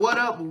What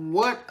up?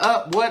 What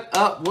up? What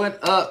up?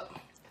 What up?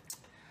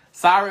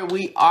 Sorry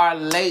we are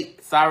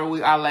late. Sorry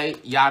we are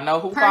late. Y'all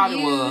know who fault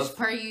it was.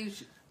 Per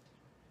usual.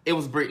 It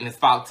was Brittany's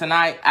fault.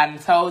 Tonight, I done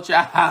told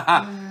y'all.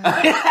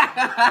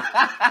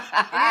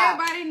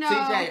 Everybody know.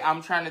 TJ,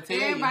 I'm trying to tell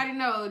you. Everybody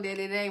know that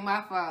it ain't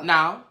my fault.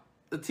 No,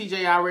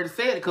 TJ already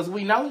said it because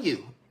we know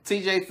you.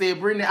 TJ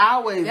said Brittany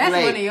always That's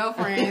late. one of your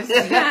friends.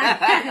 they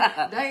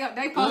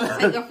supposed to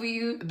take up for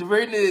you.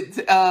 Brittany,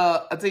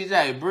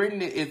 TJ,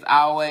 Brittany is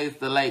always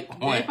the late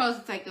one. They supposed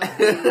to take up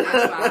for you.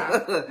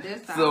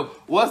 That's fine. So,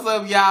 what's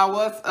up, y'all?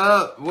 What's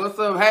up? What's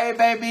up? Hey,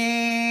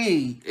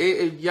 baby.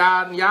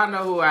 Y'all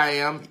know who I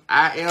am.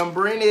 I am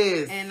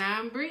Brittany. And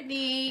I'm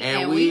Brittany.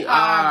 And we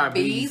are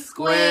B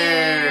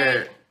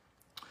Squared.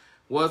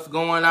 What's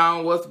going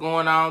on? What's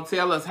going on?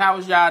 Tell us, how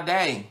was y'all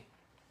day?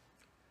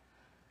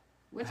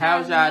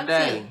 How's y'all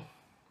day?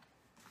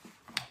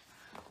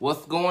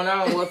 What's going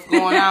on? What's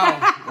going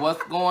on?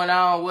 What's going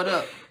on? What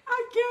up?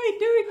 I can't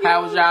do it.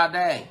 How was y'all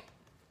day?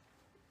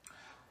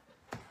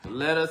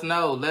 Let us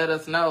know. Let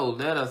us know.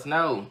 Let us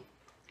know.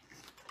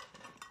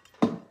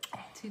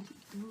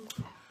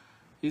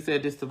 He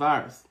said this the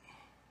virus.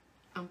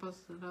 I'm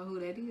supposed to know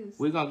who that is.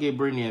 We're going to give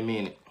Brittany a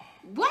minute.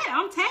 What?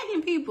 I'm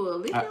tagging people.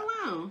 Leave me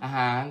alone.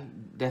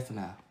 That's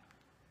enough.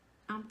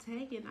 I'm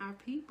tagging our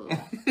people.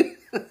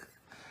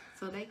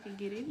 So they can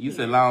get in. You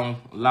said long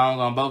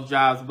on both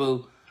jobs,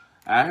 boo.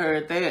 I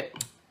heard that.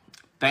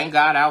 Thank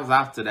God I was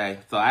off today,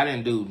 so I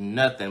didn't do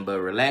nothing but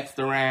relaxed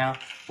around.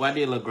 Well, I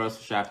did a little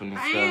grocery shopping and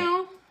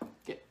stuff.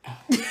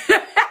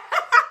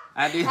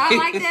 I did. I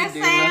like that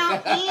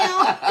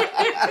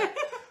sound.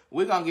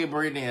 We're gonna give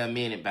Brittany a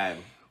minute, baby.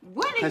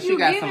 What did you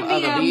giving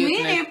me a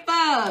minute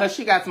for? Because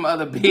she got some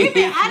other business.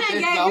 I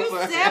done gave you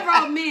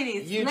several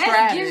minutes. You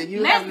tried it.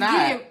 You have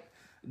not.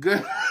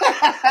 Girl,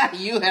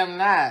 you have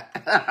not.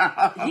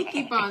 He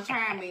keep on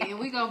trying me, and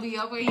we gonna be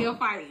over here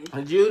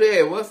fighting.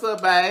 Judy, what's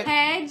up, babe?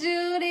 Hey,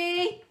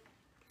 Judy.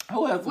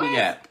 Who else we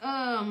got?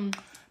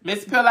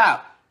 Miss Pill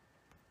Out.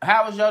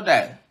 How was your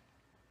day?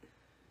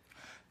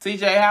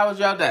 TJ, how was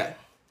your day?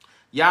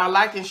 Y'all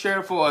like and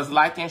share for us.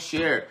 Like and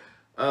share.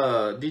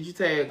 Did you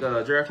tag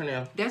Jericho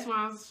now? That's what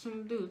I was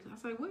trying to do. I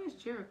was like, where's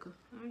Jericho?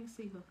 I didn't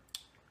see her.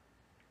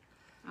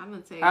 I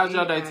didn't tag. How was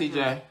your day,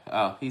 TJ?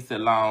 Oh, he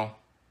said long.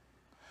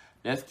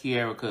 That's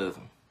Kiara's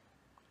cousin.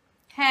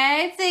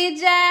 Hey,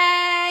 TJ.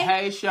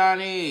 Hey,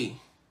 Shawnee.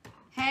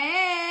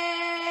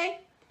 Hey.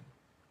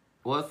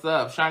 What's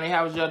up? Shawnee,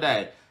 how was your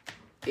day?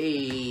 Hey,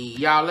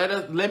 y'all,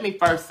 let me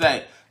first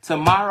say,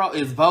 tomorrow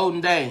is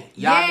voting day.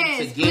 Y'all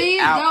need to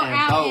get out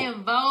and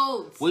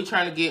vote. We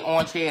trying to get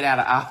Orange Head out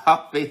of our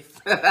office.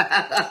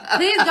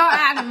 Please go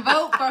out and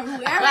vote for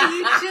whoever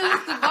you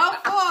choose to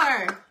vote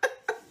for.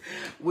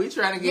 We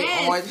trying to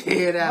get Orange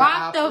Head out of our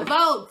office. Rock the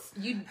votes.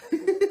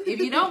 If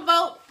you don't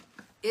vote,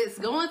 it's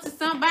going to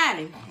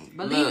somebody.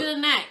 Believe it or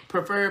not.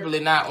 Preferably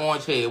not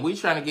Orange Head. We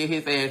trying to get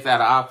his ass out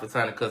of office,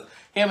 honey, because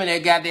him and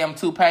that goddamn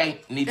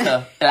toupee need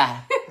to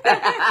fly.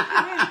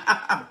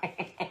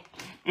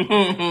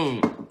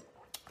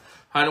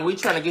 Honey, we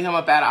trying to get him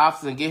up out of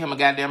office and get him a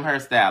goddamn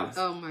hairstylist.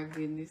 Oh, my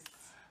goodness.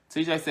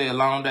 TJ said a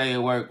long day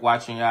at work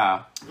watching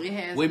y'all. It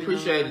has We been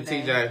appreciate a it,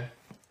 long TJ. day.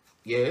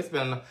 Yeah, it's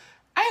been...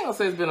 I ain't gonna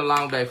say it's been a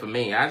long day for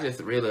me. I just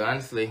really,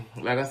 honestly,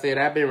 like I said,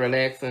 I've been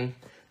relaxing.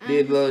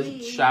 Did a little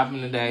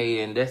shopping today,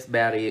 and that's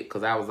about it,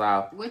 because I was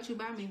off. What you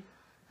buy me?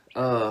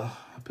 A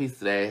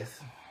piece of ass.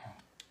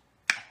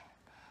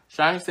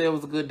 Shawnee said it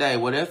was a good day.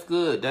 Well, that's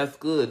good. That's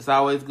good. It's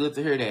always good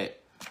to hear that.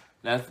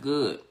 That's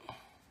good.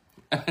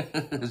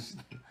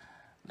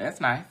 That's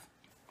nice.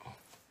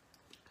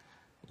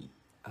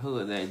 Who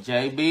is that?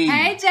 JB.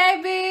 Hey,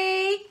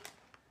 JB.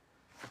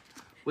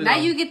 Now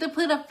you get to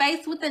put a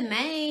face with a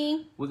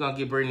name. We're going to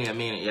give Brittany a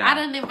minute, y'all. I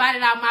done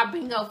invited all my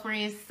bingo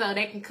friends so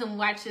they can come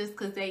watch us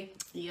because they,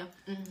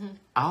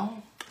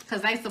 Oh.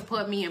 Because they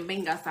support me in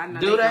bingo, so I know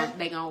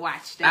they gonna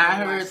watch. I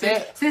heard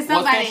that. Since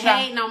somebody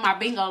hating on my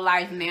bingo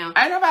life now.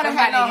 Ain't nobody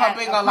hating on her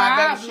bingo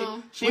life,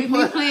 baby.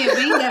 We playing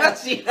bingo.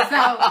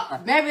 So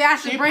maybe I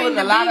should bring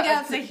the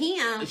bingo to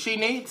him. She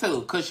need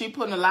to, because she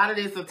putting a lot of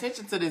this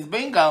attention to this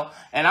bingo,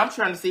 and I'm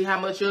trying to see how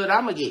much of it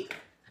I'm going to get.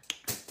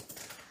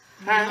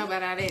 I don't know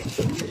about all that.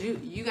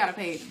 You gotta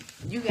pay.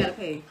 You gotta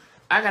pay.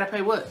 I gotta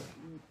pay what?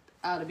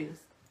 All the bills.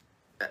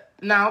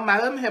 No, my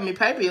husband helped me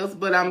pay bills,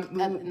 but I'm...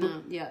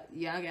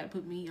 y'all gotta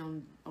put me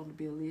on the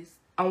bill list.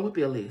 On what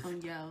bill list?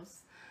 On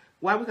y'all's.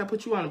 Why we gotta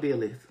put you on the bill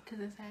list? Because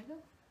that's how it goes.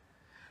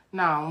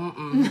 No,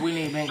 we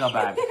need bingo,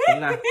 baby.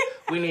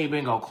 We need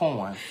bingo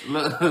coins.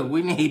 Look,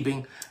 we need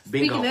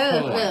bingo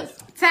coins.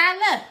 Look,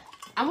 Tyler,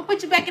 I'm gonna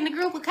put you back in the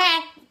group,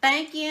 okay?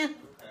 Thank you.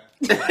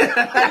 I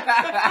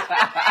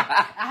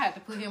had to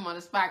put him on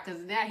the spot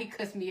because now he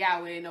cussed me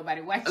out when ain't nobody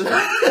watching.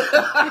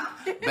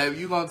 Baby,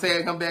 you gonna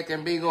tag him back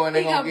in bingo and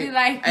they gonna be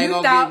like, ain't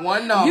gonna get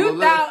one number. You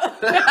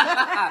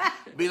thought.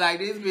 Be like,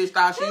 this bitch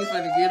thought she was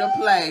finna get a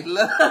play.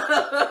 Look.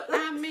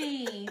 I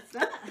mean,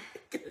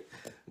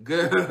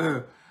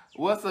 good.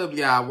 What's up,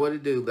 y'all? What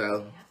it do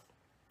though?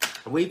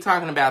 We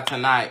talking about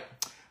tonight.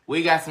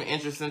 We got some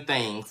interesting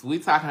things. We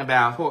talking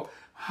about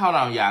Hold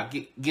on, y'all.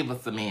 Give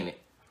us a minute.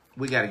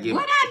 We gotta give.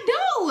 What I do?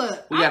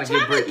 We gotta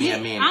give Brittany a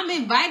minute. I'm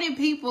inviting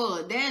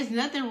people. There's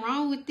nothing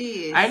wrong with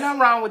this. Ain't nothing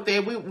wrong with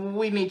that.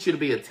 We need you to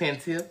be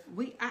attentive.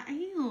 I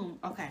am.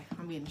 Okay,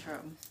 I'm in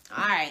trouble.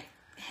 All right.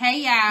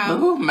 Hey, y'all.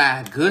 Oh,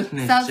 my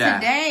goodness, So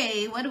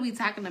today, what are we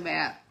talking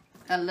about?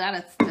 A lot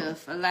of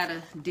stuff. A lot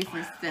of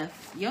different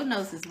stuff. Your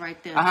nose is right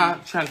there.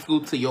 I'm trying to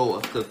scoot to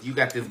yours because you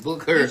got this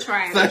book here. You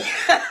trying. This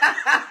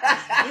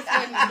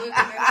wasn't the book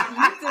that I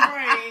meant to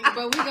bring,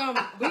 but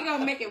we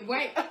gonna make it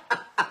work.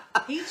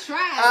 He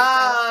tried.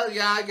 Oh,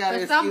 y'all got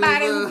it.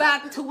 Somebody who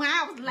about 2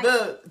 hours late.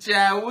 Look,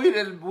 child,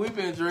 we've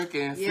been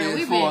drinking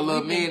since for a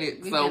little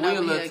minute, so we're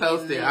a little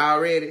toasted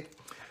already.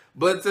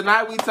 But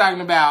tonight we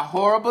talking about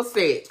horrible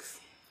sex.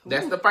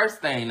 That's the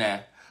first thing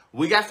now.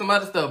 We got some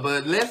other stuff,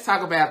 but let's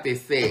talk about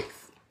this sex.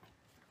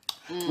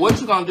 What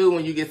you gonna do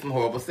when you get some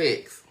horrible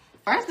sex?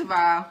 First of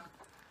all,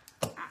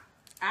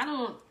 I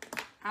don't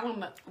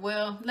know.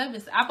 Well, let me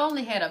see. I've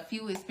only had a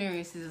few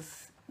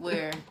experiences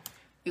where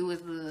it was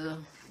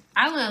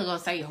I'm not gonna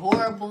say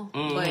horrible,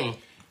 but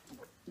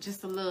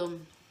just a little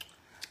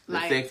the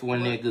sex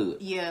wasn't that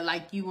good. Yeah,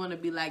 like you want to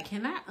be like,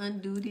 can I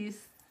undo this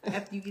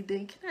after you get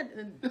done?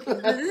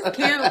 Does this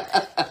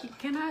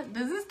count?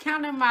 Does this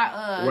count in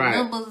my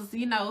numbers?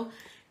 You know,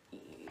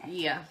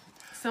 yeah.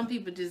 Some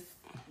people just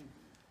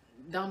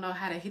don't know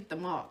how to hit the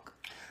mark.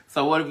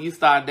 So what if you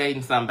start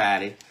dating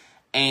somebody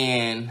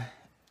and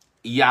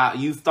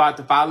you start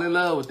to fall in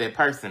love with that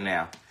person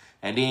now,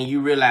 and then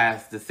you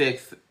realize the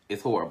sex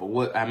is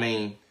horrible?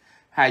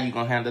 How you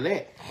gonna handle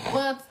that?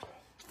 Well,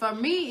 for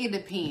me, it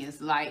depends.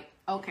 Like,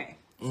 okay,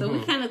 so we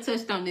kind of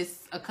touched on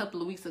this a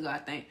couple of weeks ago, I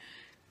think.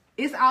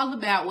 It's all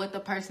about what the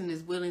person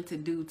is willing to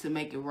do to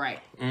make it right.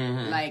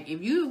 Like,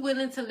 if you're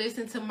willing to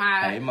listen to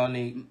my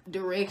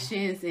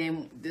directions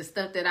and the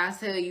stuff that I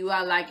tell you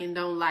I like and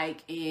don't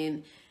like,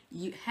 and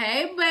you,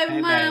 hey,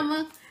 baby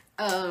mama,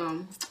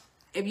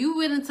 if you're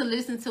willing to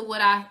listen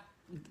to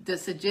the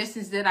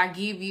suggestions that I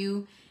give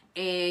you,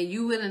 and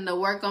you willing to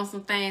work on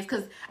some things,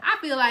 because I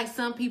feel like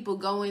some people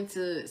go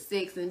into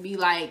sex and be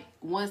like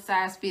one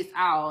size fits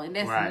all, and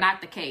that's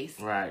not the case.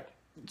 Right.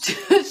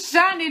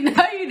 Shawnee,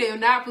 no, you did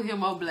not put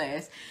him on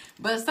blast.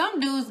 But some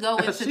dudes go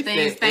into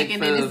things thinking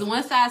that it's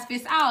one size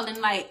fits all, and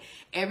like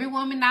every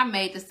woman not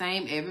made the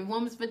same, every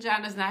woman's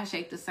vagina is not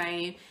shaped the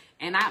same,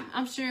 and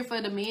I'm sure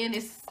for the men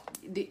it's,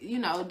 you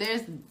know,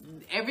 there's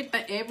every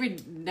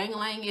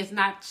dangling is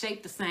not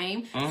shaped the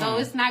same, so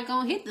it's not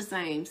gonna hit the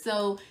same.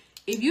 So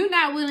if you're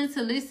not willing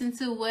to listen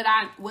to what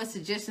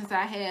suggestions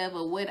I have,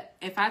 or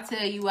if I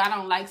tell you I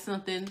don't like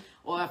something,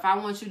 or if I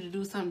want you to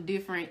do something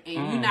different,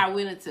 and you're not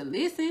willing to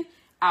listen,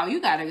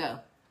 you gotta go.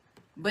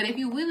 But if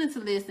you're willing to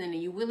listen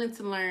and you're willing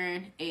to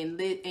learn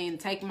and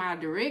take my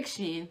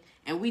direction,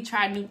 and we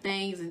try new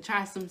things and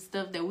try some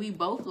stuff that we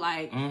both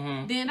like,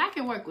 then I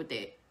can work with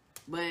that.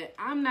 But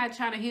I'm not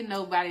trying to hit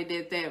nobody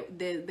that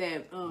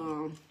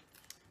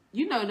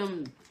you know,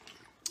 them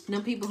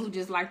people who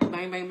just like to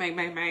bang, bang, bang,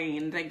 bang, bang,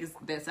 and think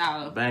that's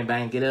all. Bang,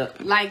 bang, get up.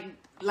 Like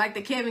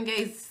the Kevin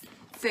Gates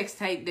sex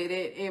tape that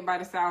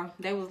everybody saw.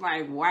 They was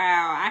like,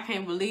 wow, I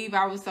can't believe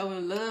I was so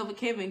in love with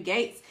Kevin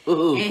Gates.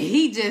 And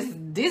he just,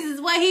 this is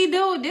what he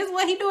do. This is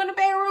what he do in the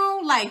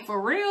bedroom. Like, for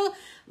real.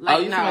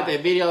 Like, you talking about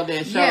that video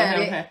that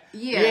showed him? Yeah.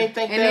 You ain't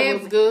think that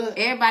was good?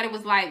 Everybody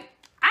was like,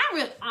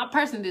 I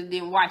personally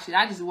didn't watch it.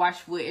 I just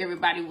watched what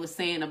everybody was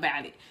saying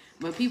about it.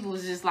 But people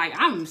was just like,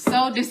 I'm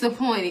so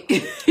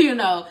disappointed. You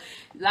know,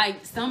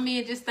 like some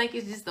men just think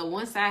it's just a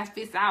one size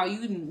fits all.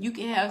 You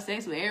can have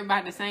sex with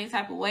everybody the same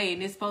type of way,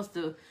 and it's supposed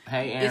to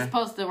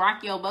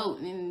rock your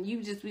boat, and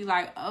you just be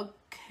like,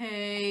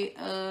 okay,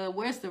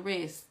 where's the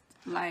rest?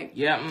 Like,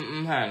 yeah,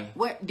 honey.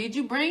 Where did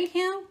you bring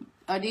him,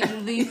 or did you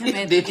leave him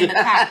in the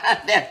car?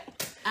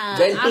 I'm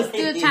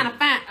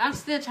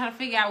still trying to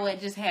figure out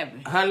what just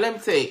happened. Honey, let me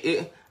tell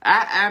you,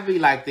 I be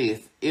like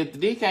this. If the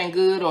dick ain't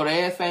good or the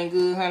ass ain't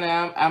good, honey,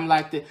 I'm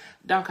like this.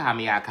 Don't call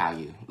me, I'll call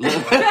you. No,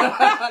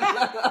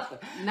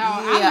 I'm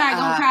not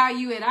gonna call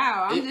you at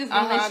all. I'm just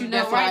gonna let you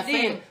know right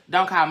then.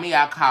 Don't call me,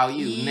 I'll call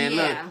you. Yeah. Now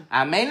look,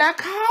 I may not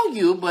call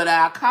you, but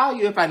I'll call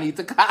you if I need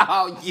to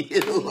call you.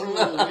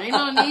 Ain't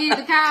no need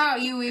to call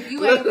you if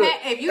you ain't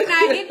if you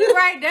not hitting it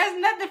right. There's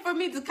nothing for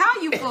me to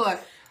call you for.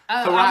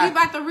 Are we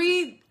about to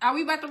read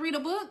a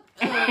book?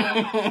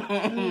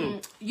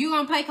 You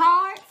gonna play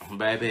cards?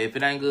 Baby, if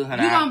it ain't good,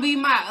 honey. You gonna be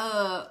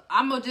my,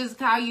 I'm gonna just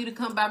call you to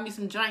come buy me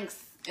some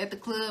drinks at the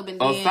club,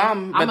 and then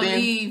I'm gonna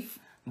leave.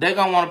 They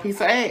gonna want a piece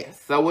of ass.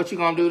 So what you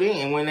gonna do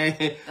then when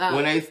they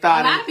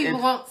start? A lot of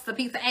people want a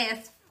piece of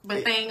ass,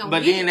 but they ain't gonna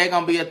But then they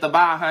gonna be at the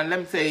bar, honey.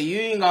 Let me tell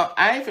you,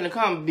 I ain't finna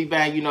come be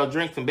buying,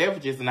 drinks and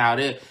beverages and all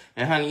that.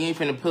 And honey, you ain't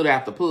finna put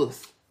out the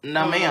puss.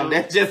 No, ma'am,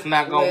 that's just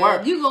not gonna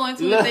work. You go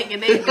into it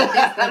thinking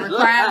that's the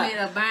requirement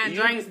of buying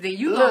drinks, then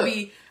you gonna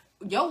be,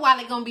 your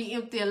wallet gonna be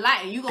empty a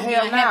lot, and you gonna be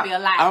unhappy a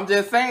lot. I'm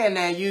just saying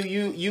that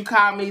you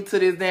call me to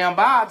this damn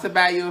bar to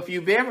buy you a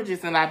few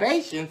beverages and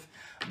libations.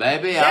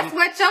 Baby, that's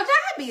what your job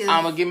is.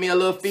 I'm gonna give me a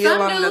little feel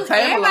on the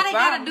table. Everybody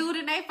got a dude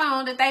in their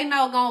phone that they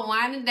know gonna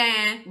wind and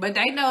dine, but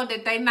they know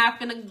that they not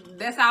finna.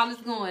 That's all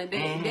it's going.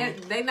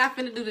 They not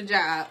finna do the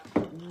job.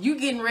 You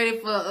getting ready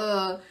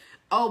for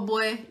old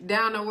boy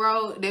down the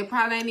road that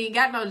probably ain't even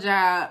got no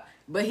job,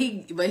 but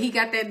he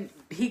got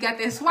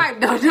that swipe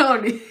though,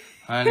 don't he?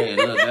 Honey,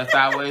 look, that's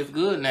always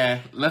good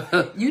now.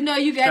 Look, you know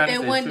you got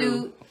that one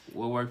dude.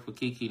 Will work for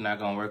Kiki, not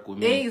gonna work with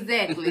me.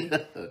 Exactly.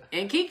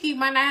 And Kiki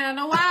might not have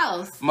no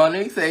house.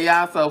 Monique said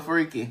y'all so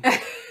freaky.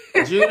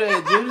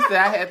 Judah said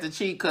I had to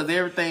cheat because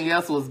everything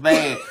else was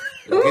bad.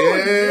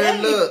 Girl,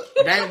 look.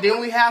 Then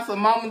we have some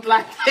moments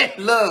like that.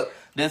 Look,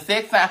 the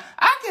sex time.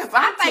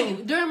 I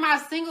think during my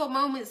single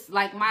moments,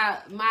 like my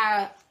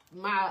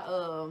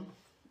I'm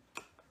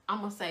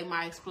gonna say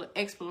my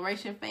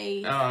exploration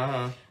phase.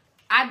 I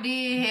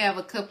did have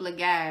a couple of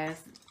guys.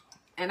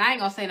 And I ain't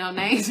gonna say no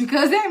names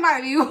because they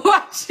might be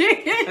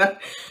watching.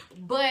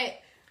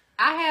 But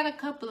I had a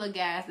couple of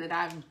guys that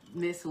I've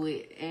messed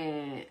with,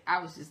 and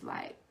I was just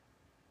like,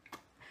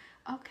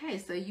 okay,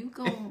 so you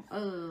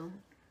gon'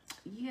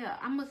 yeah,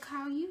 I'm gonna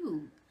call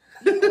you.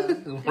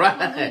 Yeah,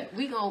 right.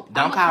 We gon'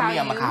 don't call me,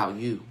 I'm gonna call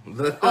you.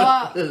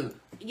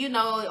 You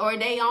know, or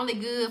they only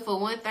good for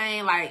one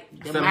thing, like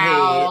the some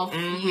mouth,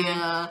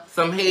 yeah,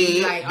 some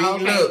head. Like,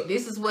 okay, look.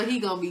 This is what he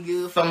gonna be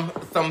good for.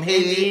 Some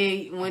head. And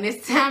then when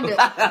it's time to,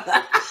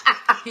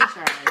 he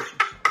tried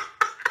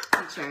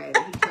it.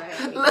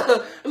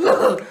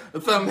 Look,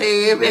 some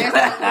head.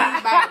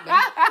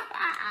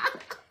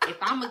 If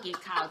I'm gonna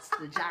get called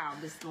to the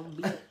job, it's gonna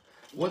be.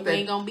 What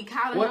ain't gonna be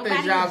calling what nobody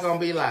that job else. Gonna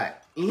be like?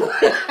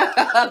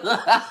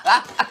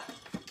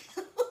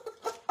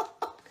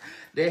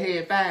 That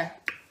head fine.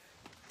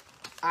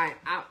 All right,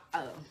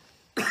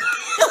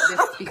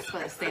 this speaks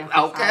for itself.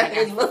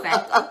 Okay.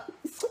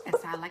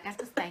 That's all I got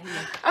to say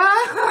here.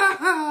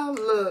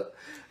 Look,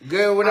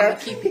 girl, what I'm gonna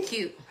keep it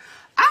cute.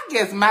 I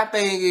guess my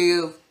thing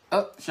is,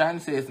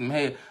 Shani said some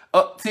head.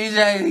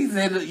 TJ, he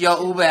said your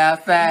Uber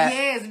outside.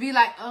 Yes, be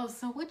like,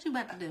 so what you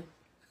about to do?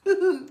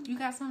 You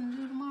got something to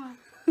do tomorrow?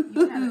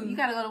 You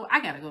gotta go to. I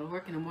gotta go to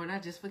work in the morning. I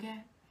just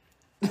forgot.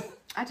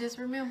 I just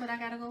remembered I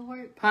gotta go to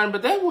work. Honey,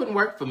 but that wouldn't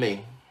work for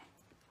me.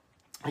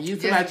 You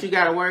too much. You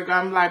gotta work.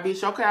 I'm like,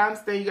 bitch. Okay, I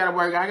understand. You gotta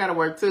work. I gotta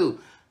work too.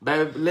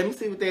 Baby, let me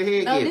see what that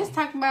head. No, this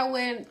talking about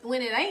when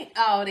it ain't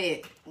all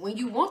that. When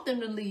you want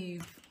them to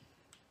leave.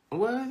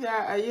 Well,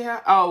 yeah.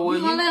 Oh, well,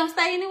 you gonna let them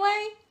stay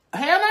anyway?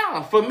 Hell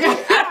no. For me,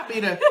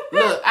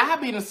 I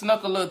be to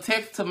snuck a little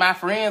text to my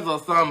friends or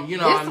something. You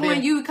know, this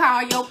when you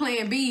call your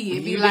plan B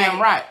and be like,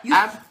 damn right.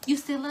 You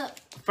still up?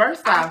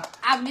 First off,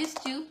 I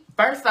missed you.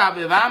 First off,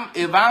 I'll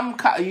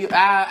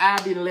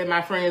be to let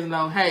my friends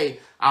know, hey,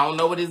 I don't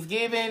know what it's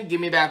giving. Give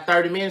me about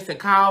 30 minutes and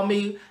call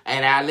me,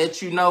 and I'll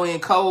let you know in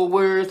code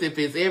words if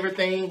it's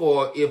everything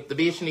or if the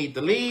bitch need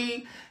to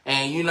leave.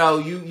 And you know,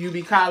 you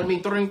be calling me,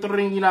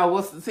 you know,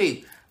 what's the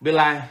tea? Be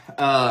like,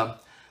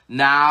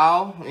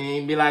 no,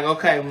 and be like,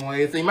 okay, well,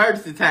 it's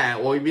emergency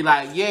time, or you be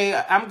like,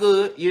 yeah, I'm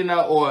good, you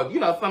know, or you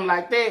know, something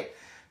like that.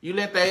 You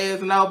let the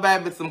ass know,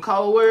 baby, some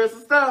code words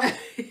and stuff.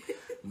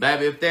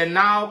 Baby, if that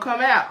no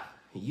come out,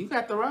 you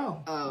got the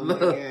roll. Oh,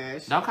 look, my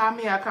gosh. Don't call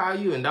me, I call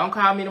you. And don't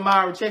call me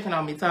tomorrow checking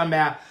on me, talking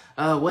about,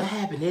 what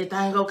happened?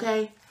 Everything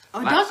okay?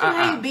 Or don't you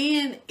hate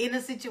being in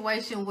a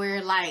situation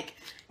where, like,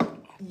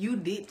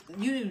 you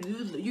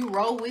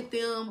roll with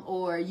them,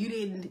 or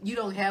you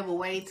don't have a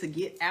way to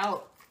get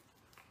out,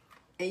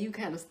 and you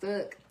kind of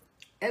stuck?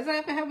 Has that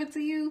ever happened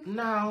to you?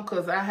 No,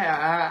 because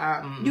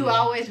you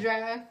always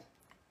drive?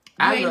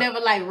 You ain't never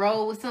like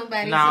roll with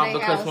somebody. No,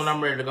 because when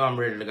I'm ready to go, I'm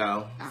ready to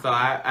go. So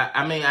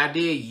I mean, I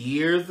did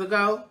years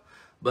ago,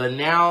 but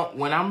now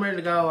when I'm ready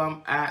to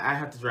go, I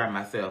have to drive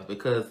myself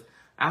because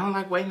I don't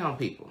like waiting on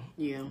people.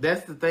 Yeah,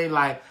 that's the thing.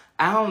 Like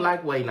I don't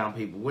like waiting on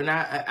people. When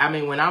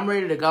when I'm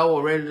ready to go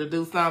or ready to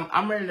do something,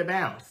 I'm ready to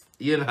bounce.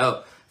 You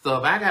know. So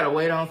if I gotta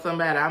wait on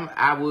somebody,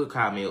 I would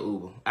call me an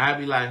Uber. I'd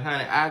be like,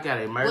 honey, I got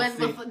an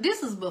emergency.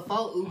 This is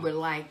before Uber.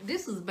 Like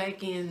this was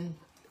back in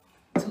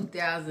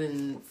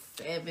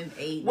 2007,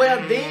 8.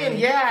 Well, 9. then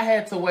I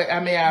had to wait. I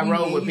mean, I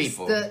rode with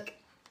people. Stuck,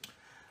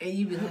 and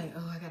you be like,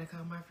 oh, I gotta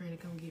call my friend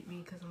to come get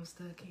me because I'm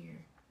stuck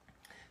here.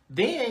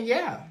 Then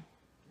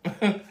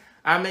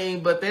I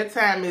mean, but that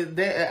time is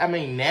that. I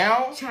mean,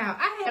 now. Child,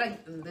 I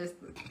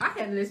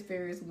had an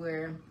experience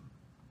where.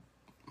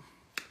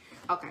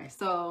 Okay,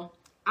 so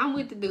I'm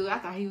with the dude. I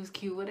thought he was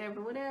cute, whatever.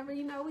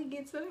 You know, we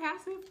get to the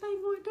house,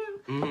 everything going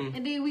down.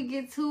 And then we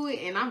get to it,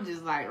 and I'm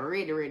just like,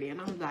 ready.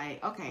 And I'm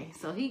like, okay.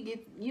 So we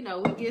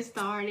get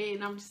started,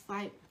 and I'm just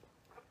like,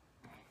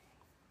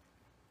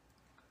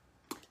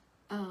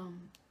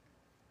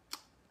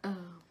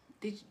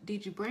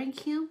 did you bring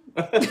him?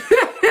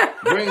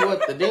 Bring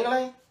what, the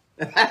dingling?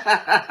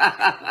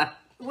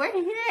 Where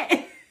he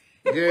at?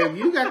 Girl, if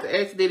you got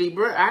the X, did he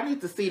bring? I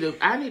need to see it through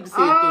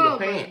the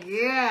pants. Oh my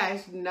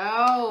gosh,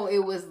 no, it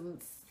was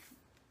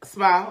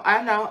small.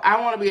 I know.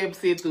 I want to be able to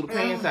see it through the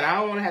pants, and I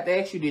don't want to have to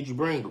ask you, did you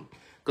bring them?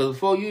 Because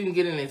before you can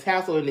get in this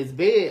house or in this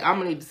bed, I'm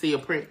going to need to see a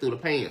print through the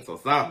pants or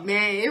something.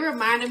 Man, it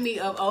reminded me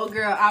of old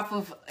girl off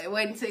of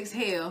Waiting to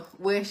Exhale,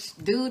 where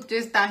dude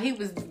just thought he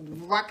was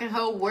rocking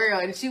her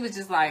world, and she was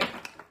just like...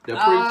 The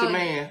preacher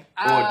man.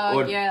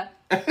 Or yeah.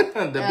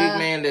 the big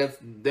man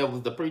that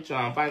was the preacher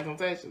on Fight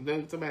Temptation.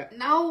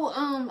 No,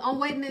 on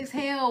Waiting to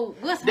Exhale.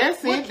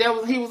 That's it.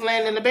 He was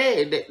laying in the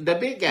bed. The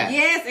big guy.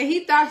 Yes, and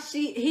he thought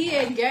he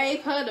had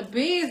gave her the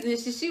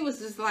business, and she was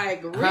just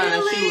like,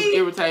 really? She was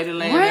irritated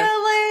laying there.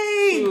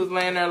 Really? She was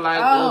laying there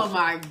like, oh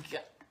my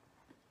God.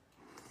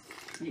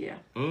 Yeah.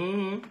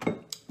 Mm-hmm.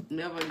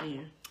 Never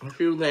again.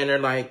 She was laying there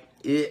like,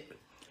 it.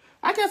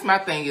 I guess my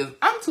thing is,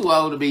 I'm too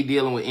old to be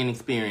dealing with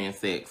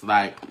inexperienced sex.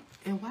 Like,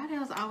 and why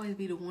those always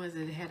be the ones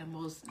that had the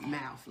most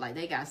mouth? Like,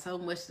 they got so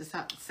much to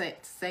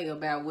say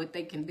about what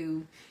they can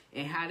do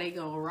and how they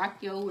gonna rock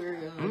your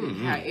world, and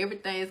how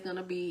everything's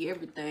gonna be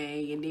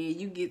everything, and then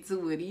you get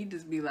to it, and you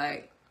just be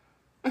like,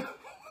 for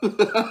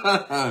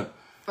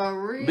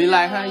real? Be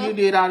like, huh, you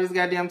did all this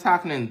goddamn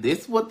talking, and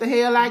this what the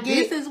hell I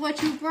get? This is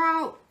what you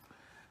brought?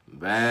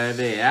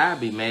 Baby, I'll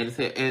be mad as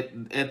hell.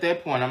 At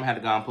that point, I'm gonna have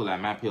to go and pull out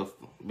my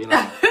pistol. Be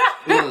like,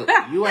 look,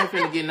 you ain't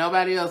finna get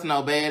nobody else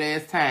no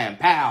badass time.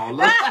 Pow.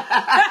 Look.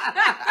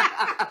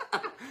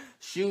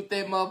 Shoot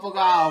that motherfucker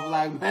off.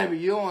 Like, baby,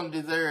 you don't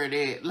deserve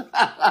that.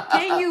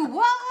 Can you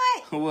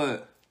what?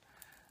 What?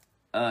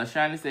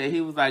 Shiny said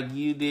he was like,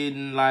 you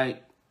didn't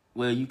like,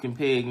 well, you can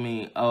peg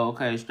me. Oh,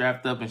 okay,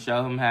 strapped up and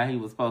show him how he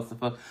was supposed to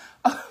fuck.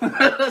 No, you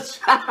didn't.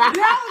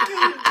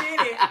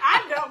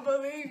 I don't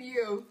believe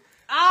you.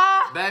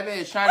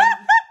 Baby, Shiny,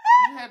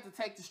 you have to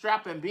take the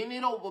strap and bend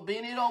it over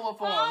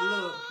for him.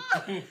 Look,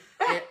 in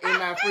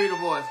my Frida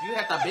voice, you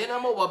have to bend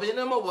him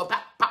over,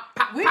 pop, pop,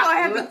 pop. We gonna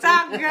have to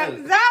talk, girl,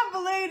 because I don't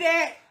believe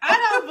that. I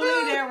don't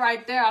believe that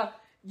right there.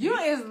 You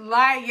is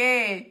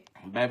lying.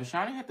 Baby,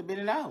 Shiny had to bend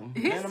it out.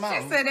 She said,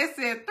 ding,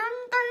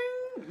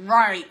 ding.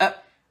 Right.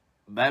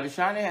 Baby,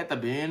 Shiny had to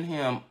bend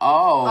him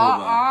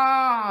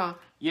over.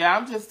 Yeah,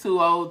 I'm just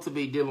too old to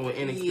be dealing with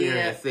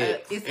inexperienced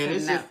sex.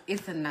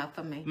 It's enough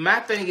for me. My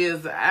thing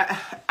is, I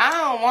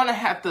don't want to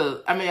have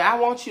to, I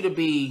want you to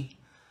be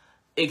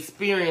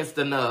experienced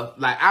enough.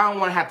 Like, I don't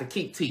want to have to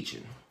keep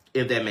teaching,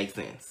 if that makes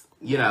sense.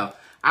 You know,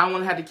 I don't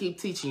want to have to keep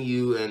teaching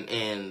you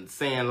and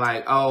saying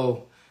like,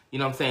 oh, you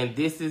know what I'm saying,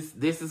 this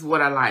is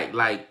what I like.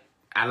 Like,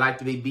 I like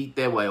to be beat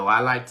that way, or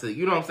I like to,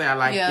 you know what I'm saying, I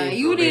like this.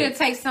 You need to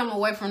take something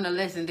away from the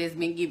lesson that's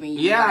been given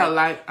you.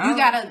 Yeah, you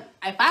gotta,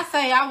 if I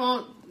say I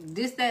want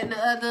this, that, and the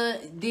other,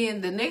 then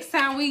the next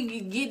time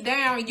we get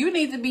down, you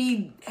need to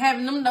be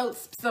having them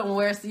notes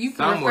somewhere so you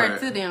can refer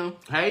to them.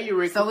 Hey,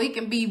 Eureka. So it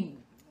can be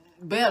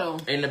better.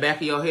 In the back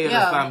of your head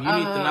or something. You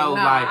need to know,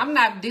 I'm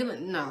not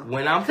dealing,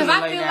 when I'm because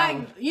I feel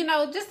like, you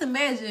know, just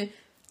imagine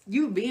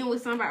you being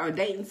with somebody or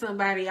dating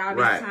somebody all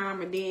this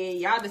time, and then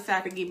y'all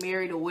decide to get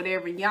married or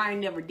whatever, and y'all ain't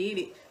never did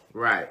it.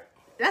 Right.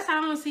 That's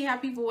how I don't see how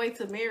people wait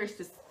till marriage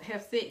to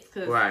have sex.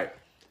 Cause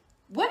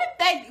what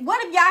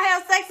if y'all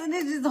have sex and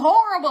it's just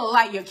horrible?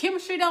 Like, your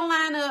chemistry don't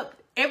line up.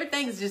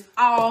 Everything's just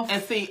off.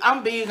 And see,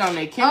 I'm big on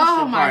that chemistry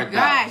part. Oh my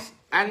gosh.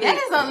 That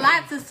is a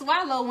lot to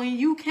swallow when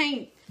you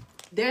can't.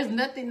 There's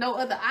no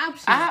other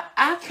option.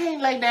 I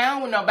can't lay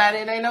down with nobody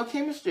and ain't no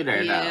chemistry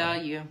there, though.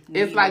 Yeah.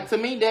 It's like, to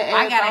me, that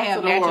I gotta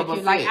have natural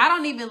chemistry. Like, I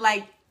don't even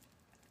like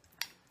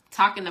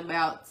talking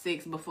about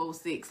sex before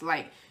sex.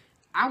 Like,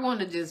 I want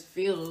to just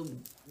feel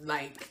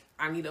like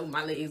I need to open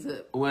my legs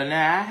up. Well,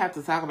 now I have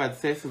to talk about the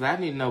sex because I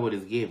need to know what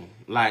it's giving.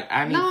 Like,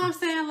 I need. No, I'm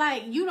saying,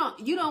 like, you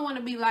don't want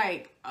to be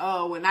like,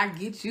 oh, when I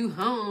get you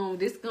home,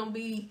 this gonna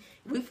be,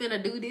 we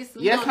finna do this.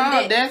 Yes,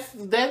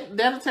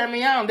 that'll turn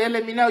me on. They'll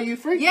let me know you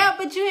free. Yeah,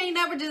 but you ain't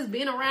never just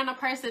been around a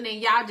person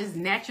and y'all just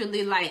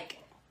naturally like,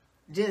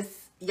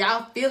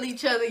 y'all feel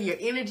each other, your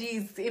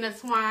energies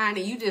intertwined,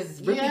 and you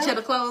just rip each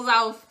other clothes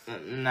off.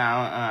 No,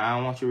 I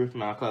don't want you ripping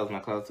my clothes. My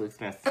clothes too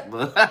expensive.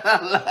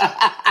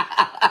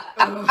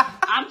 I'm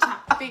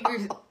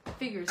talking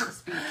figures of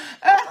speech.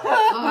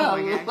 Oh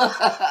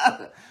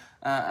my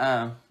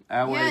gosh.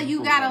 Yeah,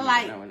 you gotta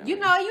like, you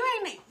know,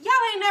 y'all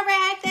ain't never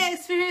had that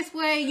experience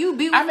where you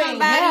be with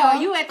somebody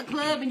or you at the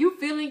club and you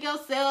feeling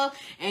yourself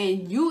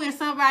and you and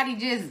somebody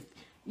just,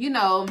 you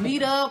know,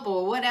 meet up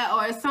or whatever,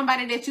 or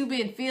somebody that you've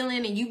been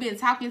feeling and you've been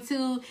talking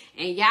to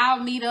and y'all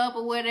meet up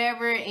or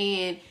whatever,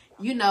 and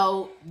you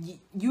know,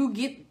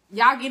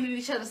 y'all get in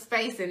each other's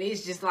space and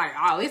it's just like,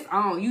 oh, it's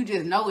on. You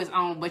just know it's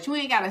on, but you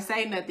ain't gotta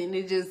say nothing.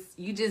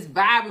 You just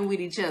vibing with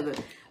each other.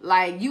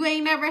 Like, you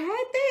ain't never had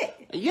that.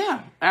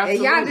 Yeah,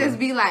 absolutely. And y'all just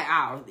be like,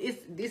 oh,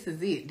 this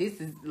is it.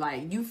 This is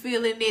like, you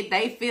feeling it,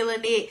 they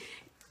feeling it,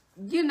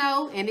 you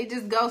know, and it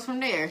just goes from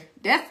there.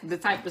 That's the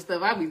type of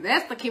stuff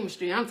that's the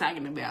chemistry I'm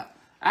talking about.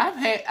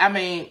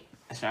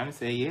 Shawty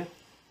said, yeah.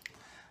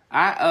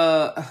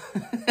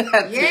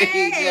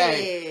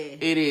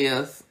 It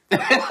is.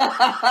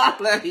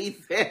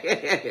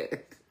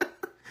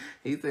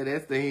 He said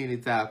that's the Henny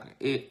talking.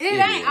 It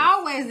ain't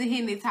always the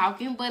Henny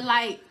talking, but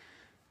like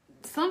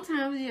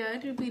sometimes, yeah,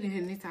 it do be the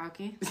Henny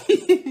talking.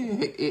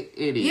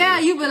 it is. Yeah,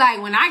 you be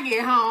like, when I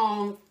get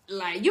home,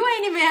 Like, you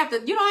don't even have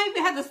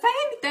to say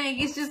anything.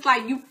 It's just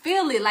like you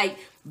feel it. Like,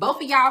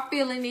 both of y'all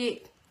feeling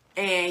it.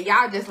 And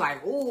y'all just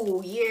like,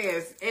 ooh,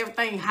 yes,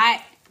 everything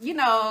hot. You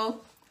know,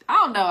 I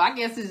don't know. I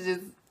guess it's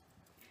just,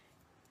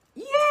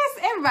 yes,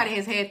 everybody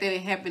has had that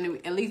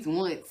happen at least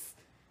once.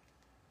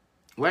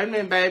 Wait a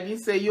minute, babe. You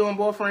say you and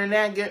boyfriend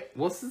now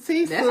what's the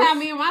tea? That's how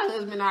me and my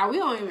husband are. We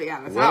don't even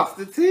gotta What's talk.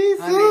 the tea?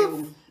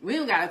 We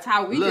don't gotta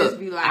talk. We Look, just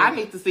be like, I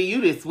need to see you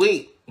this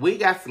week. We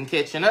got some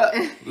catching up.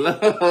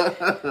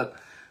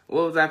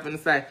 What was I finna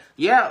say?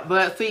 Yeah,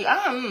 but see,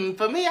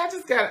 for me,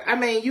 I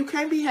mean, you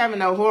can't be having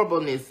no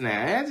horribleness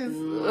now.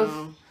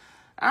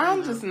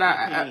 I'm just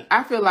not.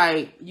 I feel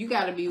like you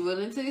gotta be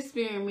willing to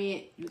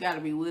experiment. You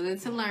gotta be willing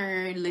to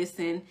learn,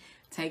 listen,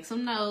 take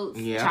some notes,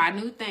 try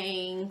new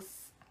things.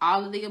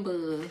 All of the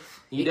above.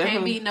 It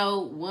can't be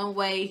no one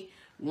way,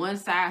 one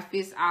size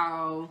fits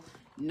all.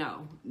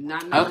 No,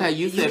 not no. Okay,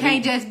 you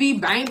can't just be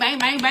bang, bang,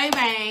 bang, bang,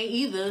 bang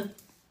either.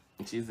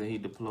 She said he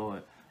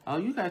deployed. Oh,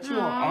 you got you an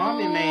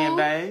army man,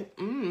 babe.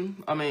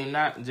 I mean,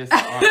 not just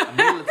a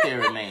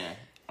military man.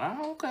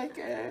 Oh, okay,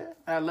 girl.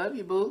 I love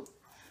you, boo.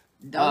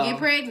 Don't get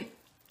pregnant.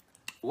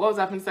 What was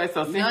I going to say?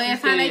 So since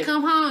that's how they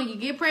come home. You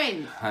get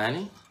pregnant,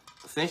 honey.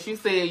 Since you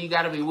said you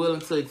got to be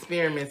willing to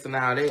experiments and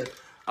all that,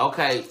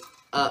 okay.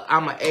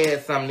 I'm gonna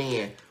add something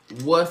in.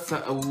 What's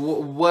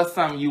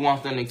something you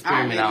want them to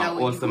experiment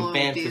on, or some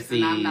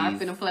fantasies? I'm not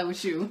finna play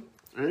with you.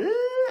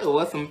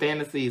 What's some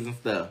fantasies and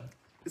stuff?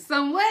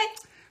 Some what?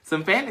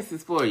 Some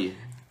fantasies for you.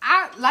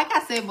 Like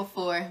I said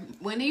before,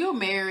 when you're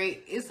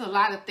married, it's a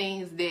lot of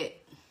things that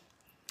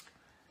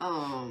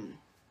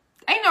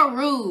ain't no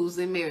rules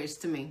in marriage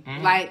to me.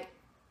 Mm-hmm. Like,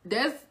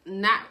 there's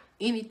not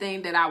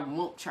anything that I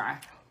won't try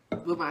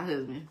with my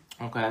husband.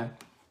 Okay.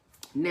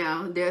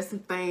 Now, there's some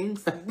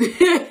things.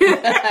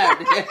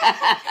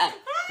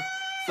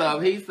 So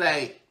if he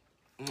say,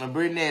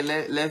 Brittany,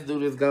 let's do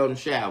this golden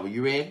shower.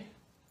 You ready?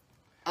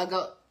 I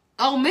go,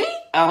 oh, me?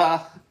 Uh-huh.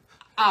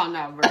 Oh,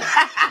 no, bro.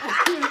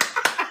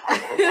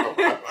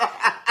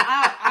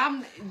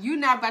 You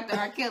not about to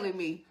R. Kelly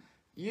me.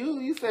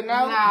 You said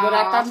no, but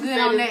I thought you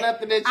said there's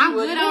nothing that you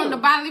would do. I'm good on the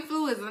bodily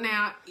fluids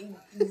now.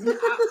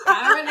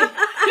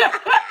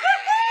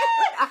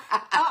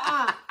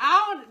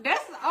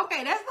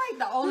 That's like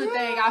the only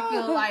thing I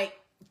feel like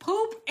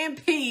poop and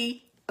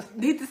pee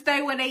need to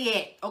stay where they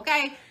at,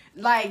 okay?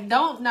 Like,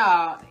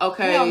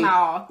 okay. Hell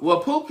no. Well,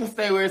 poop can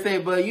stay where it's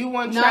at, but you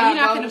want to try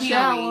you're not going to pee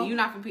on me. You're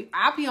not going to pee.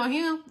 I'll pee on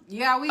him.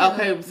 Yeah, we will.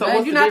 Okay, so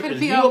what's the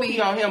difference? You'll pee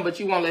on him, but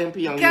you won't let him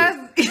pee on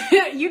you.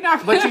 Because you're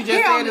not But you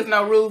just said there's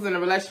no rules in the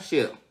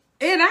relationship.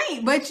 It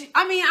ain't, but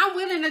I'm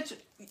willing to...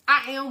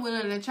 I am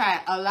willing to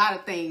try a lot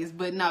of things,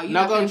 but no, you're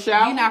not going to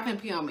shower. You're not going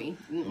to pee on me.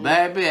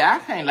 Baby, I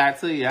can't lie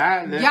to you.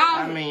 I would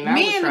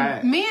try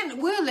it. Men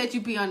will let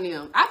you pee on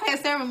them. I've had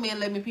several men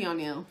let me pee on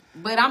them,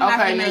 but I'm not.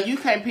 Okay, now you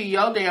can't pee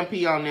your damn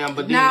pee on them,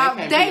 but then they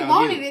can't they pee on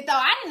wanted you. it though.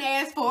 I didn't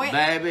ask for it.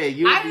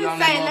 Baby, I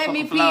didn't say let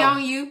me pee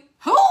on you.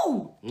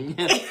 Who?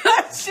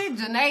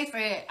 Janae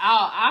said,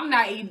 "Oh, I'm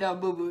not eating no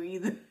boo boo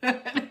either."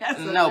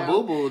 No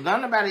boo boo.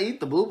 Don't nobody eat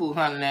the boo boo,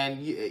 honey. Now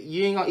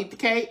you ain't gonna eat the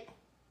cake.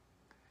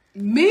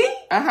 Me? You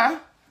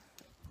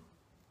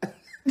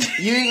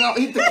ain't gonna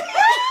eat the.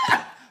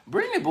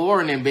 Brittany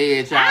boring in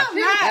bed, y'all. I'm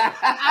not.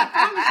 I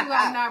promise you,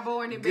 I'm not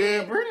boring in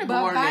bed. Good, Brittany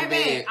boring in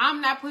bed. I'm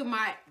not putting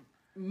my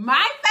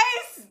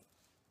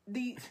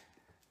face.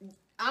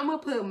 I'm gonna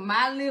put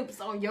my lips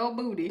on your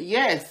booty.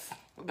 Yes,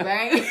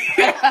 baby.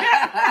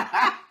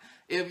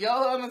 If your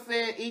husband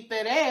said eat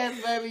that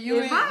ass, baby,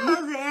 if my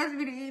husband asked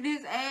me to eat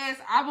his ass,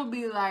 I'm gonna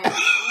be like,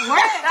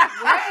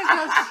 where's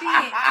your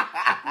shit?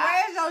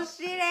 Where's your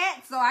shit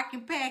at so I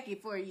can pack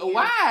it for you?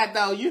 Why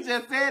though? You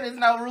just said there's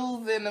no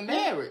rules in the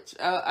marriage.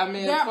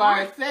 As far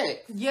as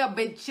sex. Yeah,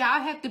 but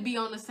y'all have to be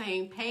on the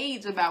same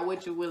page about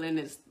what you're willing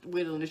to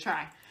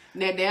try.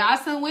 Now there are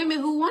some women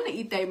who want to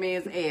eat their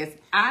man's ass.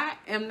 I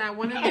am not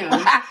one of them.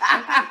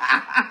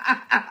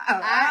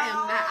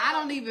 I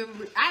don't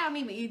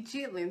even eat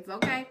chitlins.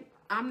 Okay.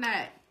 I'm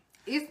not.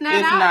 It's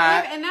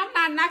not. And I'm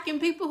not knocking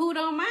people who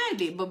don't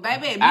mind it. But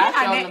baby,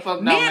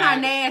 men are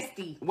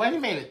nasty. Wait a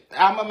minute.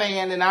 I'm a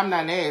man and I'm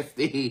not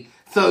nasty.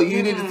 So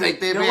you need to take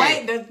that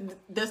back.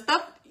 The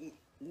stuff.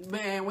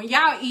 Man, when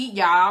y'all eat,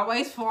 y'all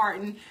always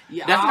farting.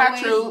 That's not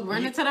true.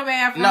 Running to the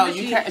bathroom. No,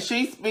 you can't.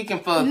 She's speaking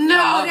for.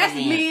 No, that's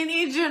men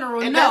in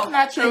general. And no, that's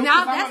not true.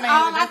 Now, that's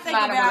all I think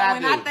about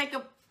when I think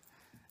of.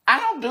 I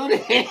don't do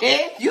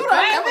that. You don't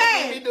ever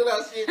see me do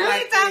those shit. How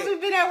many times we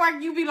been at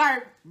work, you be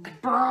like,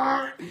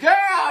 girl,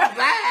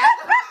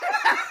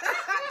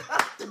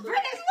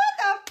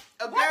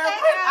 Girl,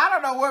 I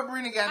don't know where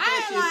Brittany got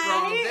that shit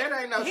from.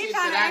 There ain't no shit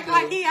that I do.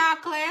 Like he all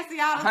classy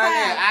all the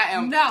time. I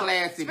am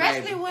classy,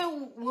 especially baby.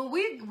 when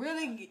we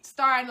really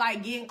started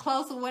like getting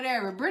close or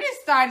whatever. Brittany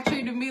started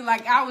treating me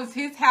like I was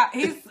his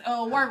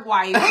work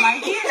wife.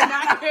 Like he did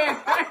not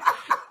care.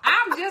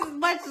 I'm just as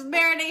much as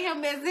marrying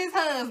him as his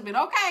husband,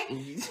 okay?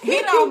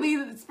 He don't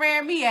be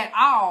sparing me at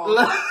all.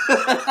 And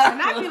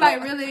I be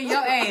like, really, your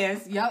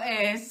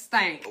ass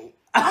stink.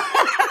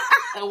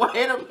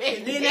 Wait a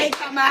minute. Then they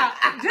come out.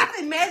 Just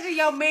imagine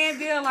your man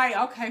being like,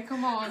 okay,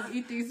 come on,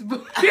 eat these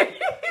booties.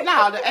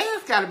 No, the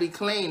ass gotta be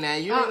clean now.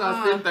 You ain't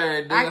gonna sit there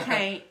and do I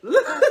can't.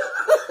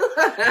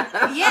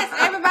 Yes,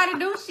 everybody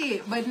do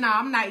shit, but no,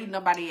 I'm not eating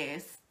nobody's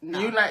ass. No.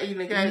 You not eating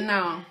the cake?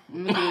 No,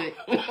 I'm good.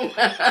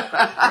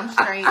 I'm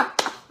straight.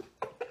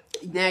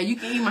 Now you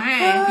can eat my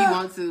hand if you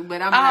want to,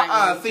 but I'm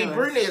not. See,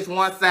 Brittany is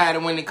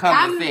one-sided when it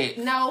comes to sex.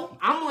 No,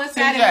 I'm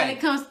one-sided when it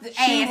comes to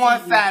ass eating. She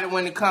one-sided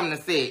when it comes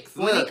to sex.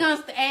 When it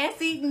comes to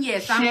ass eating,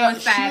 yes, I'm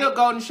one-sided. She'll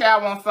go in the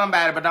shower on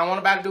somebody, but don't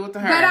want nobody to do it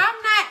to her. But I'm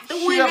not the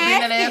one asking. She'll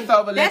bend that ass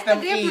over, let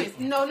them eat.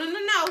 No.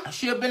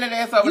 She'll bend that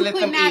ass over, let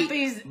them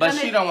eat, but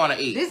she don't want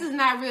to eat. This is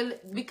not really,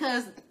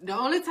 because the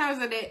only times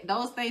that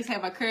those things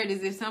have occurred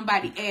is if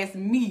somebody asked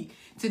me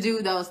to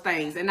do those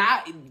things. And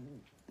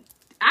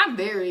I'm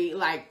very,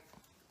 like,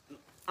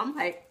 I'm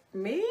like,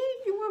 me?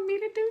 You want me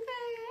to do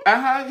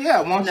that? Yeah,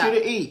 I want you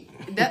to eat.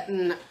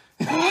 No.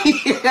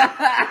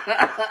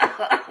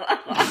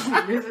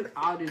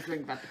 All this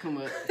drink about to come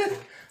up.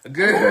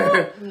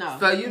 Girl. No.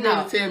 So you need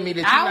to tell me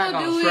that you're not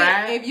going to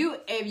try?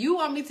 If you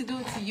want me to do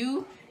it to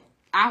you,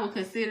 I will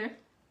consider.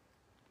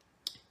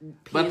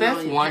 But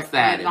that's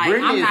one-sided. Like,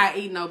 I'm not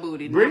eating no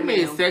booty.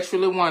 Brittany is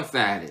sexually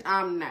one-sided.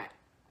 I'm not.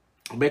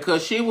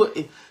 Because she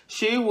would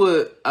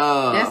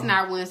That's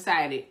not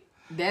one-sided.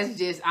 That's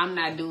just, I'm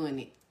not doing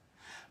it.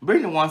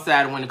 Brittany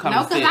one-sided when it comes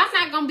to sex. No, because I'm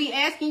not going to be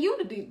asking you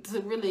to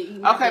really eat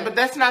my Okay, but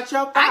that's not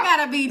your fault. I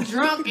got to be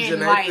drunk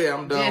and like,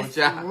 I'm done with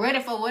just ready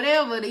for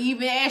whatever to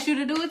even ask you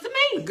to do it to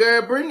me.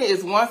 Girl, Brittany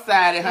is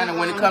one-sided, honey,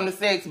 when it comes to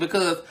sex,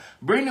 because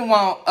Brittany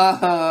won't,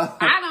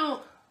 I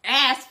don't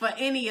ask for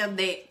any of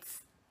that.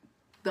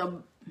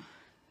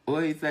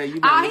 What he say? You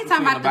better he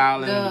talking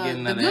about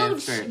the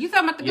gooch. You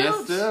talking about the gooch?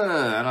 Yes,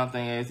 sir. I don't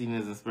think ass eating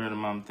is a spirit of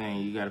mama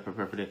thing. You got to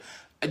prepare for that.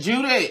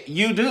 Judith,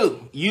 you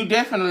do. You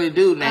definitely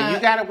do. Now, you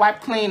got to wipe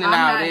clean and all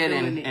that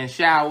and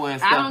shower and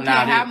stuff. I don't care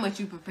how much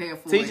you prepare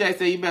for TJ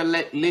said you better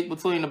lick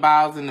between the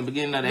balls in the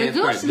beginning of the ass.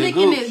 Gooch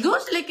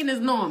licking is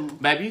normal.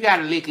 Baby, you got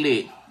to lick.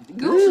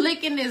 Gooch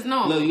licking is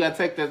normal. Look, you got to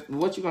take that.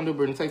 What you going to do,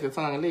 Brittany? Take the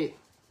tongue and lick.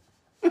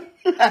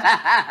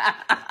 I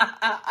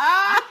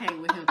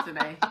can't with him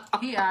today.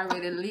 He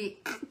already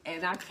licked,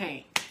 and I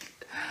can't.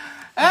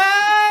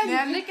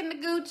 Now licking the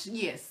gooch,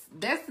 yes,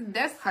 that's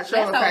okay.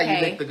 How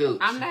you lick the gooch.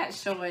 I'm not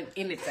showing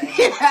anything,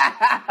 but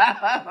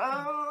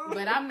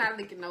I'm not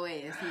licking no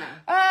ass.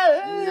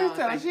 No,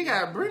 no. She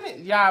got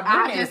Brittany. Y'all,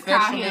 Brittany I just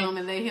call him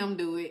and let him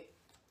do it.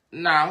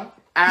 No,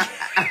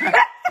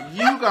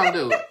 you gonna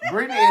do it.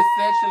 Brittany is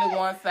sexually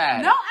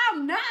one-sided. No,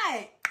 I'm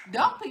not.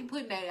 Don't be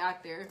putting that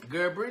out there.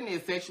 Girl, Brittany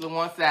is sexually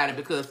one-sided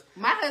because...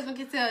 My husband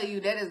can tell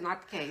you that is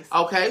not the case.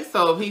 Okay,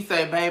 so if he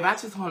say, babe, I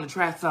just want to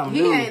try something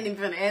new. He ain't even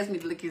gonna ask me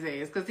to lick his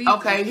ass.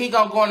 Okay, he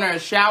gonna go in there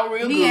and shower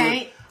real good. He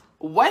ain't.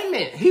 Wait a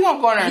minute. He gonna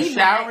go in there and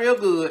shower real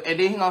good, and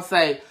then he gonna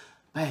say,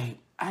 babe,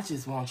 I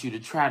just want you to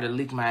try to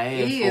lick my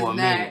ass for a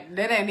minute.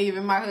 That ain't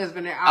even my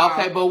husband at all.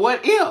 Okay, but what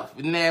if?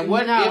 Now,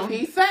 what if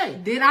he say?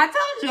 Then I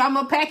told you, I'm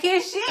gonna pack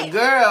his shit.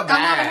 Girl, I'm gonna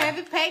have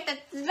it packed.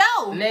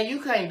 No. Now, you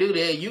can't do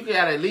that. You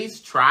gotta at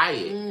least try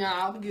it. No,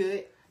 I'm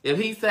good. If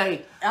he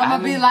say... I'm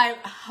gonna be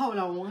like, hold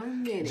on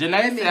 1 minute.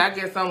 Janae said, I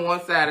guess I'm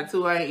one-sided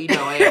too. I ain't eat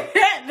no ass.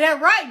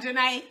 That's right,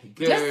 Janae.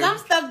 Girl. Just some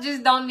stuff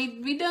just don't need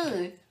to be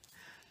done.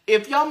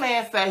 If your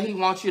man say he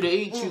wants you to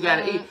eat, you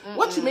gotta eat.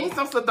 What you mean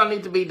some stuff don't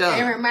need to be done?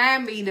 And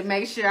remind me to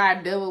make sure I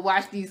double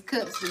wash these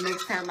cups the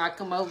next time I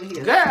come over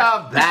here.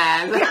 Girl,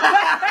 bad.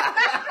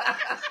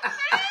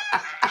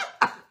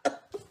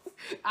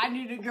 I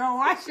need to go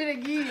wash it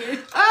again.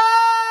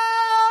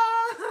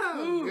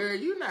 Oh, girl,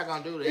 you not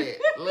gonna do that.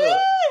 Look,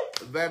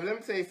 baby, let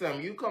me tell you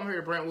something. You come here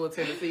to Brentwood,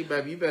 Tennessee,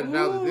 baby, you better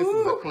know that this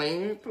is a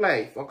clean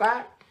place,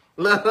 okay?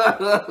 Look.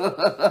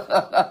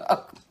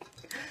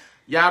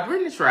 Y'all,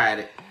 Brittany tried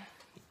it.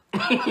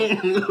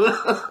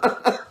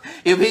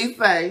 If he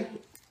say,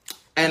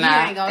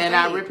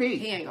 I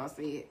repeat, he ain't gonna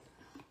see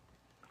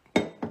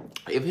it.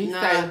 If he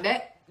say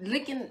that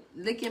licking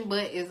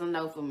butt is a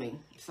no for me.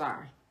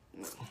 Sorry,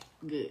 no.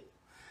 Good.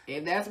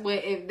 If that's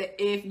what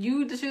if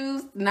you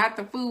choose not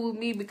to fool with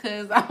me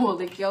because I won't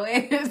lick your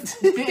ass,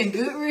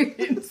 good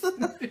riddance.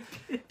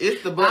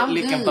 It's the butt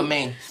licking good. For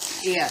me.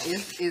 Yeah,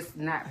 it's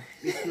not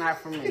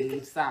for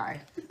me. Sorry.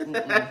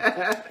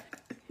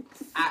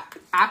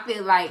 I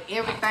feel like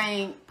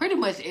pretty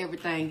much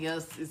everything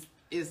else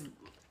is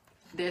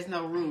there's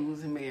no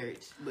rules in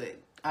marriage, but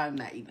I'm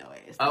not eating no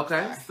ass.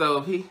 Okay, so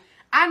if he,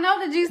 I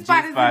know the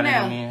G-spot is in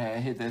there.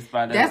 Hit that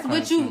spot. That's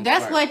what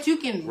you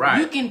can.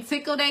 Right. You can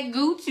tickle that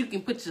gooch. You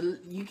can put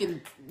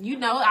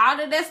all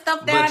of that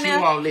stuff down there. But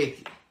you won't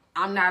lick it.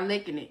 I'm not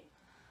licking it.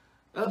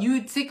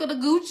 You tickle the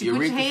gooch, you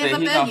put your hands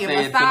up there, you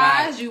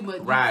massage, you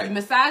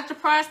massage the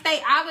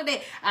prostate, all of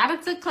that. I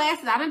done took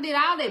classes, I done did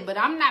all that, but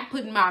I'm not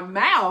putting my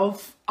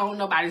mouth on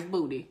nobody's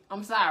booty.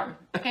 I'm sorry.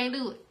 I can't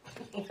do it.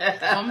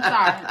 I'm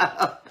sorry.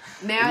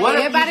 Now,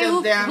 everybody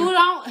who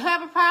don't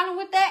have a problem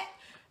with that,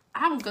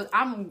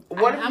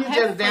 What if you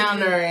just down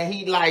there and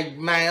he like,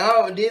 man,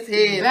 oh, this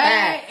head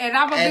back, and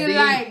I'm gonna be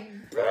like.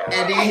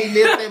 And then he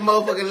lifts that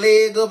motherfucking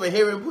leg up and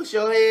Harry push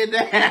your head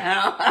down.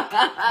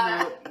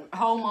 No,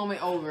 whole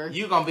moment over.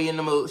 You gonna be in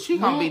the mood. She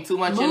gonna be too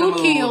much in the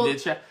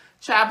mood.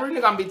 Child,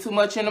 Brittany gonna be too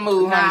much in the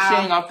mood, honey. She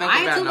ain't gonna think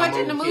about no I ain't too much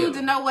in the mood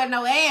to know where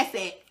no ass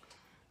at.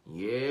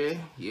 Yeah,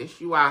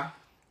 yes you are.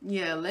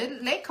 Yeah,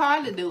 let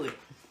Carla do it.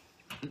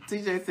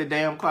 TJ said,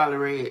 damn Carla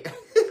Red.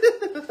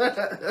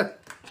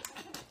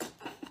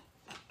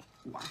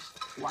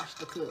 Wash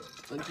the cup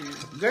again.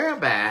 Girl,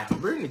 bye.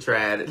 Brittany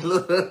tried it.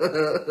 Look.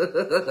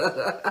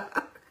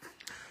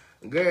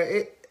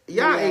 Girl,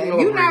 y'all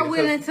ignore You're not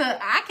willing to...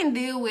 I can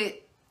deal with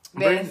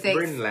bad sex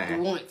Brittany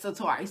once or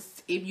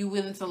twice if you're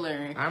willing to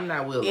learn. I'm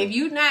not willing. If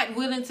you're not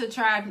willing to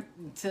try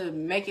to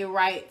make it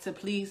right, to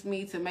please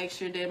me, to make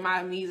sure that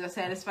my needs are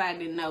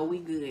satisfied, then no, we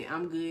good.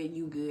 I'm good.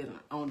 You good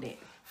on that.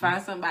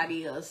 Find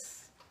somebody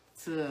else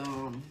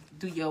to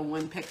do your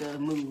one pecker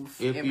move.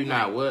 If you're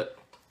not what?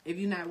 If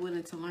you're not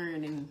willing to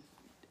learn and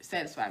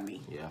satisfy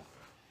me. Yeah.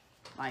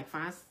 Like,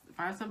 find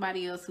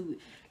somebody else who...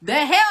 The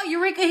hell,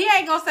 Eureka, he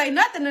ain't gonna say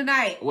nothing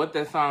tonight. What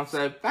that song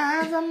said?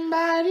 Find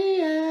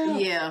somebody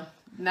else. Yeah,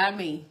 not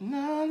me.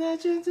 No,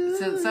 that you do.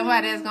 So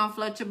somebody that's gonna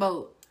float your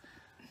boat.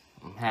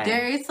 Hey.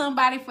 There is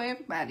somebody for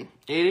everybody.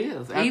 It is.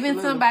 Absolutely.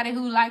 Even somebody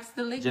who likes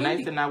to lick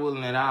Janae not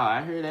willing at all.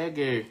 I heard that,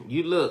 girl.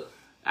 You look,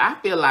 I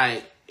feel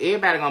like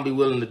everybody gonna be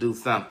willing to do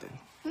something.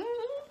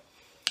 Mm-hmm.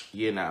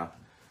 You know.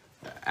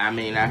 I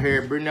mean, I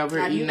heard Brittany over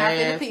here eating ass,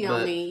 you're not gonna pee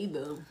on me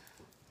either.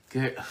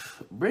 Girl,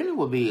 Brittany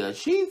would be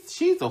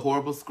she's a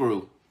horrible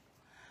screw.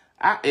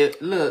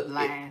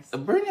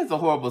 Brittany's a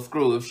horrible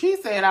screw. If she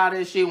said all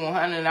this shit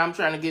 100 and I'm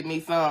trying to get me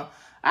some,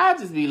 I'd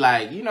just be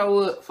like, you know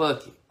what?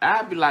 Fuck it.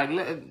 I'd be like,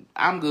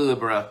 I'm good,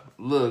 bro.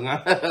 Look,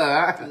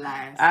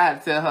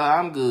 I'd tell her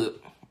I'm good.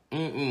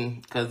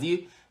 Cause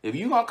if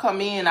you gonna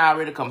come in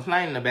already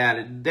complaining about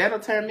it, that'll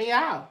turn me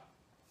out.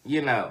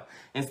 You know,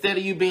 instead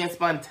of you being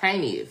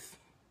spontaneous.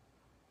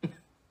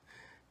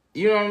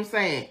 You know what I'm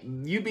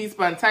saying? You be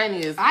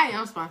spontaneous. I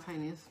am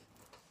spontaneous.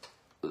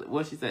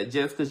 What she said,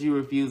 just because you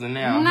refusing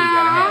now, he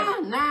gotta have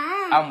it.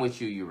 Nah. I'm with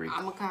you, Eureka.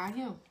 I'm gonna call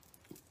him.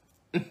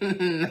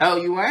 No,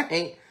 you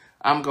ain't.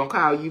 I'm gonna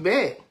call you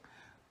back.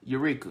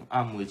 Eureka,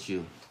 I'm with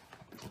you.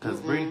 Because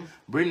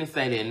Brittany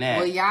say that now.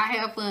 Well, y'all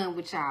have fun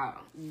with y'all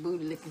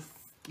booty licking.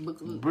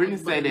 Brittany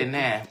say that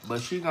now, but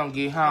she gonna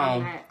get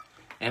home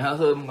and her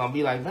husband gonna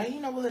be like, man,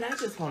 you know what? I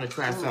just want to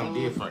try something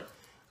different.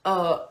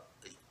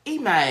 Eat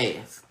my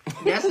ass.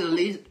 That's the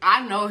least.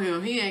 I know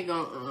him. He ain't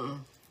gonna.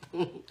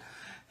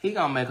 He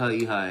gonna make her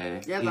eat her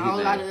ass. There's a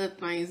whole lot of other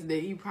things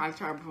that he probably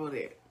tried before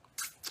that.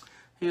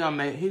 He gonna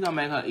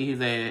make her eat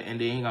his ass, and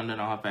then he gonna do it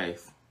on her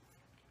face.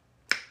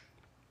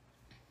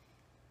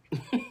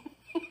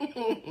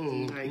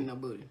 Ain't no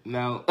booty.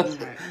 No,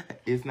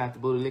 it's not the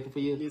booty licking for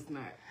you. It's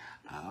not.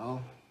 Oh,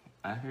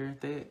 I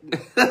heard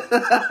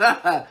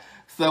that.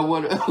 So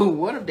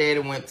what if Daddy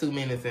went 2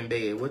 minutes in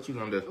bed? What you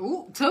gonna do?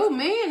 Ooh, 2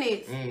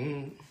 minutes.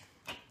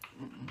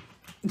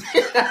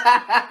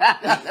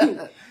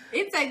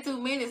 It take 2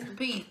 minutes to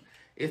pee.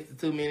 It's the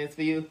 2 minutes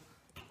for you?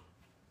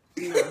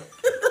 No.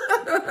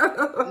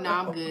 No,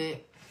 I'm good.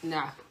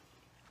 Nah.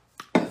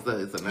 So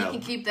it's enough. You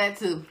can keep that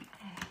too.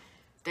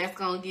 That's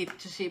gonna get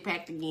your shit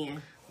packed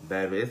again.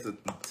 Baby, it's a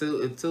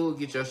two will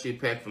get your shit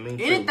packed for me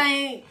too.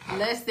 Anything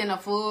less than a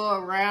full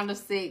round of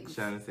sex,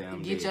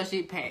 get your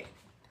shit packed.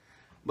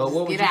 But just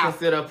what would you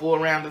consider a full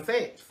round of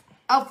sex?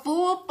 A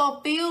full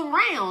fulfilled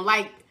round.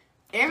 Like,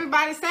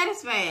 everybody's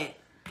satisfied.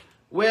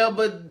 Well,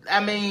 but,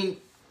 I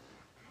mean,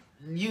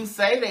 you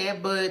say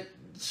that, but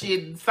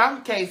shit,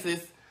 some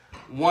cases,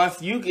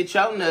 once you get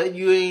your nut,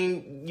 you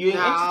ain't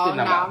interested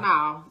no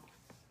more.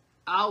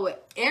 No.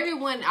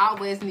 Everyone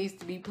always needs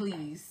to be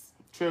pleased.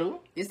 True.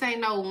 This ain't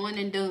no one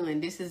and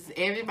done. This is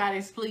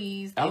everybody's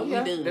pleased and we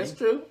done. That's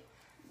true.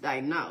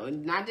 Like, no,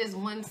 not just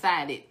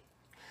one-sided.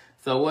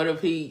 So what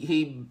if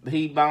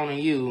he boning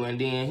you and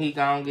then he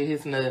gonna get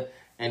his nut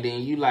and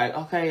then you like,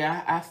 okay,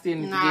 I still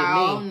need to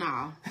get me.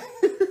 No.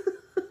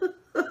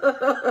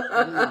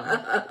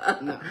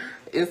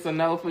 It's a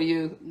no for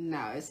you?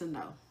 No, it's a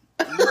no.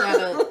 You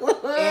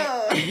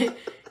gotta,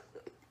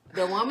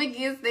 the woman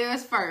gets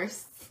theirs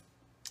first.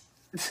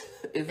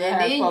 And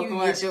then you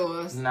get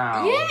yours.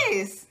 No.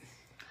 Yes.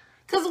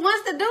 Because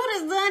once the dude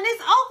is done,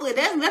 it's over.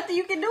 There's nothing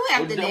you can do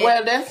after that.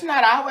 Well, that's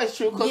not always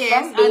true. Because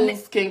some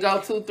dudes can go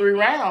 2-3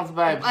 rounds,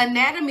 baby.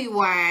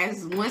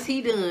 Anatomy-wise, once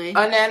he done.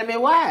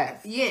 Anatomy-wise?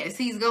 Yes,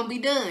 he's going to be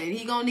done.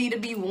 He going to need to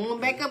be warmed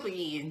back up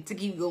again to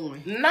keep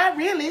going. Not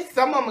really.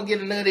 Some of them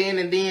get a nut in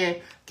and then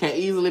can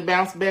easily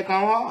bounce back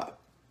on hard.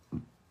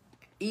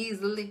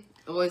 Easily?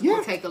 Or it's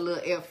going to take a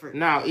little effort?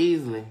 No,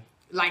 easily.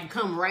 Like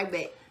come right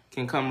back?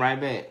 Can come right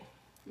back.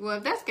 Well,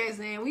 if that's the case,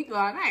 then we go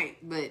all night.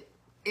 But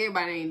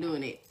everybody ain't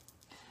doing it.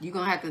 You're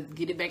going to have to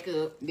get it back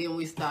up. Then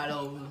we start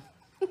over.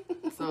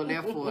 So,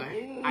 therefore,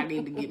 I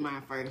need to get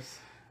mine first.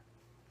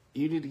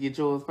 You need to get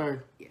yours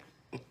first? Yeah.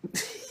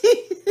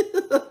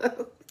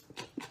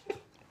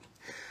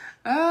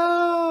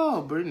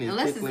 Oh, Brittany.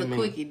 Unless it's a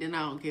quickie, then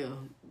I don't care.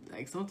 Like,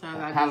 Like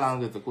sometimes How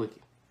long is a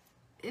quickie?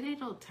 It ain't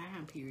no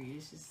time period.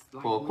 It's just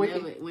like For a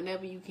quickie?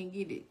 whenever you can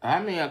get it.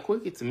 I mean, a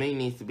quickie to me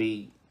needs to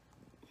be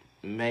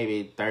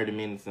maybe 30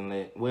 minutes and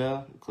let.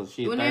 Well, because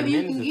whenever 30 you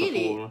minutes can is get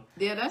a full. it.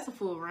 Yeah, that's a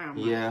full round.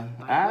 Bro. Yeah.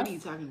 Like, what are you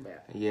talking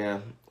about? Yeah,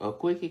 a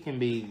quickie can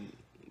be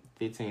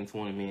 15,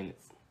 20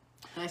 minutes.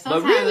 Like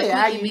sometimes really, a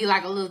quickie be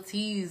like a little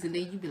tease, and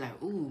then you be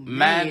like, "Ooh,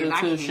 man,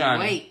 I can't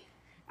wait.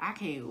 I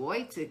can't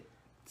wait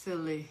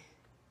till we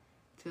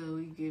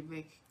get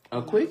back."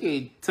 A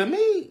quickie, to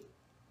me,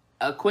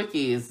 a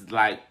quickie is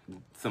like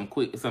some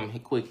quick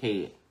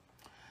head.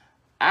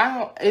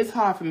 It's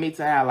hard for me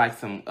to have like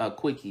some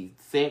quickie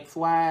sex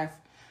wise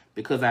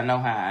because I know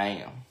how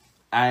I am.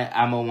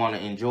 I'm gonna want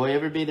to enjoy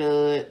every bit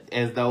of it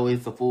as though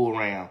it's a full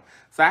round.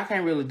 So I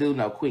can't really do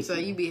no quickie. So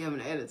you be having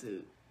an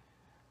attitude.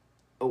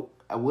 Oh,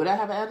 would I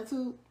have an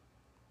attitude?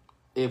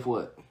 If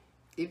what?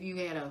 If you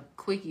had a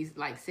quickie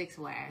like sex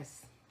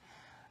wise.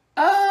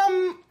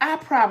 I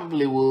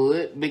probably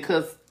would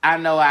because I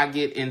know I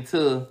get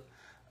into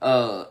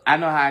I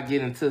know how I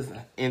get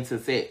into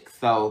sex.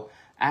 So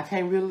I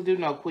can't really do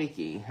no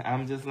quickie.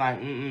 I'm just like,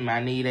 I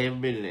need every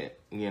bit of that.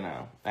 You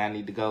know, I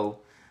need to go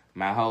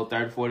my whole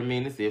 30, 40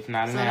 minutes, if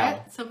not an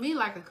hour. So to me,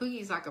 like a quickie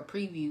is like a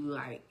preview.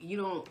 Like you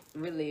don't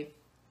really,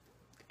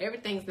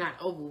 everything's not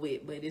over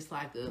with, but it's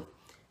like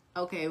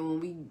okay, when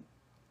we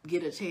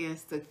get a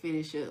chance to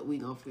finish up, we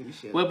gonna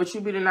finish up. Well, but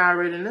you be done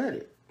already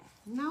nutted.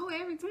 No,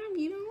 every time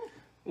you don't.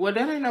 Well,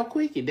 that ain't no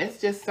quickie. That's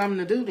just something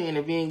to do then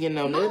if you ain't getting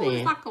no nut in.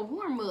 It's like a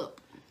warm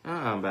up.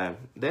 Baby.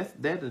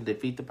 That'll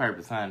defeat the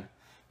purpose, honey.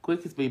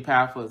 Quickies be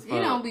powerful as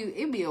fuck.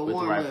 It be a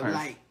warm up.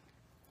 Like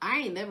I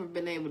ain't never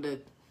been able to.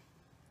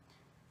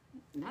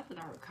 Not that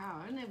I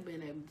recall, I never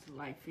been able to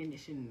like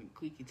finish in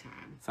quickie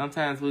time.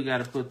 Sometimes we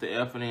gotta put the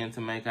effort in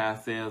to make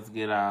ourselves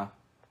get off.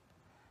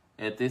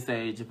 At this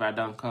age, if I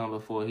don't come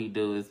before he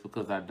do, it's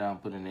because I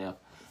don't put in the effort.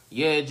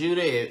 Yeah,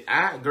 Judy,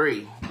 I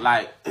agree.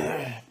 Like,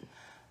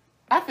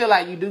 I feel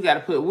like you do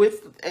gotta put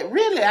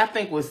really. I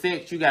think with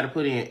sex, you gotta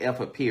put in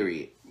effort.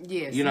 Period.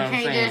 Yes, you know what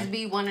I'm saying? You can't just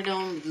be one of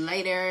them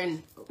later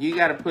and. You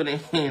gotta put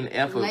in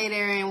effort.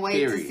 Later and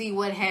wait to see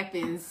what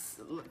happens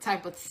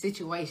type of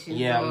situation.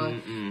 Yeah. Or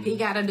he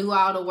gotta do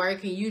all the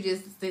work and you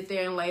just sit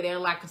there and lay there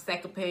like a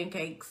sack of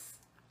pancakes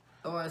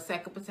or a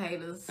sack of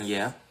potatoes.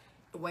 Yeah.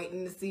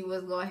 Waiting to see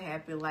what's gonna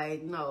happen.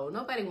 Like, no,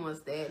 nobody wants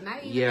that.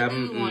 Not even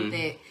you want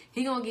that.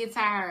 He gonna get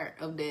tired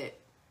of that.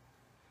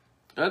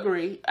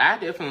 Agree. I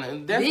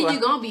definitely. Then you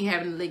gonna be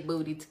having a lick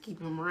booty to keep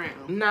him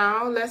around.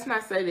 No, let's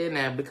not say that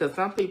now because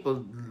some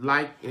people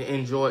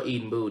enjoy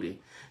eating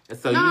booty.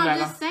 So I'm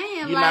just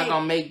saying, you're not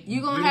gonna make.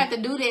 You're gonna have to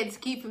do that to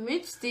keep him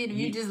interested. If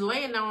you just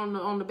laying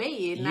on the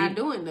bed, not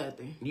doing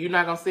nothing. You're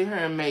not gonna sit here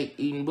and make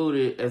eating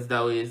booty as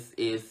though it's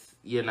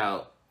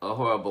a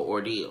horrible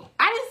ordeal.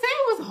 I didn't say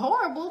it was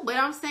horrible, but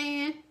I'm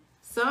saying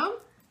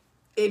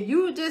if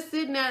you were just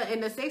sitting there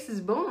and the sex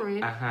is boring,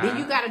 then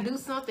you got to do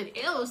something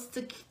else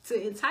to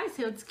entice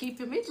him to keep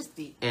him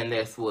interested. And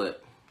that's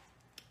what?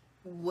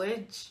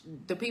 Which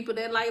the people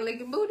that like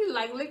licking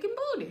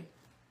booty.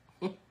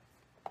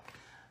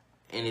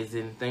 And is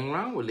anything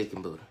wrong with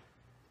licking booty?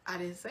 I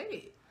didn't say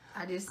it.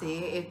 I just said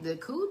if the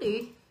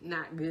cootie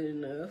not good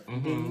enough,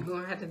 then you're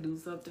going to have to do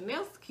something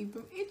else to keep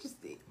him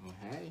interested.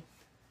 Okay.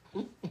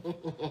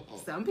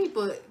 Some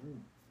people,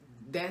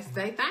 that's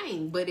their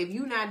thing. But if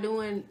you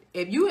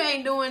if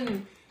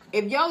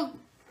your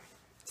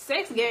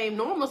sex game,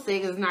 normal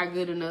sex is not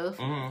good enough,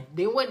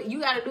 then what?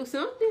 You got to do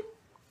something.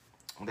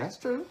 That's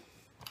true.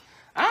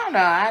 I don't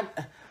know.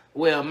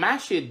 Well, my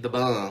shit the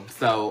bum,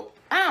 so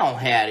I don't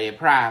have that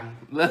problem.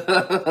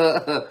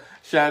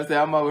 Trying to say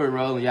I'm over here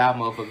rolling y'all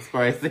motherfuckers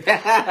crazy.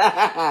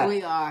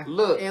 We are.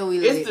 Look,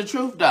 it's the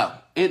truth though.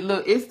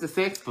 It's the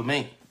sex for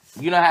me.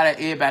 You know how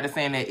everybody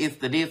saying that it's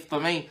the this for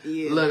me?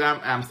 Yeah. Look,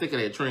 I'm sick of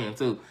that trend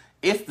too.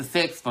 It's the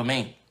sex for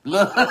me.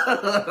 Look,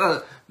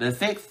 the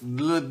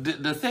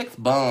sex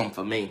bum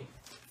for me.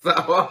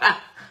 So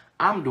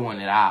I'm doing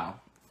it all.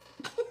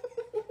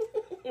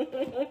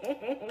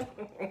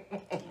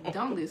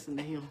 Don't listen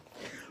to him.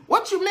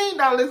 What you mean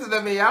don't listen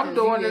to me? I'm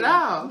doing it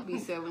all. You be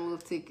selling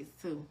wolf tickets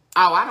too.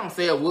 Oh, I don't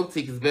sell wolf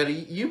tickets better.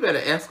 You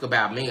better ask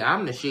about me.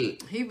 I'm the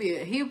shit.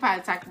 He'll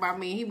probably talk about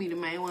me. He be the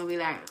main one. Be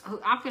like,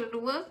 I'm finna do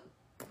what?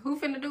 Who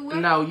finna do what?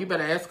 No, you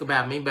better ask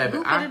about me, baby.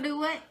 Who finna do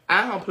what?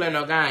 I don't play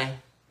no game.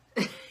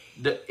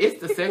 It's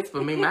the sex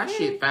for me. My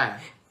shit fine.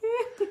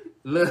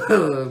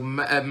 Look,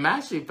 my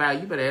shit fine.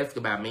 You better ask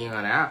about me,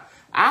 honey. I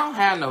don't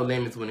have no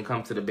limits when it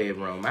comes to the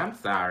bedroom. I'm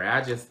sorry.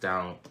 I just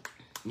don't.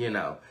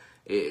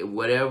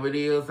 Whatever it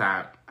is,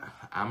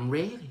 I'm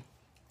ready.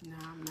 No,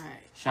 I'm not.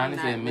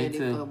 Shani said me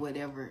too. For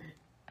whatever.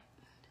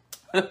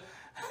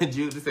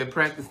 Judy said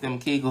practice them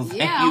Kegels.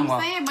 Yeah, I'm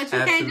saying, but you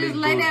can't just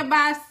lay there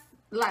by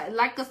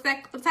like a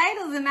sack of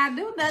potatoes and not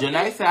do nothing.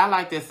 Janae said I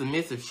like that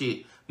submissive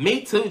shit.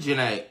 Me too,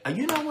 Janae.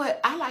 You know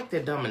what? I like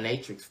that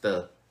dominatrix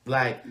stuff.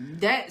 Like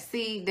that's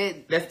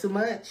too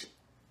much.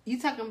 You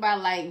talking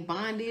about like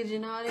bondage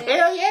and all that?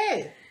 Hell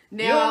yeah.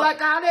 Now, you don't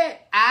like all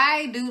that?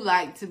 I do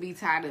like to be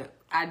tied up.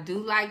 I do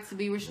like to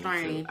be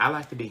restrained. I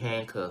like to be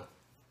handcuffed.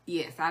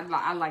 Yes, I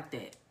like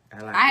that.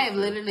 I have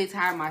literally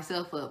tied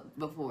myself up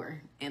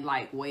before and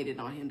like waited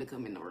on him to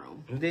come in the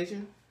room. Did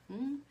you?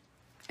 Mm-hmm.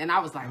 And I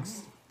was like,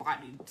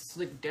 body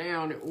slick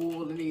down and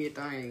oil and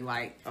everything,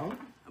 like,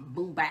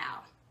 boo bow.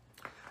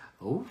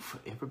 Oof,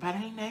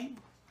 everybody ain't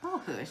able.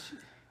 Oh, hush.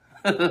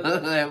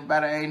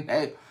 Everybody ain't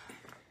able.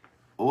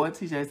 What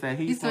TJ said,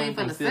 he swing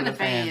from ceiling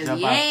fans.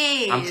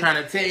 Yes. I'm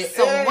trying to tell you.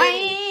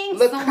 Swing,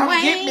 look, swing.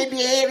 Come get me,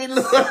 daddy.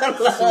 Look.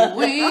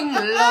 Swing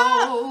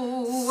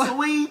low.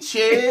 Sweet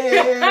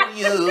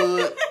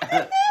chariot.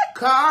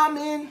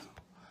 Coming.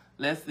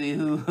 Let's see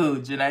who.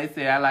 Janae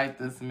said, I like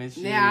the Smith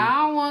shoes. Yeah,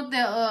 I don't want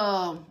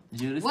the,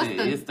 Judas said,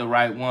 it's the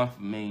right one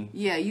for me.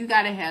 Yeah, you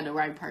gotta have the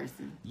right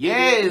person.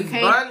 Yes,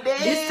 bondage.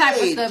 This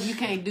type of stuff, you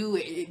can't do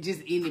it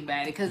just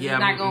anybody. Because it's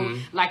not gonna,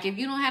 like, if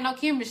you don't have no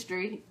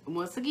chemistry,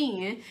 once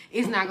again,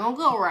 it's not gonna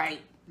go right.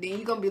 Then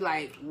you're gonna be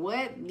like,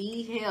 what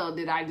the hell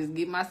did I just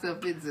get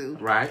myself into?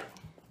 Right.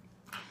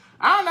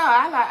 I don't know.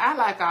 I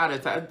like all the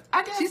time.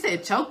 I guess. She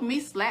said, choke me,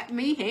 slap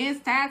me,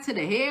 hands tied to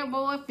the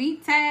headboard,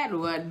 feet tied.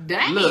 Well,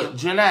 damn. Look,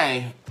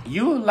 Janae,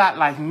 you a lot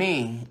like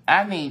me.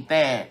 I need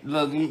that.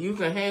 Look, you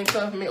can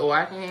handcuff me or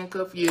I can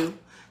handcuff you.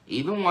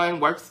 Either one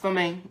works for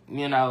me.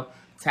 You know,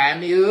 tie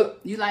me up.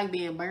 You like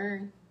being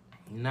burned?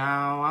 No,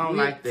 I don't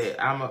like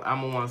that. I'm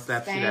a want to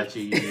slap shit at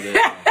you. You do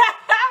that.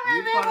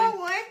 I remember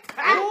one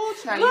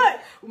time. Look,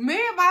 me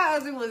and my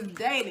husband was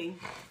dating.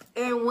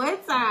 And one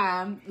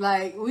time,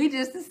 like, we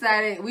just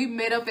decided, we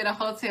met up at a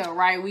hotel,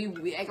 right?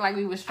 We act like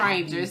we were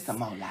strangers. Some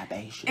more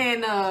libation.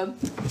 And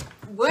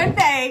one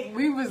day,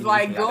 we was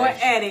like going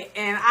at it,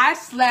 and I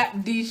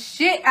slapped the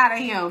shit out of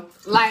him.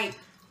 Like,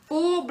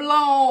 full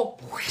blown.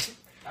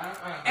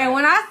 And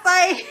when I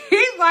say,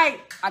 he's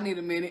like, I need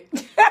a minute.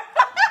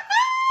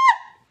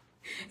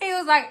 He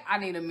was like, I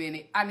need a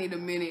minute. I need a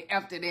minute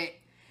after that.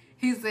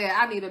 He said,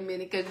 I need a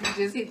minute because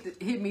you just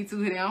hit me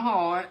too damn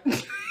hard.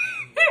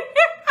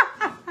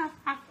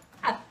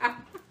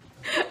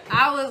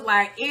 I was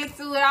like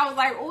into it. I was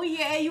like, oh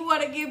yeah, you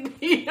want to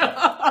get me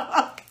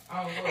up.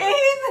 And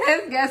he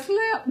says, got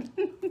slapped.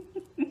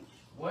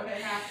 What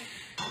happened?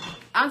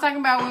 I'm talking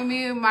about when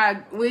me and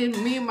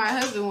my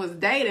husband was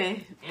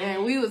dating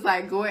and we was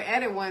like going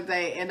at it one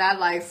day and I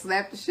like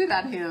slapped the shit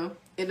out of him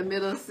in the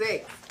middle of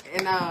sex.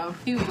 And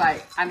he was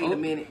like, I need a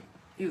minute.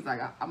 He was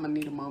like, I'm gonna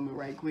need a moment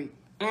right quick.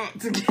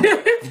 Did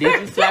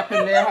you slap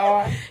him that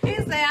hard? He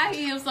said I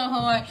hit him so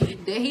hard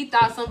that he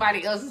thought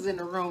somebody else was in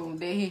the room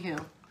that hit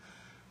him.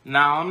 No,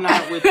 I'm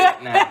not with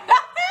it now.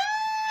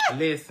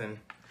 Listen,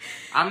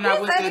 I'm not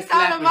with this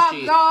slapping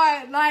shit.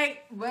 God,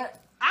 like,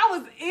 but I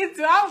was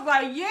into it. I was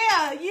like,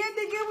 yeah,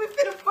 nigga, we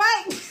finna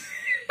fight.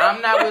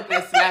 I'm not with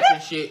that slapping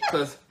shit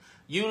because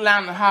you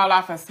allowed to haul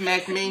off and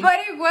smack me. But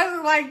it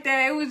wasn't like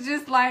that. It was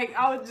just like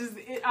I was just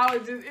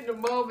in the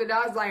moment.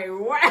 I was like,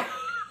 wow.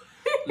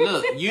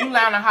 Look, you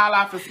allowed to haul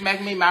off and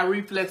smack me. My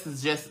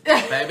reflexes just,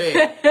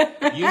 baby,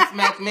 you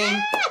smack me.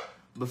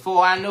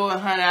 Before I know it,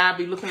 honey, I'll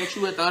be looking at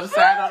you at the other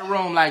side of the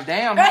room like,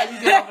 damn, how you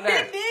get over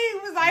there? He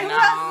was like, who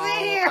else is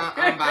in here?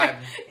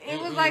 It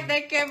was like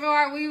that Kevin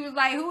Hart. We was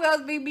like, who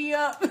else beat me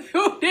up?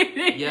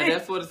 Yeah,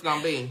 that's what it's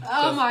going to be.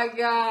 Oh, my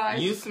God.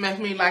 You smack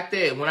me like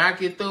that. When I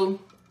get through,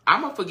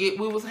 I'm going to forget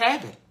we was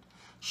having.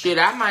 Shit,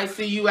 I might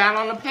see you out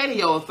on the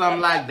patio or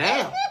something like,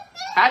 damn.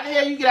 How the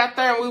hell you get out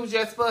there and we was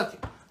just fucking?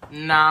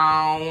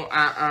 No,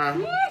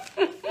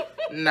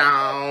 no,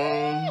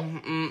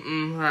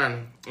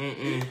 honey.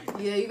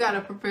 Yeah, you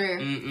gotta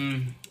prepare.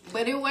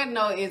 But it wasn't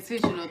no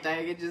intentional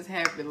thing. It just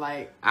happened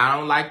like. I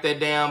don't like that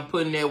damn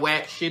putting that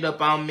wax shit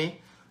up on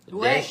me.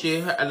 What? That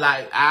shit,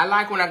 like, I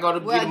like when I go to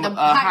get a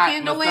hot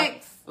candle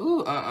wax.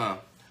 Ooh, I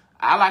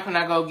like when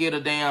I go get a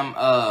damn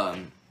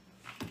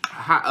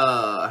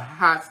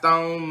hot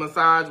stone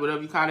massage,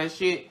 whatever you call that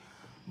shit.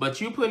 But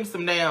you putting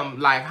some damn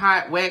like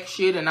hot wax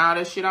shit and all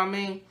that shit on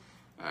me.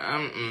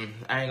 I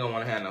ain't gonna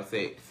want to have no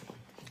sex.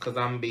 Cause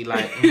I'm gonna be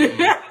like,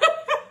 I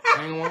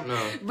ain't want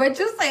no. But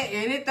you say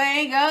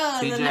anything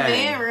goes in the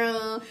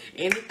bedroom.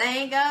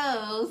 Anything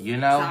goes. You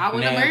know, so I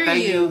wanna burn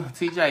you.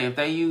 TJ, if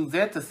they use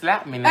that to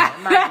slap me, now it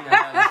might be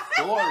another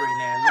story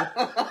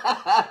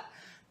now.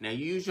 Now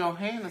you use your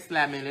hand to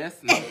slap me, that's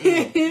but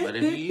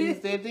if you use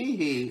that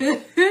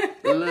D-head,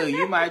 look,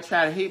 you might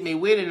try to hit me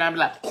with it and I'm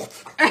like,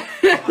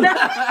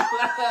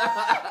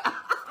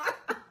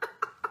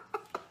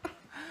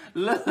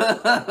 look.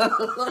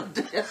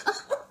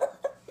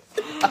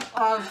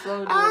 I'm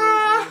so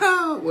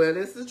dumb. Well,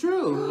 that's the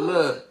truth.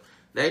 Look,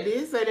 they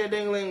did say that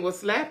dingling will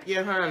slap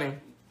you, honey.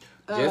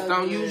 Just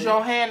don't use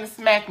your hand to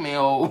smack me.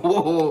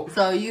 Oh.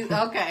 So you,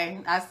 okay,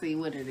 I see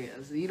what it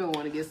is. You don't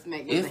want to get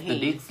smacked with the hand. It's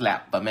the dick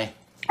slap for me.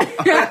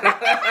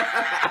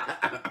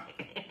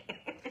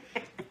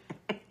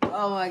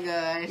 Oh my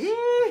gosh.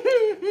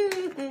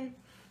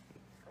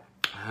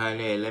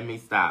 Honey, let me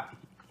stop.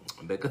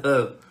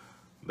 Because,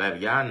 baby,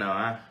 y'all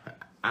know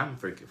I'm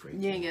freaky.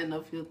 You ain't got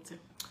no filter.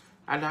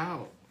 I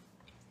don't.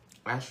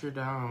 I sure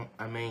don't.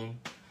 I mean,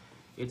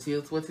 it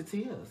is what it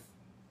is.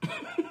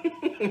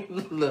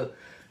 Look,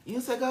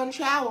 you said go and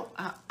shower.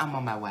 I'm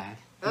on my way.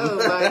 Oh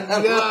my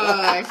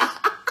gosh.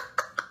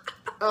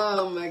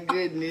 Oh my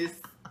goodness.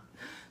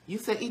 You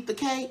said eat the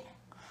cake?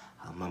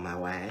 I'm on my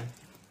way.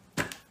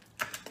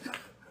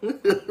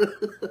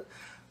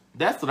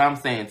 That's what I'm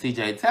saying,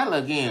 TJ. Tell her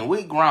again,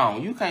 we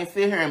grown. You can't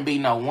sit here and be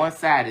no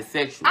one-sided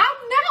sexual.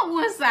 I'm not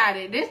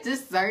one-sided. There's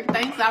just certain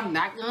things I'm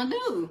not going to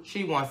do.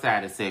 She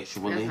one-sided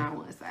sexually. That's not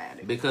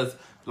one-sided. Because,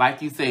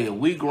 like you said,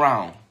 we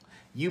grown.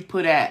 You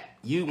put at,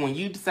 when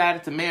you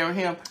decided to marry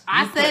him,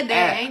 I said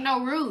there ain't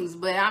no rules,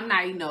 but I'm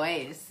not eating no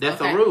ass.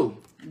 That's a rule.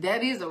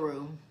 That is a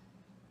rule.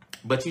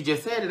 But you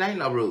just said it ain't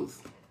no rules.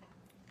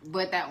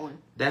 But that one.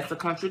 That's a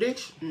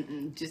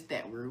contradiction. Just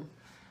that rule.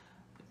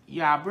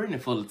 Yeah, Brittany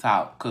full of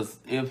talk. Because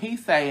if he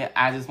say,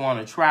 I just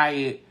want to try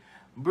it,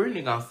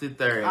 Brittany gonna sit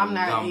there and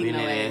gonna be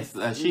that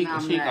ass. She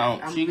gonna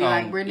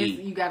like, Brittany,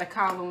 eat. You gotta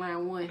call on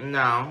line 1.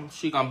 No,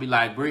 she gonna be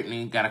like,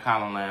 Brittany gotta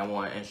call on line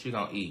 1 and she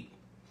gonna eat.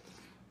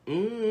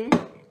 Brittany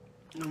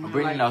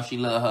knows she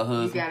love her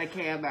husband. You got a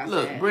cab outside.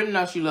 Look, Brittany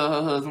knows she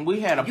love her husband. We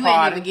had a party. You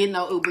ain't even getting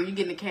no Uber. You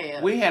getting a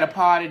cab. We had a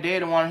party.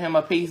 Daddy wanted him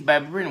a piece.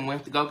 Baby, Brittany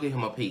went to go get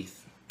him a piece.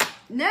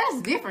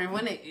 That's different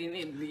when look,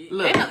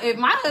 if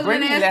my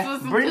husband asked for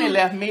some Brittany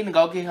left me to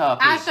go get her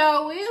a piece. I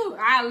sure will.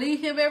 I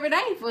leave him every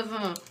day for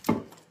some.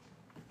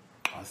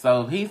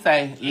 So if he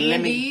say,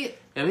 let me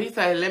get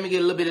a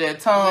little bit of that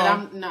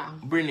tongue,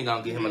 Brittany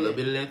gonna get him a little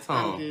bit of that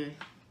tongue.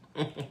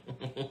 I'm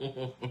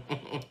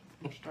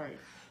straight.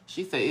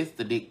 She said it's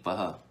the dick for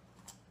her.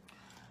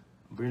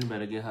 Brittany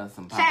better get her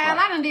some pop. Child,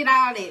 I done did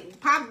all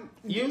that. Pop.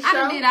 You I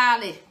done did all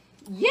that.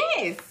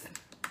 Yes.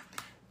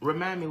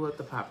 Remind me what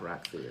the Pop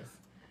Rocks is.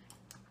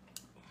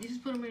 You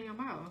just put them in your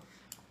mouth.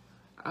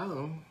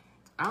 Oh,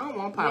 I don't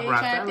want Pop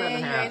Rocks. You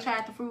ain't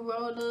tried the fruit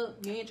roll up.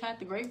 You ain't tried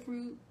the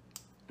grapefruit.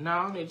 No,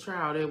 I don't need to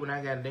try all that when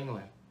I got a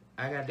dingling.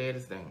 I got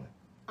daddy's dingling.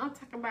 I'm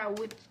talking about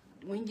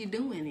when you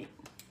doing it.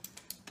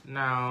 No,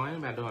 I ain't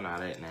about doing all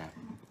that now.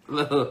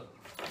 Look.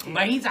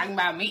 But he's talking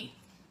about me.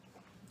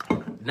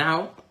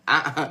 No.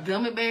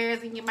 Gummy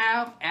bears in your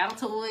mouth,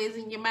 Altoids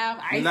in your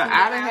mouth, ice in your mouth.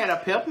 I done had a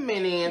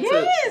peppermint in.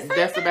 Yes,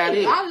 that's about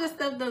it. All this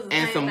stuff does the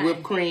and same some thing.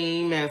 Whipped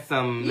cream and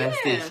some, let's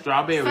see,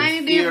 strawberry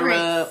same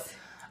syrup.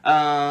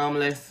 Difference.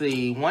 Let's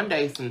see, one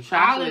day some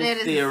chocolate all of that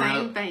syrup. Is the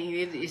same thing.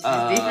 It's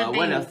just different things.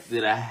 What else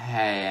did I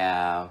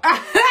have?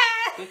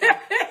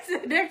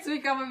 Next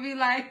week I'm gonna be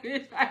like,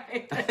 no,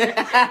 I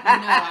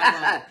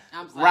won't.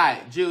 I'm sorry.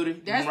 Right, Judy.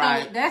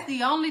 That's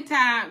the only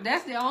time.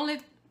 That's the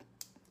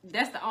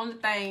only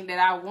thing that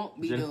I won't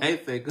be doing.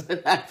 Janae said,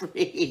 good night,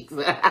 freaks.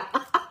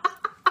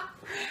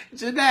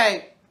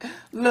 Janae,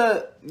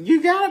 look,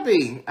 you gotta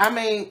be. I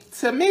mean,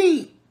 to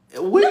me,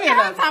 we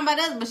I'm talking about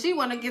us, but she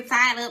wanna get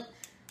tied up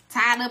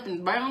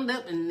and burned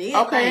up and everything.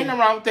 Okay, ain't no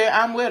wrong with that.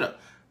 I'm with her.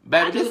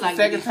 Baby, this is the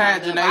second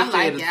time Janae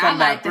said something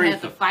about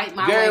threesome.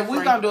 Girl, if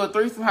we gonna do a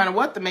threesome, honey,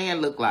 what the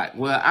man look like?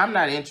 Well, I'm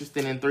not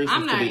interested in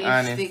threesomes, to be honest. I'm not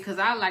interested because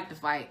I like to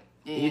fight.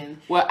 And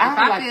well, if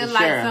I feel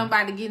like share.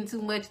 somebody getting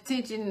too much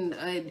attention,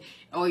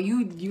 or you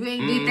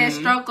ain't did that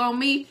stroke on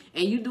me,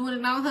 and you doing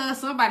it on her,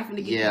 somebody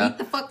finna get beat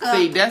the fuck up.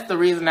 See, that's the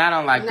reason I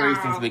don't like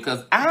threesomes,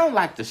 because I don't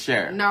like to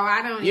share. No,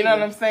 I don't. You know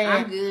what I'm saying?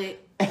 I'm good.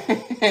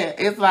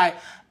 It's like,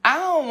 I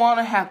don't want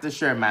to have to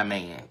share my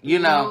man, you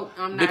know,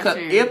 no, I'm not because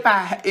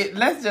sharing.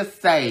 Let's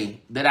just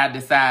say that I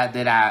decide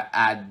that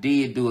I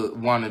did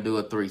want to do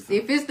a threesome.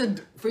 If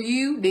it's for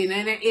you, then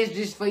it's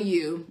just for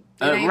you.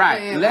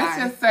 Right. Let's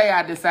just say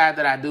I decide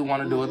that I do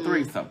want to do a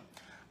threesome.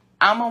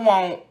 I'm going to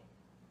want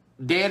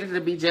Daddy to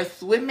be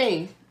just with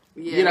me.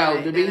 Yeah, you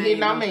know, to be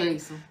hitting on me.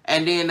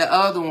 And then the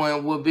other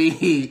one will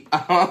be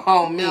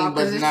on me,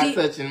 but not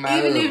touching my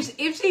even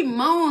if she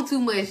moan too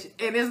much,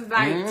 and it's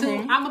like,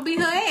 I'm going to beat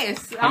her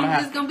ass. I'm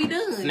just going to be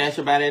done. Snatch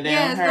her by that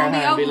damn hair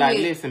and be like,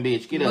 listen,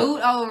 bitch, get up. Mood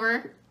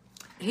over.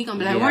 He gonna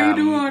be like, why you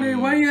do all that?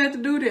 Why you have to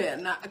do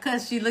that?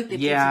 Because she looked at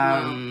you too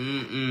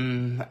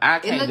long. I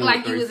can't. It looked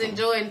like you was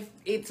enjoying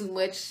it too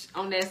much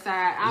on that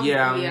side.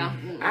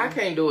 I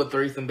can't do a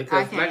threesome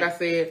because, like I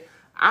said,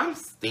 I'm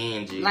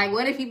stingy. Like,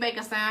 what if he make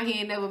a sound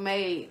he ain't never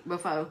made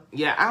before?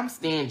 Yeah, I'm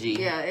stingy.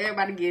 Yeah,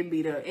 everybody get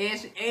beat up.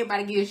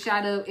 Everybody get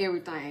shot up,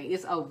 everything.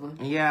 It's over.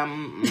 Yeah,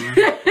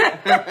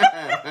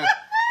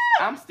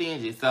 I'm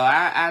stingy, so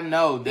I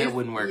know that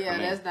wouldn't work for me. Yeah,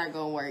 that's not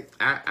gonna work.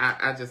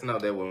 I just know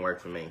that wouldn't work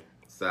for me.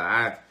 So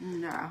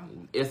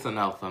it's a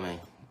no for me.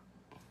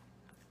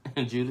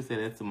 Judy said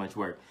that's too much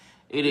work.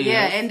 It is.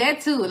 Yeah, and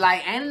that too.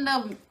 Like, ain't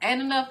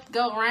enough to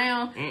go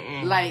around.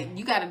 Like,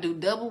 you gotta do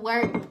double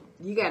work.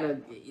 You gotta,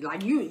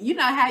 like, you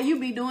know how you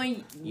be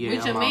doing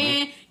with your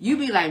man. You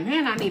be like,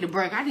 man, I need a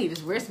break. I need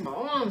to rest my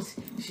arms.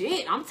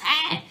 Shit, I'm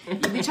tired.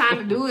 You be trying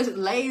to do it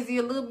lazy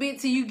a little bit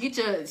till you get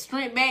your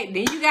strength back.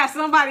 Then you got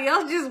somebody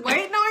else just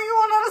waiting on you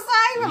on the other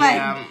side. You're like,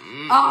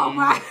 oh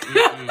my.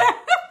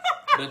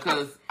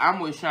 Because I'm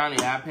with Shawnee,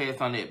 I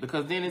pass on it.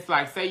 Because then it's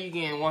like, say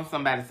you want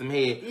somebody some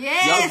head.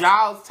 Yes. Your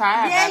jaw's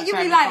tired. Yeah, you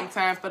be like,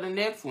 time for the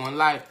next one.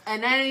 Like,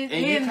 and then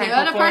the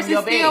other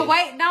person still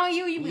waiting on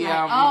you. You be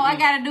like, I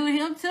gotta do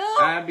him too.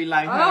 I'd be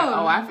like,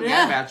 honey, I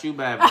forgot about you,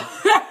 baby.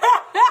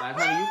 Like,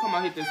 honey, you come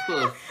on hit this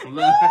puss.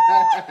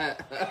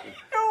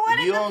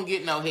 You don't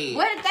get no head.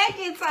 What if they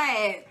get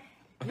tired?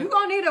 You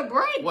gonna need a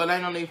break. Well,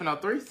 ain't no need for no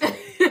threesome.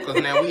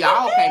 Because now we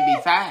all can't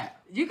be tired.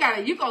 You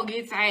gonna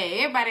get tired.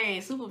 Everybody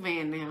ain't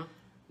Superman now.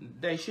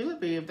 They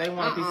should be if they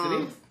want a piece of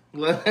this.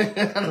 Look,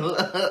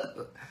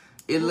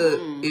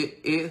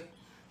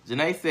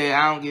 Janae said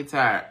I don't get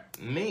tired.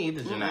 Me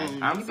either,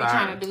 Janae. I'm you be sorry.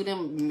 Trying to do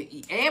them.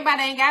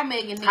 Everybody ain't got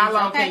Megan needs. How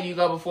long can you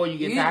go before you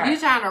get tired? You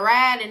trying to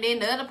ride and then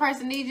the other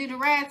person needs you to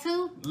ride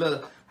too?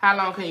 Look, how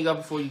long can you go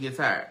before you get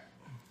tired?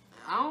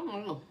 I don't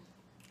know.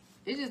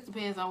 It just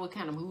depends on what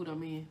kind of mood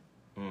I'm in.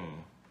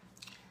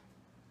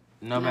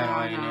 No matter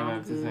what, you never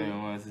have to say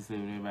once to see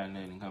anybody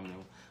nothing coming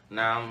up.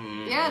 Now,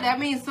 yeah, that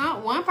means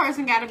one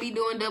person got to be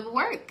doing double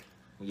work.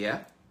 Yeah,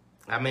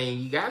 I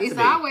mean you got to. It's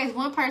always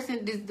one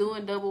person just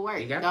doing double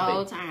work the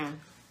whole time.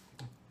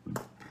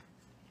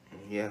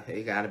 Yeah,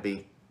 it got to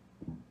be.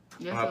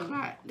 That's a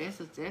lot. That's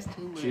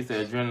too much. She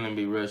said adrenaline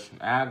be rushing.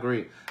 I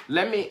agree.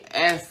 Let me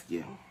ask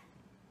you.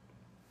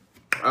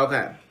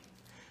 Okay,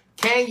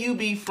 can you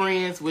be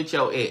friends with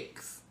your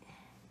ex?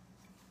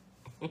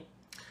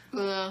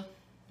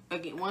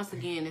 Once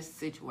again, it's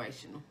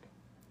situational.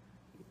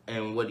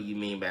 And what do you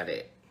mean by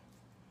that?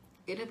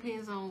 It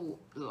depends on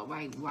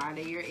like why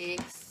they're your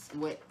ex,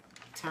 what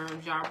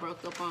terms y'all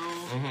broke up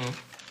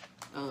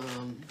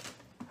on.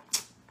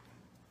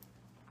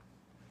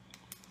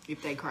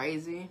 If they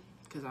crazy,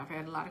 because I've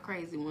had a lot of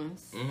crazy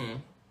ones. I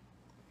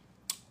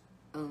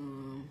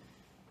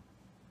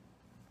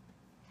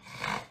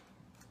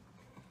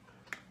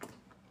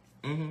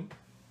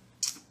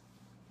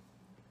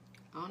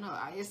don't know.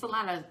 It's a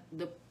lot of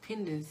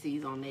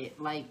dependencies on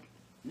that. Like,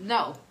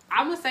 no.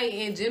 I would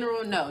say in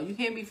general, no. You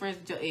can't be friends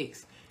with your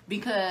ex.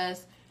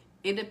 Because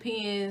it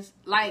depends.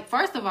 Like,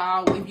 first of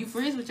all, if you're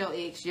friends with your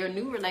ex, your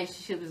new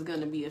relationship is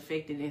going to be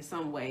affected in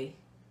some way.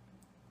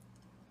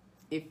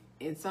 If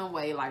in some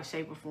way, like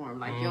shape or form.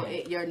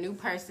 Like, your new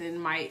person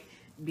might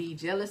be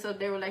jealous of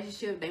their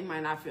relationship. They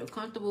might not feel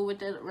comfortable with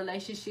their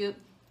relationship.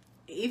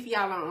 If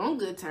y'all are on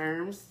good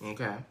terms.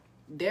 Okay.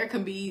 There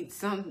can be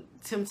some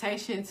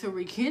temptation to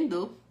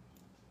rekindle.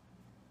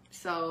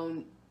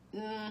 So,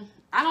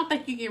 I don't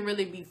think you can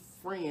really be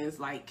friends.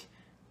 Like,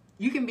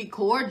 you can be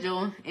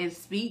cordial and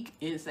speak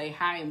and say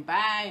hi and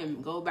bye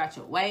and go about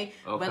your way.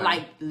 Okay. But,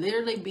 like,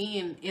 literally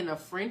being in a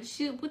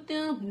friendship with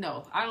them,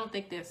 no. I don't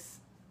think that's...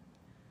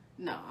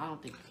 No, I don't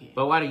think you can.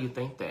 But why do you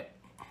think that?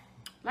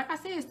 Like I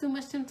said, it's too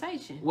much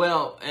temptation.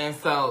 Well, and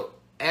so,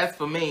 as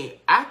for me,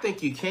 I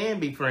think you can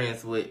be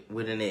friends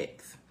with an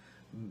ex.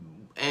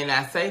 And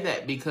I say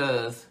that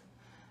because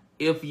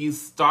if you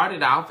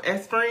started off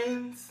as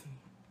friends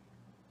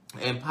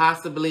and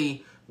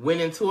possibly went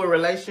into a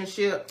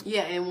relationship.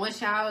 Yeah, and once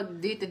y'all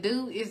did the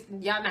do,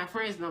 y'all not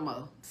friends no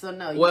more. So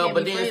no, you well, can't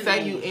but be then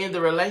say you end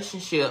the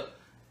relationship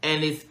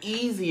and it's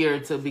easier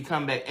to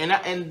become back.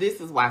 And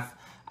this is why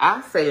I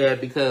say that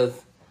because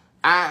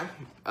my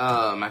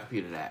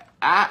computer died.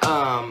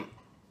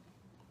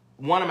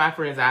 One of my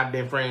friends I've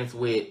been friends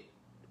with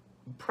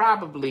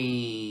probably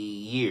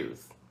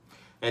years.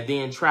 And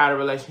then tried a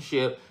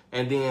relationship,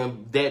 and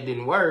then that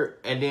didn't work,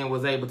 and then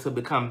was able to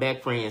become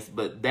back friends.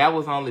 But that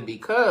was only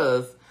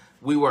because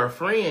we were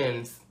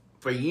friends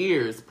for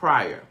years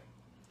prior.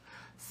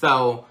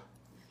 So,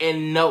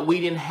 and no, we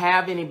didn't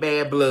have any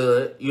bad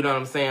blood. You know what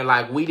I'm saying?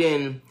 Like, we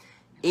didn't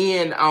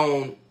end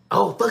on,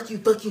 oh, fuck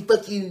you,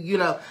 you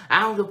know,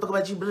 I don't give a fuck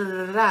about you, blah,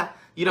 blah, blah, blah.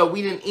 You know,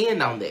 we didn't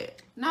end on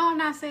that. No, I'm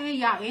not saying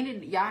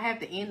y'all have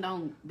to end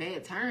on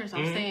bad terms.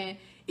 I'm saying...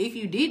 If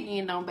you didn't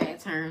end on bad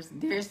terms,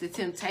 there's the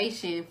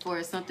temptation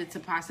for something to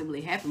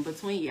possibly happen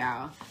between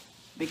y'all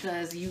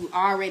because you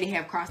already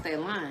have crossed that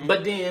line.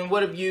 But then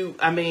what if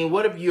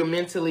you're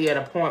mentally at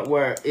a point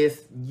where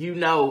it's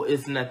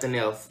nothing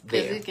else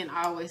there? Because it can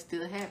always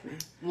still happen.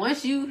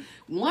 Once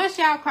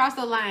y'all cross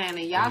the line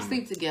and y'all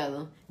sleep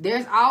together,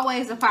 there's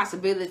always a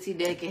possibility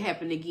that it can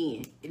happen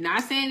again.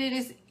 Not saying it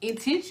is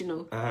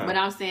intentional, but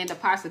I'm saying the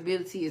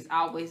possibility is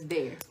always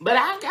there. But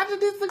I got to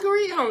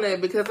disagree on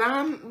that because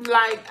I'm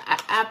like,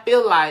 I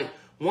feel like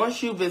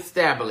once you've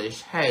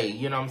established, hey,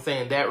 you know what I'm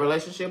saying, that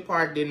relationship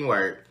part didn't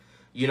work.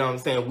 You know what I'm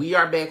saying? We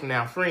are back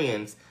now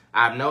friends.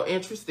 I have no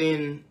interest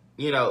in,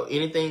 you know,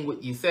 anything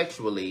with you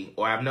sexually,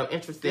 or I have no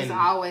interest in. It's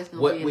always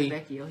going to be in the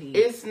back of your head.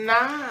 It's not.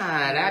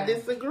 I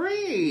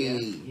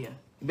disagree. Yeah.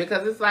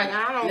 Because it's like,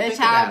 I don't let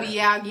y'all be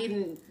out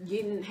getting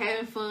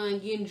having fun,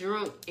 getting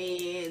drunk,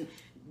 and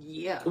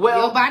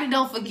well, your body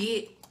don't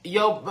forget.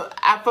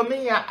 For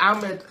me,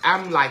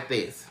 I'm like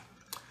this.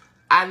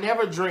 I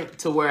never drink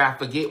to where I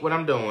forget what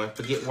I'm doing,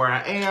 forget where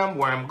I am,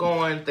 where I'm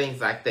going, things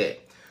like that.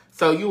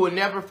 So you will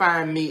never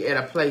find me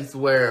at a place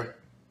where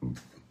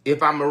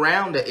if I'm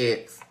around the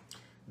ex,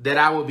 that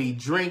I will be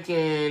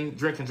drinking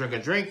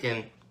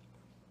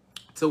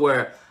to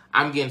where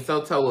I'm getting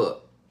so toe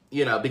up,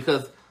 you know,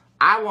 because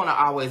I want to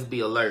always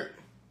be alert.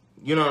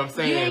 You know what I'm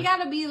saying? You ain't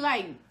got to be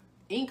like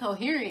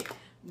incoherent,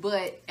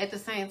 but at the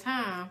same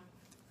time,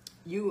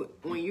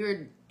 when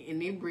you're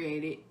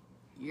inebriated,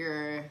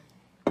 your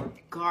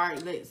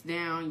guard lets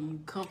down, you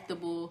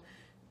comfortable,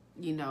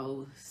 you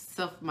know,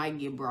 stuff might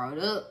get brought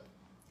up.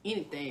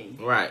 Anything.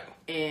 Right.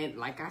 And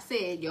like I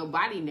said, your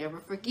body never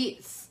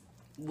forgets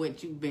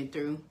what you've been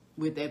through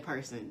with that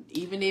person,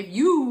 even if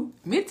you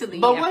mentally.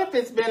 But what if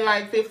it's been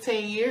like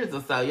 15 years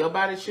or so? Your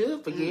body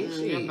should forget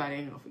shit. Your body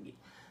ain't gonna forget.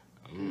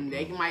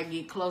 They might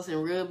get close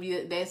and rub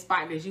you that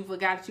spot that you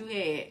forgot you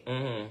had.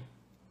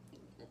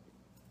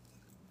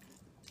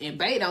 And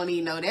Bay don't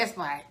even know that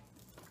spot.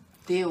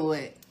 Then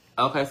what?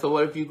 Okay, so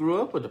what if you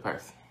grew up with the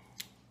person?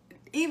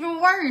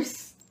 Even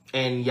worse.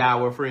 And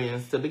y'all were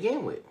friends to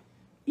begin with?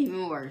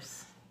 Even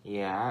worse.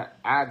 Yeah,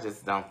 I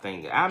just don't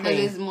think. I mean,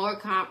 it's more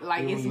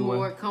it's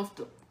more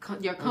comfortable.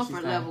 Your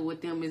comfort level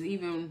with them is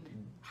even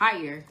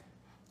higher.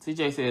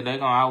 TJ said they're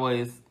gonna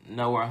always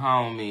know where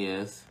home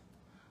is.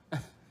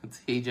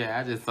 TJ,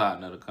 I just saw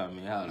another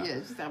comment. Hold on. Yeah,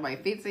 just talking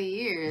about 15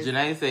 years.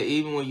 Janae said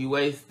even when you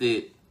waste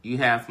it, you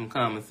have some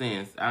common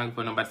sense. I don't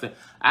put nobody say.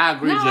 I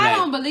agree, no, Janae. I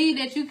don't believe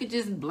that you could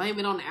just blame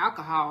it on the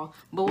alcohol.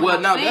 But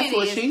what that's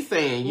what she's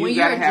saying. You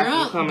gotta have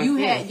some common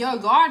sense. Your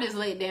guard is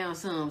laid down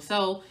some.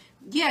 So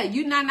yeah,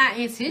 you're not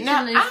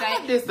intentionally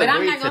saying. But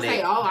I'm not gonna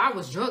say, oh, I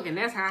was drunk and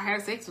that's how I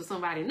had sex with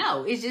somebody.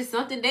 No, it's just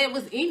something that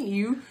was in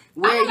you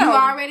where you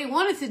already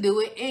wanted to do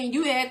it, and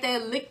you had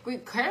that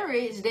liquid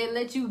courage that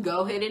let you go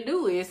ahead and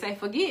do it and say,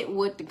 forget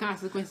what the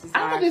consequences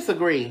are. I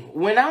disagree.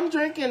 When I'm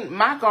drinking,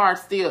 my guard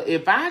still.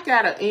 If I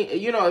gotta,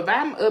 if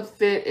I'm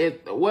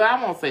upset, I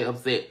won't say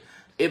upset.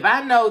 If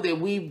I know that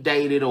we've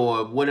dated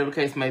or whatever the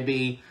case may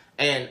be,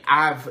 and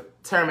I've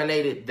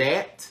terminated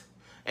that.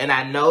 And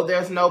I know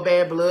there's no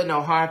bad blood,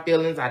 no hard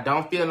feelings. I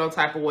don't feel no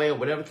type of way or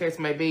whatever the case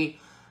may be.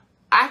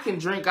 I can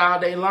drink all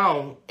day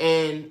long.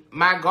 And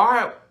my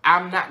guard,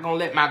 I'm not going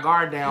to let my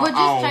guard down. Well,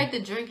 just take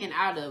the drinking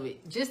out of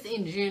it. Just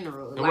in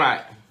general.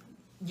 Right.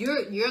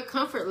 Your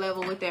comfort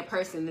level with that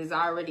person is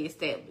already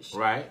established.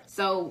 Right.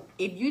 So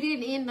if you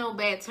didn't end on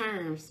bad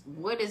terms,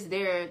 what is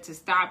there to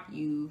stop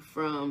you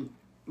from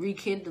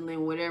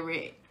rekindling whatever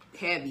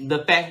have you?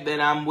 The fact that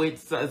I'm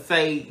with,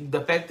 say,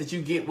 the fact that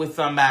you get with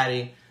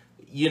somebody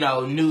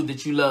new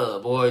that you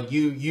love, or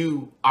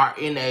you are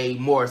in a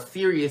more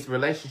serious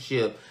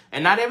relationship.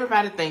 And not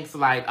everybody thinks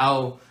like,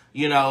 oh,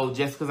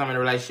 just because I'm in a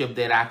relationship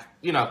that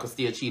I, could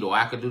still cheat, or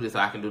I could do this, or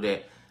I can do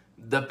that.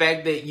 The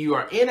fact that you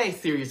are in a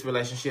serious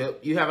relationship,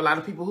 you have a lot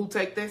of people who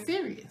take that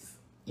serious.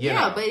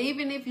 Yeah, but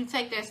even if you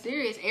take that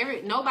serious,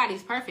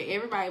 nobody's perfect.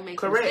 Everybody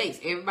makes mistakes.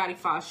 Everybody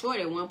falls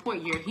short at one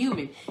point. You're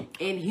human.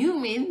 And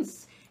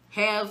humans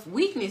have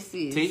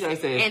weaknesses.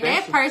 TJ said, and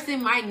that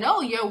person might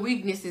know your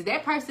weaknesses.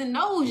 That person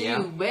knows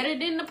you better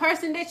than the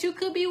person that you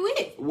could be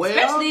with. Well,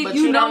 especially if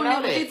you know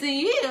them for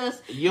 15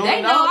 years.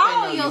 They know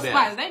all your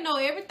spots. They know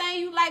everything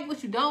you like,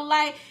 what you don't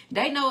like.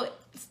 They know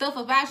stuff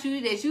about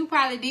you that you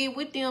probably did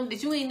with them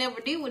that you ain't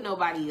never did with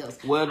nobody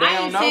else. Well, they I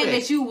ain't saying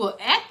that you will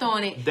act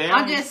on it.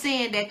 I'm just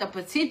saying that the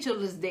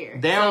potential is there.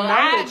 They don't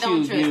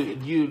know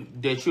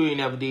that you ain't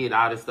never did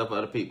all this stuff with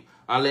other people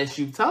unless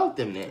you told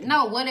them that.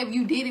 No, what if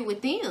you did it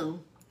with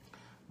them?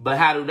 But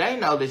how do they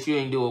know that you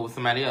ain't do it with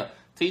somebody else?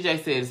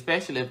 TJ said,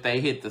 especially if they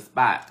hit the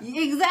spot.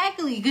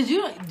 Exactly, because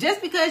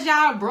just because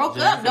y'all broke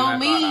up don't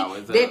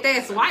mean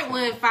that's white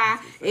one fire.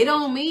 It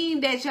don't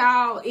mean that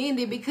y'all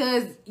ended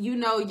because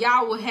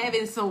y'all were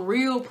having some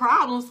real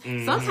problems.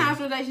 Sometimes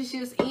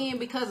relationships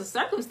end because of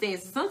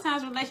circumstances.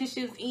 Sometimes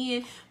relationships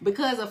end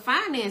because of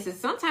finances.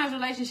 Sometimes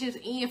relationships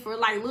end for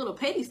like little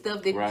petty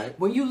stuff that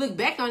when you look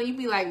back on it, you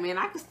be like, man,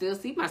 I can still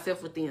see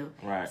myself with them.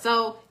 Right.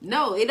 So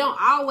no, it don't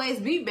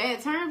always be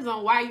bad terms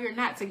on why you're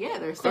not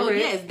together. So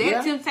yes,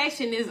 that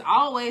temptation is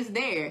always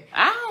there.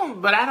 I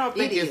don't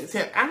think it's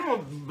I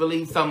don't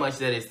believe so much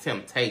that it's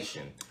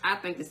temptation. I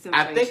think it's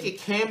temptation. I think it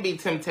can be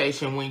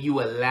temptation when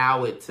you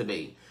allow it to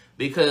be.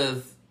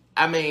 Because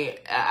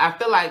I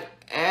feel like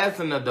as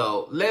an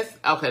adult,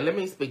 let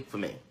me speak for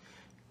me.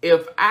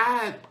 If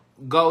I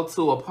go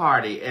to a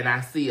party and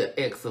I see an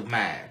ex of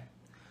mine,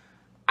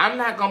 I'm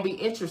not gonna be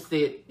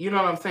interested, you know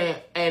what I'm saying?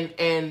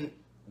 And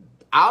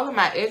all of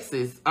my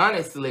exes,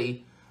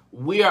 honestly,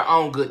 we are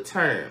on good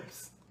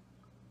terms.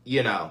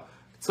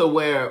 To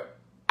where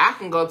I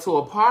can go to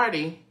a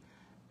party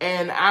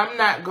and I'm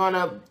not going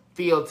to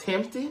feel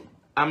tempted.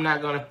 I'm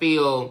not going to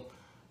feel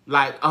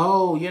like,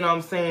 oh, you know what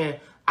I'm saying?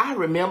 I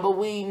remember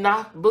we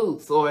knocked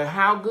boots or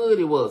how good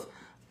it was.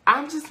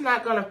 I'm just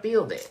not going to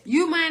feel that.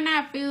 You might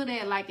not feel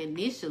that like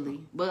initially,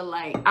 but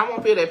like... I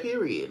won't feel that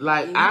period.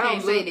 Like, I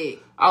don't say that.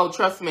 Oh,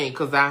 trust me,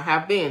 because I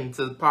have been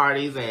to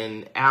parties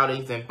and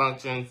outings and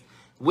functions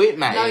with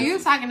my exes. You're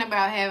talking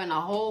about having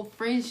a whole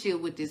friendship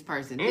with this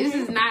person. This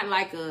is not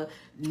like a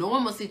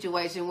normal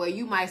situation where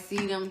you might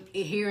see them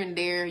here and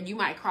there. You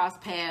might cross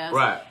paths.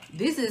 Right.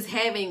 This is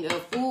having a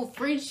full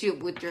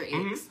friendship with your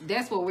ex.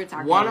 That's what we're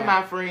talking about. One of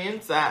my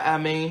friends,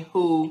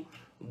 who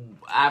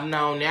I've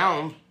known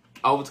now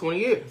over 20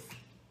 years.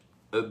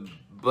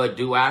 But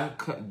do I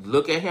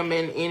look at him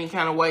in any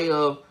kind of way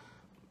of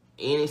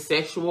any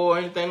sexual or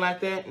anything like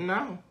that?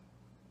 No.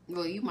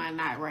 Well, you might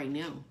not right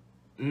now.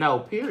 No,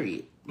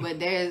 period. But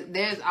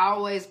there's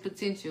always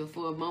potential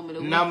for a moment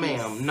of weakness. No,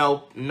 ma'am.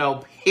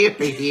 No,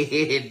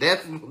 period.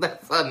 That's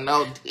a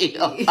no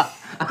deal.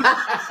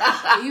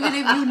 Even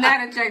if you're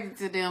not attracted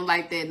to them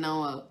like that,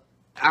 no more.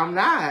 I'm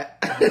not.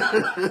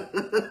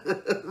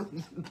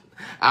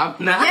 I'm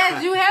not.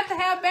 Yes, you have to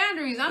have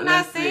boundaries. I'm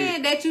not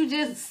saying that you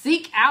just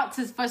seek out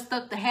for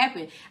stuff to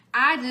happen.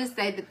 I just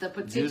say that the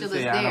potential is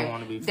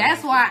there.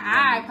 That's why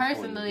I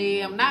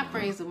personally am not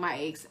friends with my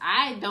ex.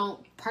 I don't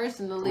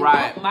personally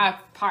want my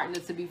partner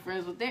to be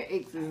friends with their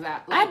exes.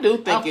 I do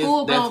think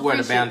that's where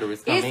the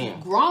boundaries come in.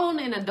 It's grown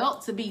and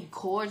adult to be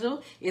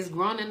cordial. It's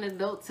grown and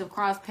adult to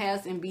cross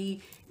paths and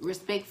be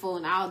respectful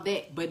and all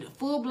that. But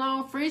full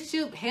blown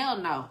friendship, hell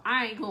no,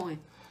 I ain't going.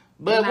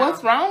 But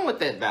what's wrong with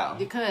that though?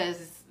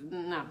 Because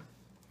no.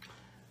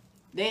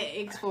 That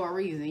ex for a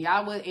reason.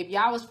 If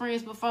y'all was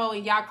friends before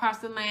and y'all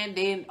crossed the line,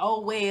 then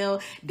oh well,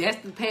 that's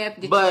the path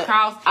that you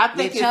crossed. I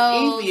think it's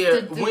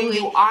easier when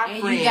you are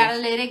friends. You gotta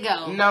let it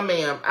go. No,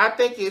 ma'am. I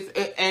think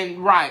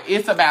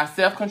it's about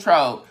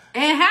self-control.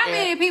 And how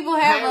many people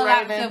have a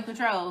lot of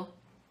self-control?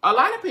 A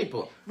lot of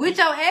people. With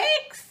your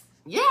ex?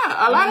 Yeah,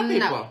 a lot of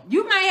people. No.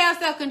 You may have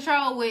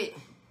self-control with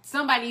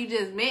somebody you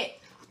just met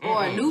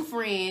or a new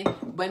friend,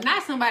 but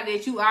not somebody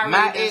that you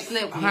already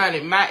slept with.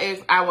 Honey, my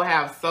ex, I would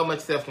have so much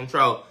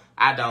self-control.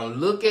 I don't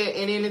look at it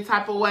in any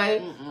type of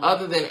way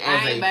other than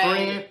as a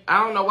friend. I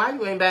don't know why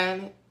you ain't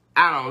buying it.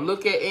 I don't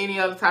look at any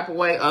other type of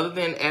way other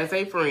than as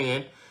a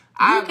friend.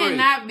 You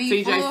cannot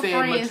be full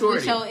friends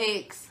with your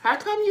ex. How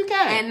come you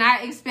can't? And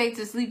not expect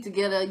to sleep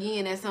together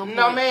again at some point.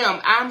 No,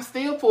 ma'am. I'm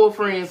still full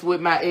friends with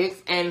my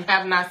ex and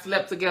have not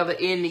slept together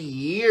in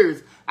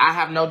years. I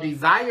have no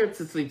desire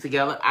to sleep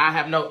together. I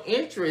have no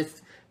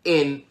interest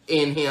in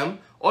him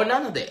or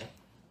none of that.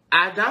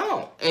 I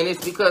don't. And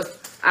it's because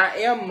I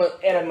am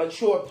at a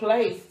mature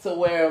place to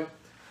where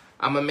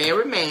I'm a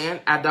married man.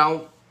 I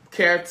don't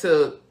care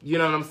to, you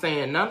know what I'm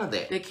saying? None of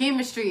that. The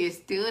chemistry is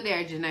still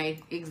there,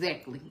 Janae.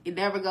 Exactly. It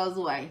never goes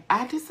away.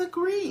 I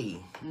disagree.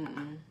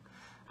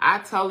 I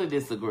totally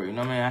disagree.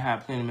 No, man, I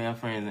have plenty of male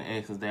friends and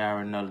exes. They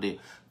already know the deal.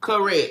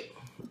 Correct.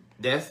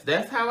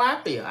 That's how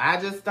I feel.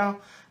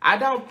 I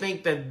don't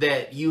think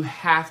that you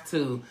have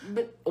to.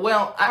 But,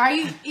 well,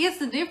 it's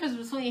the difference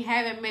between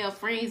having male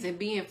friends and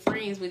being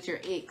friends with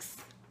your ex.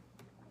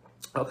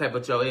 Okay,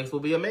 but your ex will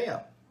be a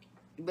male.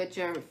 But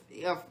your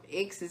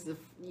ex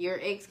your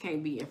ex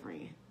can't be your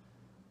friend.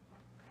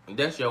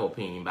 That's your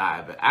opinion,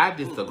 but I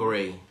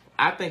disagree.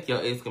 I think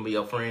your ex can be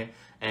your friend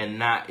and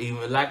not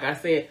even, like I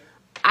said,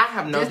 I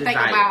have no desire. Just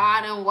think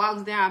about all them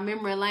walks down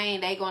memory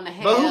lane they gonna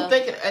have. But who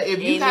thinking? If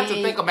you got to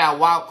think about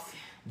walks,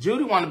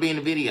 Judy want to be in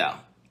the video.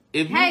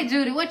 Hey,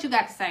 Judy, what you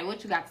got to say?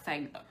 What you got to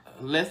say?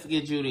 Let's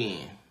get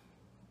Judy in.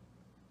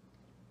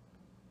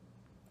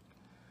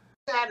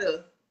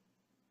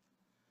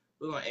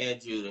 We're going to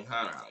add Judy.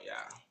 Hold on,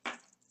 y'all.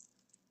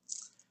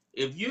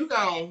 If you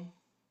going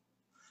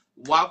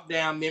to walk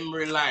down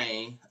memory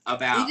lane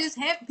about... You just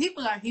have...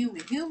 People are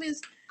human.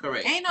 Humans...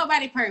 Correct. Ain't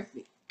nobody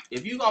perfect.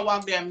 If you going to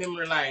walk down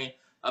memory lane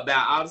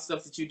about all the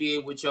stuff that you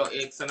did with your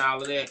ex and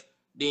all of that,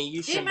 then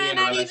you shouldn't be in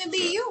a relationship. It might not even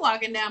be you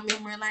walking down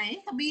memory lane.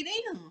 It could be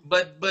them.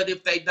 But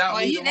if they don't... Or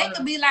they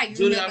could be like...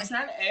 Judy, I'm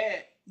trying to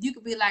add... You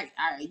could be like,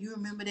 all right, you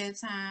remember that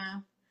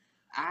time?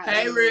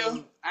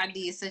 Real. I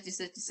did such and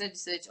such and such and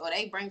such. Or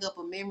they bring up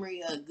a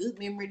memory, a good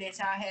memory that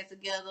y'all had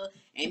together,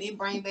 and it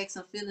bring back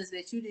some feelings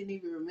that you didn't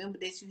even remember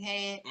that you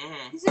had.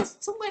 It's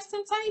just too much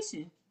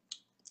temptation.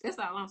 That's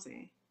all I'm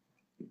saying.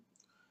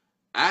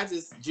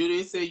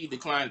 Judy said you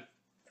declined.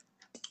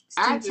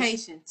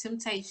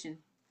 Temptation.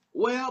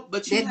 Well,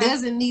 but that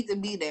doesn't need to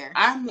be there.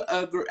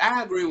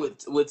 I agree with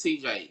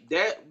TJ.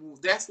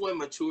 That's when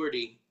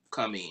maturity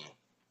come in.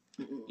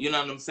 You know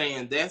what I'm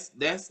saying?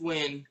 That's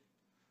when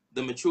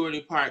the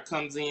maturity part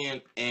comes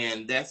in,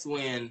 and that's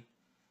when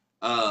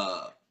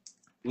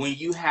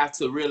you have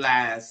to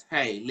realize,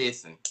 hey,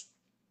 listen.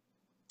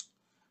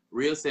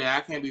 Real said I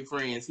can't be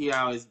friends. He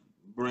always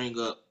bring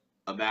up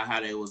about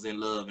how they was in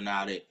love and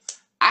all that.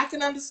 I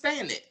can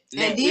understand it.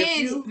 And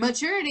then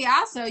maturity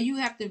also, you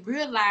have to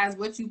realize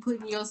what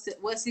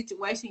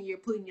situation you're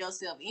putting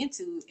yourself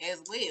into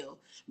as well.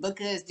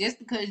 Because just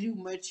because you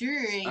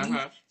mature and you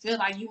feel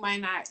like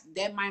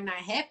that might not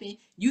happen,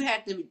 you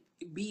have to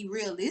be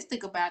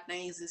realistic about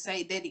things and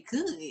say that it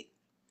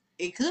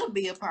could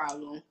be a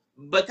problem.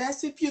 But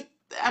that's if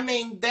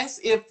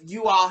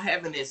you all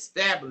haven't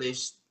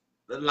established,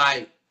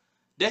 like,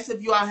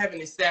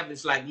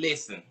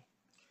 listen,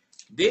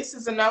 this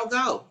is a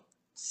no-go.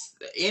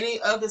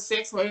 Any other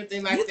sex or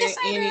anything like that. You can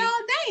say that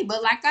all day,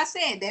 but like I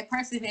said, that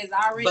person has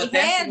already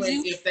had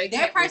you.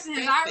 That person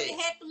has already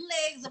had the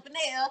legs up in the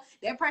air.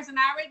 That person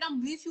already done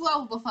beat you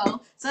over before,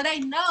 so they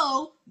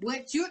know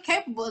what you're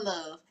capable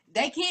of.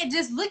 They can't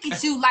just look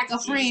at you like a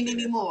friend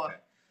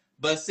anymore.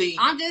 But see,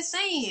 I'm just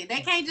saying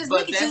they can't just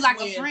look at you like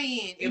a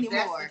friend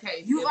anymore.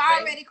 You've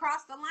already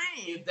crossed the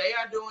line. If they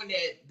are doing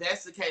that,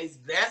 that's the case.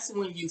 That's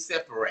when you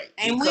separate.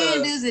 And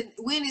when is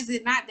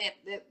it not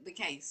that the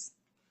case?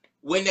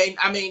 When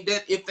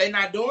if they're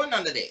not doing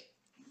none of that.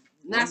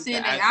 Not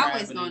saying they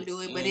always gonna do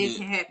it, but it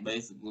can happen.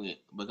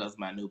 Basically, because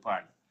my new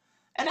partner.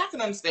 And I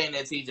can understand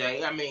that,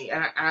 TJ. I mean,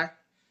 I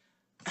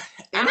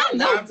don't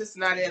know. I'm just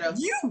not at a...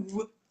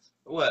 You?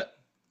 What?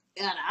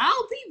 Out of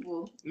all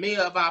people. Me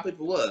of all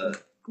people,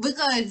 what?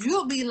 Because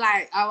you'll be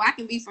like, oh, I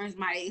can be friends with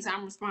my ex.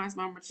 I'm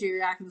responsible, I'm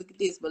mature. I can look at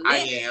this. But I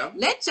am.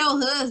 Let your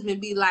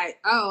husband be like,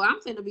 oh, I'm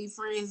finna be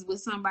friends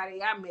with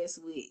somebody I mess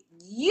with.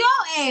 Your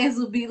ass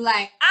will be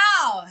like,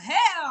 oh,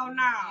 hell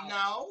no.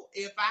 No,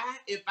 if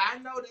I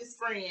know this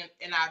friend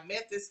and I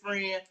met this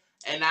friend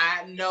and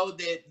I know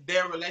that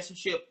their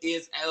relationship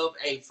is of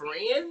a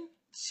friend,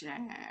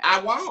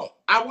 I won't.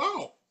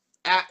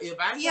 If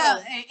I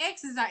know, and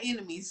exes are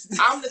enemies.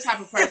 I'm the type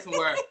of person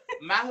where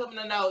my husband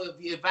will know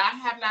if I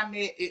have not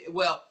met it,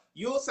 well,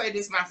 you'll say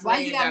this my friend. Why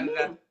you gotta meet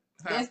him?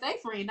 That's their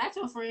friend, not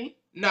your friend.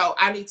 No,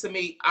 I need to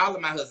meet all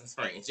of my husband's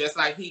friends, just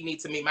like he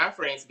needs to meet my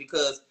friends,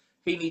 because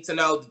he needs to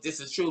know that this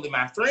is truly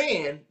my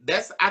friend.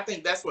 I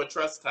think that's where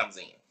trust comes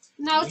in.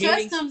 No,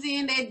 trust comes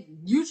in that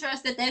you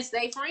trust that that's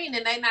their friend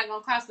and they're not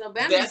gonna cross no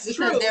boundaries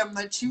because they're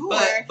mature,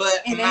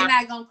 and they're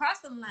not gonna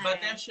cross the line.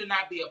 But there should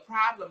not be a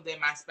problem that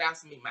my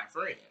spouse meet my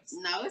friends.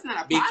 No, it's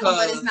not a problem,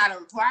 but it's not a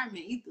requirement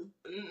either.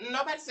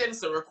 Nobody said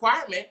it's a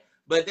requirement,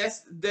 but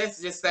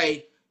that's just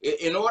say,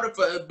 in order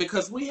for,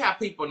 because we have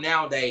people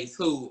nowadays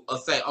who will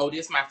say, oh,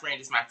 this my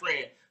friend,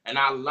 and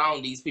all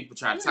along these people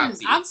try to talk to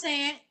you. I'm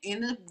saying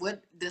in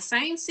the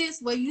same sense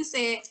where you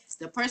said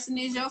the person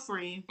is your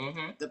friend,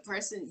 the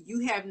person,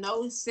 you have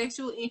no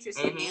sexual interest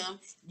in them,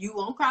 you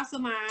won't cross the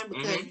line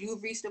because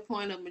you've reached a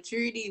point of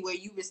maturity where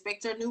you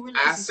respect your new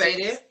relationship. I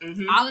say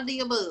that. All of the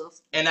above.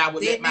 And I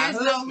would let my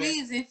husband. There's no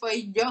reason for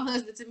your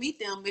husband to meet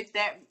them if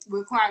that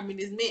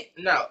requirement is met.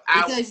 No,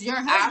 because your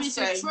husband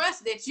should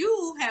trust that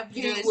you have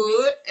judgment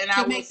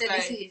to make that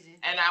decision.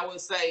 And I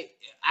would say,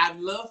 I'd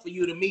love for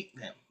you to meet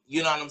them.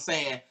 You know what I'm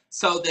saying?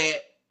 So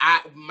that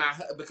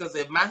because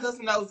if my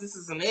husband knows this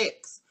is an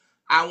ex,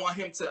 I want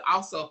him to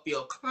also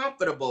feel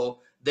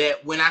comfortable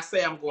that when I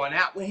say I'm going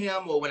out with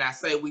him, or when I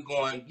say we're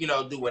going,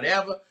 do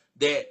whatever,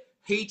 that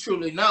he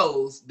truly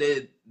knows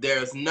that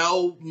there's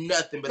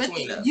nothing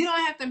between us. You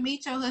don't have to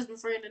meet your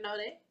husband's friend to know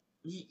that.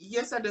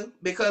 Yes, I do,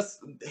 because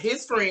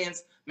his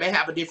friends may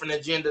have a different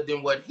agenda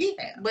than what he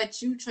has.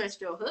 But you trust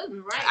your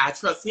husband, right? I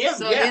trust him.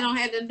 So they don't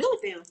have to do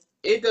with them.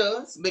 It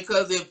does,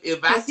 because if he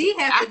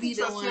has to be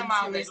the one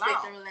to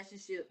respect the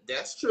relationship.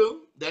 That's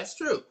true.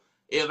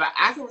 If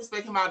I can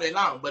respect him all day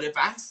long, but if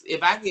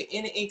I get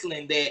any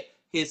inkling that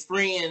his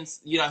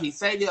friends, he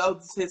say they're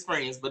his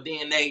friends, but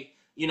then they,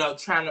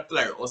 trying to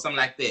flirt or something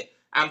like that,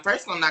 I'm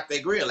first gonna knock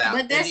their grill out.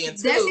 But that's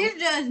his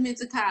judgment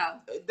to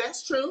call.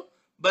 That's true.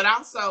 But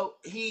also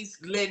he's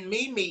letting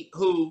me meet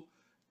who.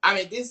 I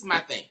mean, this is my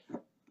thing.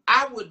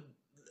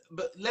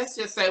 But let's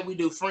just say we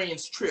do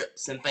friends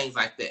trips and things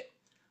like that.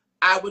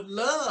 I would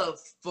love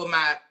for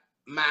my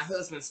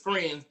husband's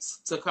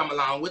friends to come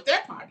along with their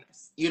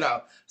partners,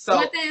 So,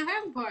 but they don't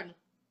have a partner.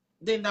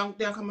 Then don't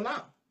come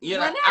along.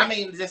 I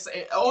mean,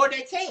 or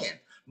they can.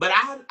 But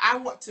I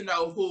want to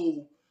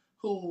know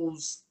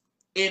who's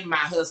in my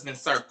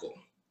husband's circle.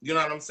 You know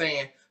what I'm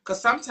saying?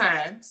 Because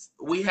sometimes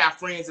we have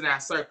friends in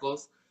our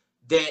circles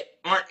that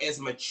aren't as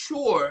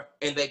mature,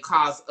 and they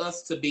cause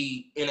us to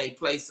be in a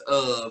place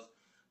of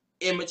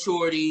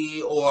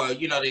immaturity, or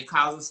they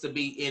cause us to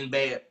be in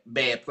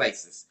bad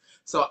places.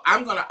 So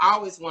I'm gonna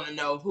always want to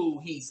know who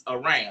he's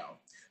around,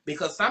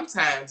 because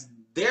sometimes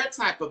their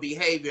type of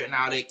behavior and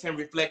all that can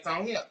reflect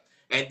on him,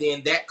 and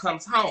then that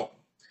comes home.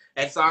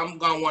 And so I'm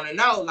gonna want to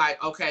know,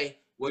 like, okay,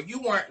 well, you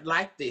weren't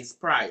like this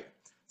prior,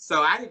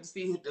 so I need to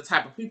see the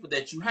type of people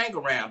that you hang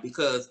around,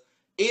 because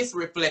it's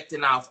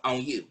reflecting off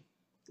on you.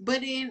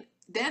 But then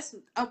that's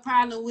a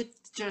problem with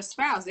your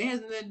spouse. It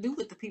has nothing to do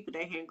with the people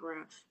they hang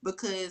around,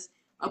 because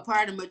a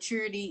part of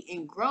maturity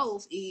and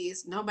growth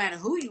is no matter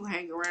who you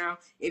hang around,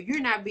 if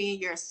you're not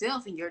being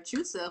yourself and your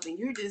true self, and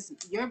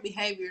your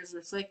behavior is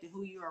reflecting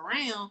who you're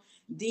around,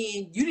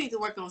 then you need to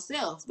work on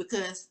self,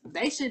 because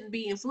they shouldn't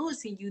be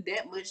influencing you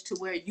that much to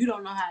where you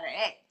don't know how to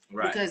act,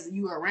 because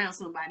you're around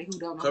somebody who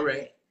don't know how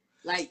to act.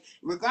 Like,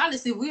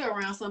 regardless if we're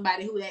around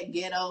somebody who that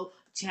ghetto,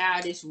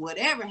 childish,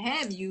 whatever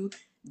have you,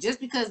 just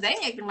because they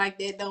acting like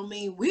that don't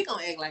mean we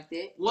gonna act like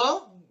that.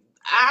 Well,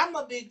 I'm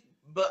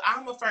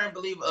a firm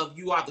believer of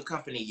you are the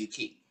company you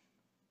keep.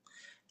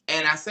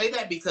 And I say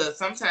that because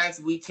sometimes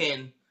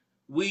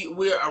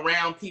we're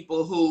around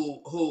people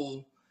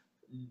who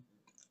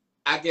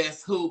I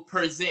guess who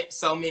present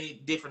so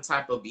many different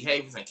type of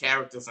behaviors and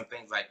characters and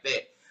things like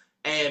that.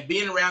 And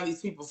being around these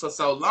people for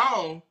so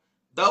long,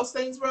 those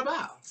things rub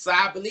out. So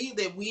I believe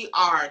that we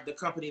are the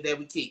company that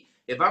we keep.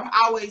 If I'm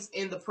always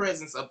in the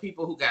presence of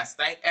people who got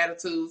stank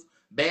attitudes,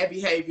 bad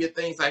behavior,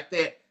 things like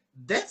that,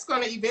 that's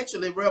going to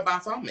eventually rub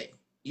off on me.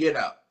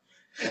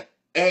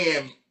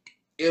 And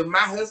if my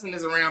husband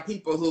is around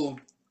people who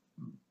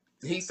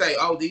he say,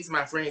 oh, these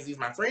my friends,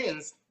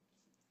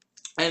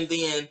 and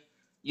then,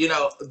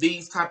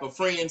 these type of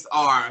friends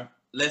are,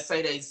 let's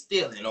say they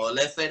stealing, or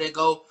let's say they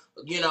go,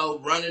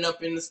 running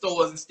up in the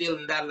stores and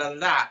stealing,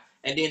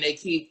 and then they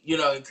keep,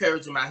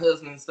 encouraging my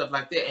husband and stuff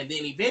like that, and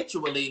then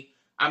eventually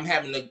I'm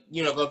having to,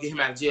 go get him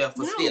out of jail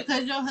for stealing.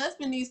 Because your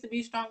husband needs to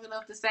be strong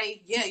enough to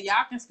say, yeah,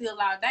 y'all can steal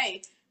all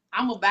day.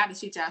 I'm about the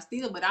shit y'all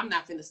steal, but I'm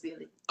not finna steal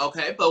it.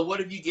 Okay, but what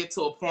if you get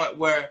to a point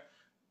where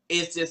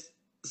it's just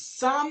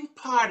some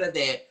part of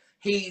that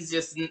he's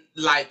just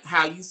like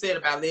how you said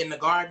about letting the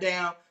guard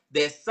down.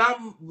 There's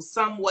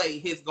some way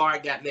his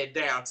guard got let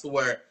down to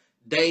where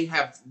they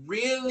have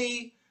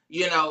really,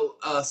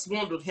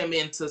 swindled him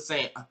into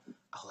saying,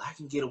 "Oh, I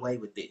can get away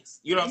with this."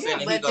 You know what I'm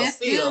saying? And but that's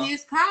still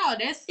his call.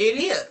 That's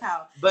his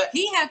call. But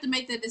he have to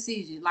make the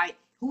decision. Like,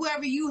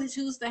 whoever you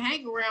choose to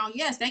hang around,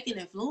 yes, they can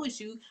influence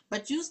you,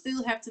 but you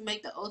still have to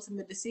make the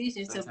ultimate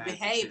decision to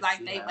behave like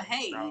they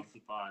behave.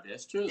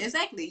 That's true.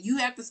 Exactly. You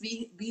have to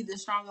be the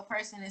stronger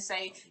person and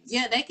say,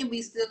 yeah, they can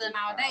be stealing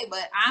all day,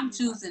 but I'm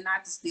choosing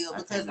not to steal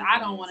because I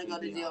don't want to go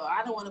to jail.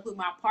 I don't want to put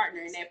my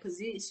partner in that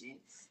position.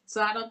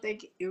 So I don't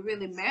think it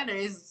really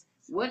matters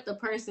what the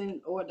person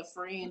or the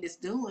friend is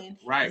doing.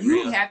 Right.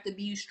 You have to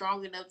be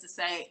strong enough to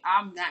say,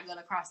 I'm not going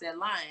to cross that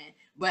line.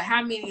 But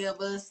how many of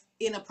us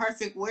in a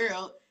perfect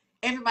world,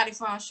 everybody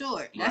falls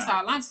short? That's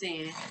all I'm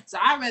saying. So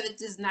I'd rather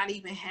just not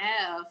even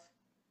have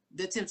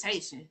the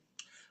temptation.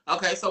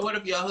 Okay, so what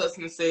if your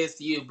husband says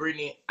to you,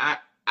 Brittany,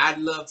 I'd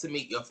love to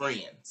meet your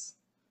friends?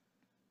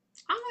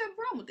 I don't have a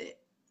problem with that.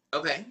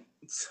 Okay.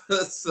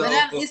 So,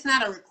 but it's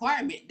not a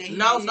requirement. That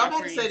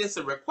nobody said it's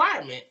a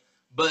requirement,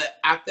 but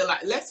I feel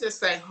like, let's just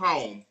say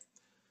home.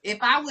 If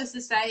I was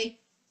to say,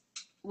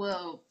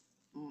 well,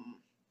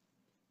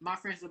 my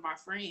friends are my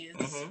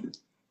friends,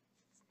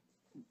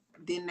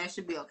 then that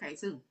should be okay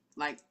too.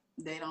 Like,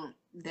 they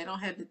don't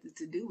have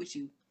to do with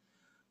you.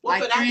 Well,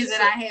 like friends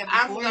that I have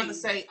before. I'm going to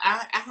say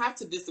I have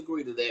to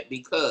disagree to that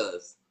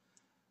because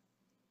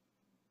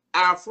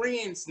our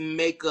friends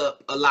make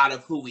up a lot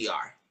of who we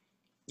are.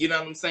 You know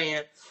what I'm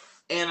saying?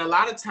 And a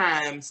lot of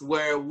times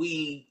where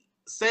we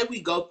say we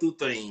go through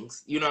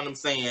things, you know what I'm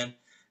saying?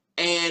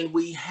 And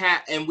we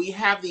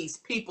have these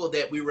people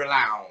that we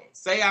rely on.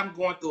 Say I'm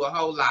going through a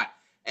whole lot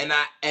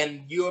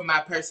and you're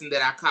my person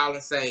that I call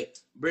and say,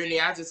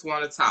 Brittany, I just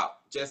want to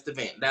talk, just a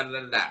vent, da da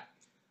da da.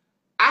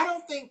 I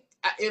don't think,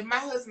 if my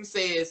husband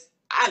says,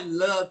 I'd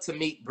love to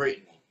meet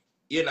Brittany,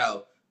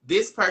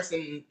 this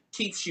person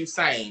keeps you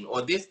sane,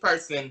 or this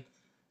person,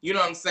 you know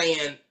what I'm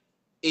saying,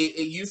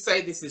 you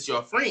say this is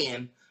your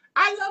friend,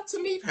 I love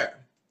to meet her.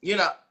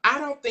 I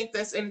don't think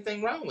there's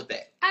anything wrong with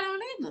that. I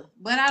don't either.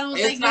 But I don't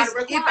think it's,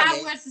 if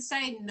I were to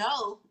say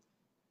no,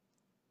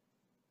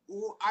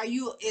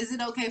 is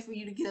it okay for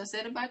you to get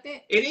upset about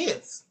that? It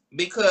is.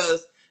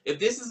 Because if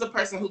this is a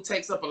person who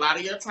takes up a lot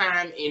of your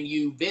time in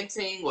you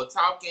venting or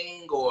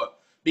talking,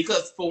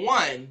 because for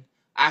one,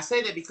 I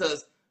say that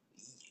because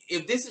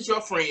if this is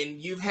your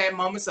friend, you've had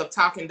moments of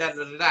talking, da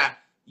da da da,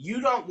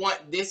 you don't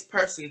want this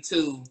person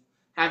to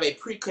have a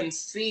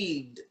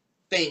preconceived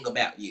thing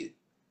about you.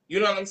 You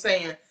know what I'm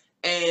saying?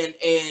 And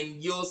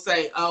you'll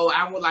say, oh,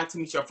 I would like to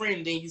meet your friend.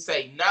 And then you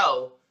say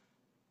no.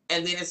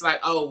 And then it's like,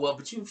 oh, well,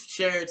 but you've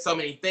shared so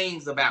many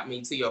things about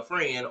me to your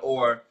friend.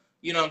 Or,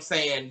 you know what I'm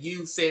saying,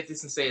 you said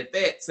this and said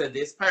that to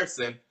this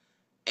person.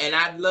 And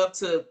I'd love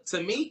to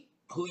meet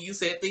who you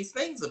said these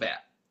things about.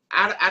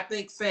 I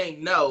think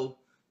saying no,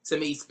 to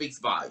me, speaks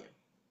volume.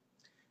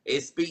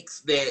 It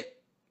speaks that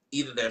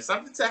either there's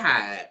something to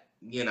hide,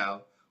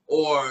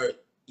 or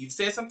you've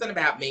said something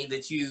about me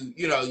that you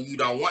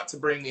don't want to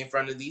bring me in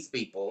front of these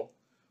people,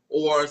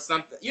 or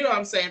something, you know what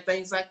I'm saying,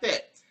 things like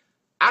that.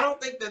 I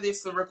don't think that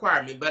it's a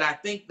requirement, but I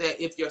think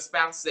that if your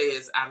spouse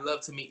says, I'd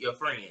love to meet your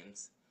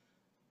friends,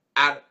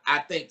 I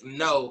think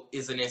no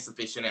is an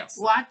insufficient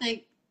answer. Well, I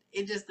think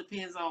it just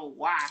depends on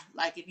why.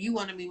 Like, if you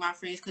want to be my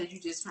friends because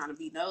you're just trying to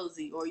be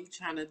nosy, or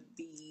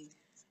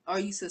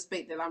you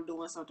suspect that I'm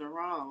doing something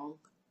wrong,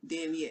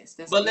 then yes.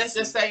 But let's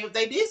just say if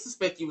they did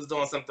suspect you was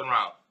doing something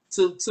wrong,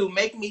 to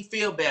make me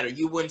feel better,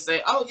 you wouldn't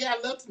say, oh yeah,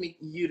 I'd love to meet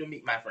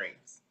my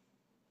friends.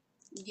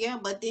 Yeah,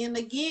 but then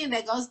again,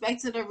 that goes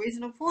back to the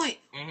original point.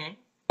 Mm-hmm.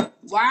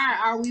 Why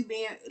are we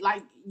being,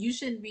 like, you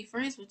shouldn't be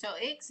friends with your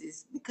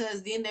exes,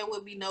 because then there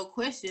would be no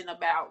question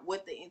about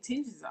what the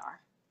intentions are.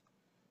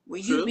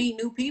 When you meet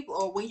new people,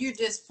 or when you're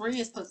just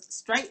friends,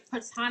 straight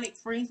platonic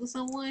friends with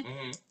someone,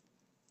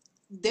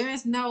 there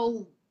is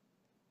no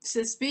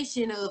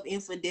suspicion of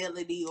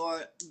infidelity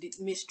or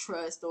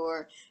mistrust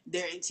or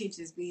their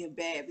intentions being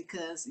bad,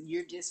 because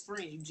you're just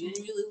friends. You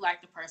genuinely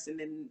like the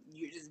person and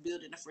you're just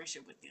building a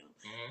friendship with them.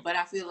 But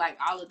I feel like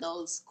all of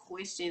those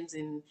questions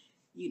and,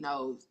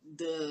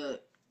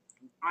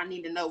 I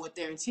need to know what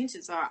their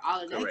intentions are,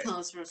 all of that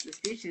comes from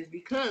suspicions,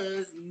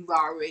 because you've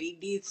already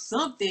did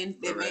something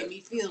that made me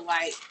feel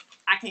like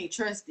I can't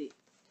trust it.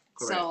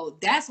 So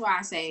that's why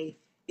I say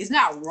it's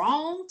not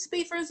wrong to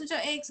be friends with your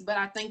ex, but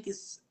I think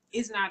it's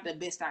not the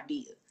best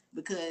idea,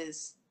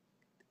 because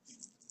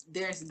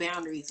there's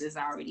boundaries that's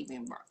already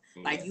been brought.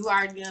 Like, you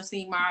already done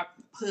seen my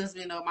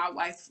husband or my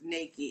wife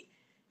naked.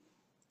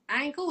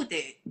 I ain't cool with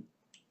that.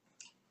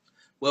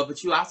 Well,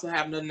 but you also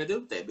have nothing to do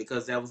with that,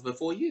 because that was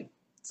before you.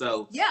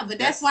 So yeah, but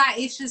that's why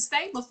it should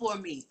stay before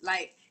me.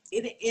 Like,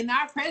 in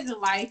our present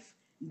life,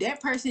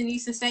 that person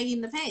needs to stay in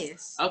the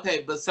past.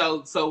 Okay, but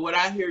so what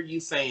I hear you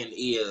saying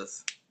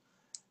is,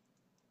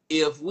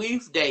 if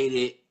we've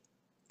dated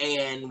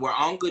and we're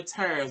on good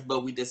terms,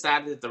 but we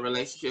decided that the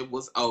relationship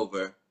was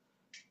over,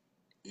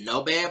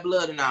 no bad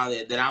blood and all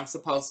that I'm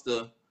supposed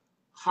to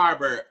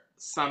harbor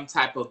some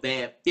type of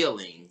bad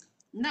feeling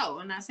No,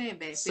 I'm not saying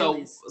bad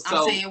feelings.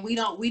 I'm saying we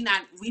not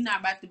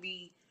about to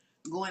be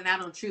going out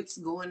on trips,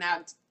 going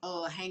out,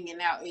 hanging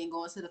out, and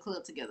going to the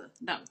club together.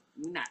 No,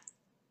 we're not.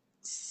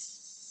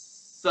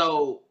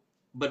 So,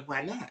 but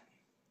why not?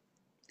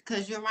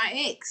 Because you're my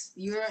ex.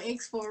 You're an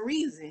ex for a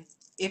reason.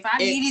 If I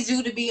needed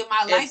you to be in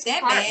my life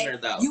that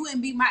bad, though, you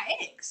wouldn't be my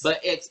ex.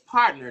 But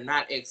ex-partner,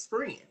 not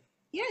ex-friend.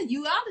 Yeah,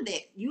 you out of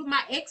that. You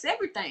my ex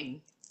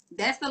everything.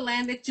 That's the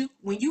line that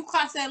when you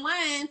cross that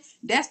line,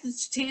 that's the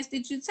chance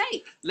that you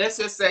take. Let's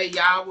just say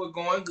y'all were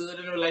going good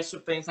in a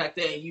relationship, things like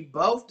that, and you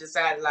both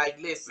decided, like,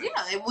 listen,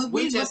 yeah,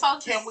 we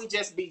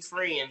just be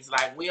friends?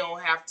 Like, we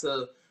don't have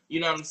to,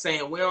 you know what I'm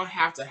saying? We don't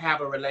have to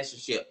have a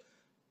relationship.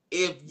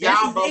 If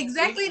y'all both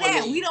exactly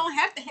that, we don't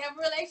have to have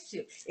a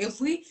relationship.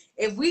 If we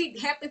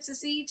happen to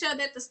see each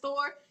other at the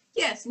store,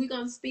 yes, we're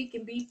gonna speak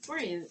and be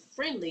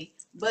friendly.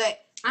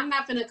 But I'm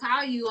not gonna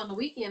call you on the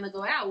weekend to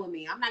go out with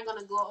me. I'm not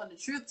gonna go on a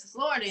trip to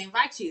Florida and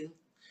invite you.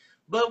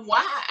 But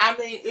why? I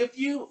mean, if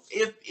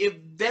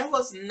there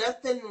was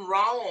nothing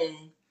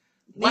wrong,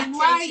 then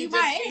why are you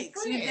my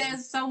ex? If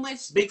there's so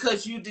much,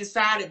 because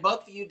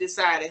both of you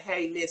decided,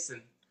 hey,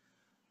 listen,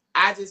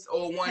 I just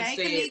said.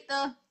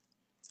 Kanita.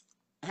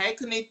 Hey,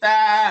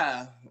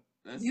 Kanita.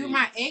 You're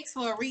my ex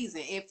for a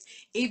reason. If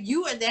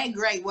you are that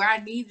great where I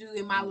need you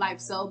in my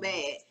life so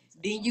bad,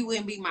 then you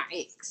wouldn't be my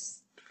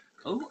ex.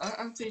 Oh,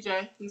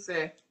 TJ. He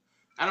said,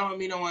 I don't want to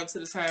meet no one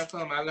until the time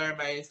comes. I learned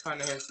my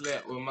ex-partner has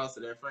slept with most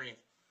of their friends.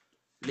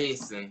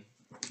 Listen.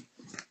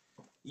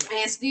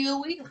 And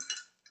still with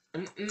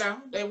them.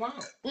 No, they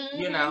won't.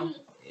 Mm-hmm. You know,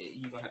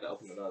 you're going to have to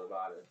open another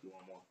bottle if you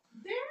want more.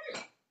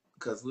 There.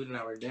 Because we didn't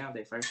already down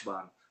their first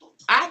bottle.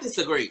 I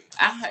disagree.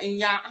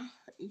 Y'all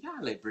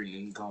let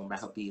Brittany go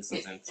about her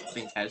business and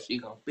think how she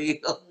gonna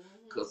feel.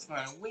 Because,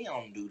 honey, we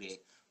don't do that.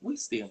 We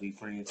still be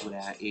friends with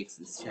our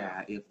ex's,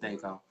 child, if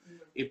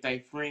they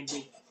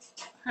friendly.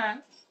 Huh?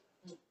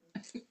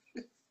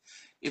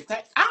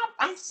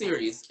 I'm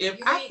serious. You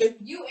and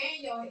your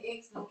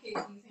ex don't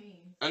catch these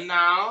hands.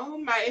 No,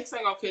 my ex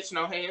ain't gonna catch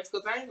no hands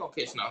because I ain't gonna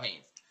catch no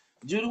hands.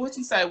 Judy, what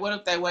you say? What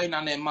if they waiting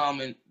on that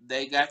moment?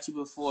 They got you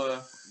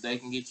before they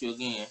can get you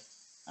again.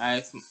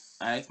 I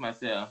asked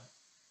myself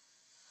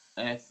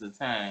at the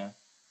time,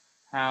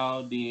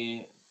 why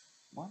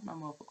my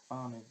motherfucker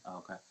phone in? Oh,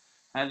 okay.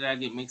 How did I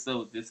get mixed up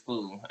with this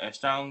fool? As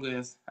strong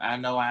as I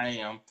know I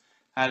am,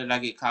 how did I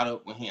get caught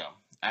up with him?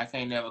 I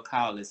can't never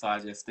call it, so I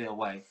just stay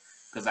away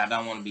because I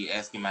don't want to be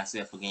asking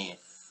myself again.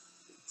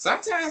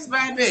 Sometimes,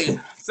 baby,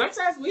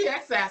 we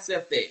ask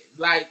ourselves that.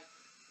 Like,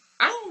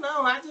 I don't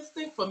know. I just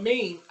think for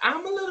me,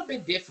 I'm a little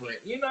bit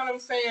different. You know what I'm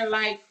saying?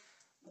 Like,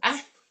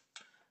 I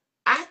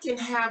can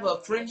have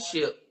a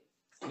friendship.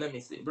 Let me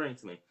see. Bring it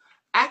to me.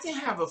 I can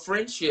have a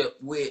friendship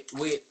with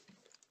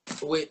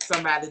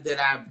somebody that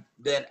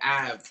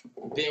I've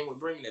been with.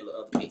 Bring that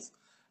little other piece.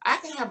 I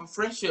can have a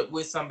friendship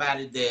with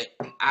somebody that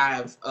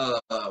I've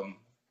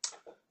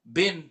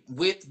been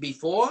with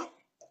before,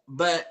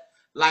 but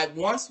like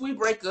once we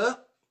break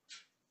up,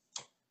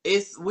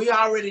 we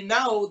already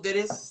know that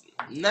it's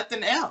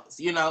nothing else,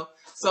 you know.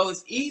 So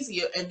it's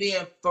easier. And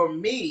then for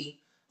me,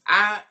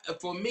 I'm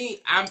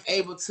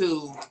able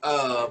to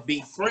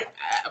be friend.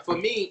 For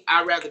me,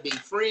 I'd rather be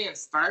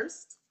friends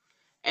first,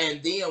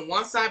 and then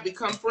once I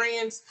become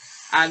friends,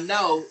 I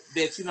know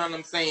that, you know what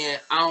I'm saying.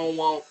 I don't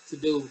want to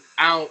do.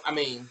 As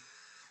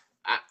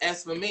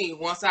for me,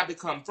 once I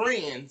become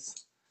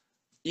friends,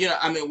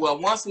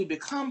 once we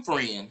become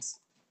friends,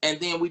 and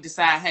then we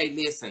decide, hey,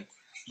 listen,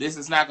 this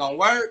is not gonna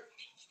work.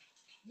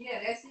 Yeah,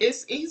 that's it.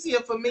 It's easier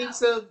for me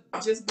to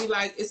just be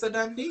like, it's a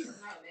done deal. No,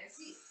 that's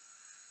it.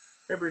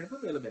 Hey, Brittany,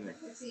 put me a little bit in there.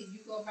 That's it. You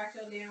go about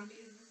your damn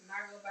business and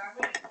I go about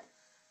mine.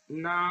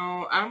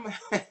 No,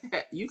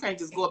 you can't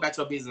just go about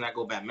your business and I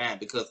go about mine,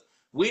 because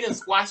we done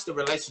squashed the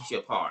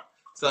relationship part.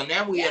 So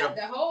now we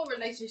the whole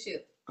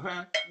relationship.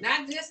 Huh?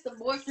 Not just the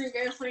boyfriend,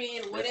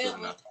 girlfriend,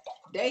 whatever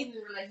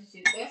dating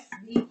relationship. That's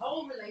the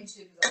whole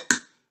relationship is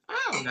over. I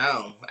don't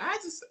know.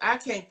 I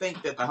can't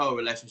think that the whole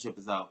relationship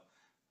is over.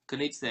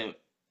 Kanika said,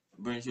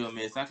 brings you a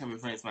mess. I can't be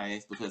friends with my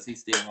ex because he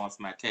still wants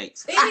my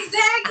cakes.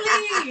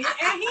 Exactly.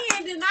 And he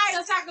in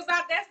denial talking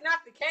about that's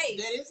not the case.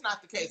 That is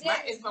not the case. My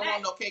ex don't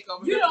want no cake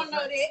over here. You don't know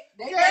that.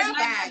 They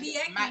might be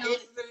acting. My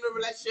ex is in a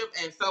relationship,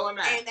 and so am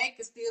I. And they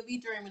can still be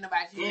dreaming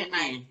about you at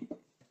night.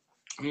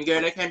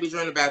 Girl, they can't be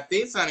dreaming about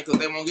this, honey, because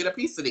they won't get a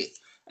piece of this.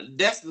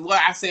 That's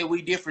why I said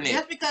we different at.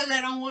 Just because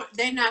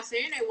they're not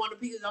saying they want a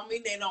piece, don't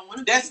mean they don't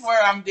want a piece. That's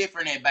where I'm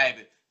different at,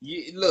 baby.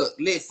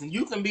 Listen,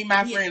 you can be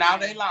my friend all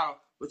day long,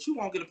 but you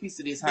won't get a piece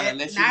of this, honey,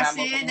 unless you're not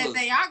saying that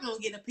they are going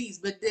to get a piece,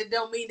 but that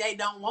don't mean they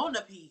don't want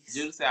a piece.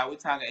 Judy said, are we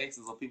talking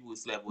exes or people we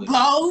slept with?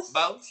 Both.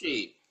 Both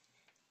shit.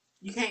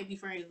 You can't be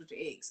friends with your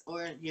ex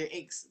or your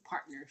ex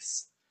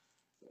partners.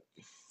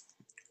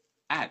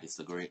 I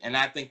disagree. And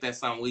I think that's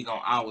something we're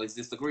going to always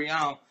disagree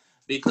on,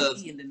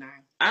 because... He in denial.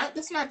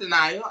 That's not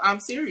denial.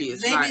 I'm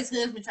serious. Maybe his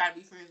husband tried to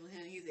be friends with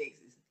him and his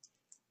exes.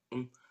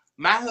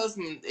 My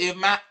husband,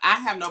 I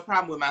have no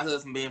problem with my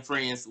husband being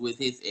friends with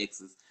his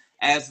exes.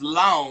 as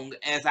long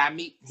as I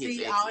meet his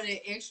exes. all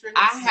that extra.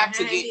 I have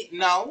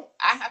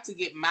to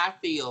get my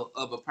feel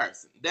of a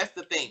person. That's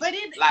the thing. But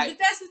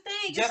that's the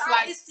thing.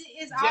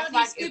 It's all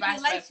these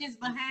stipulations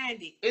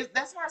behind it.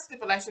 That's not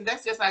stipulation.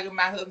 That's just like if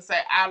my husband say,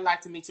 "I'd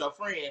like to meet your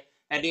friend,"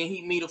 and then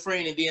he meet a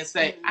friend and then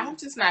say, "I'm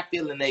just not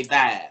feeling they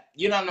vibe."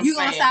 You know what I'm saying? You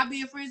gonna stop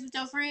being friends with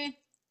your friend?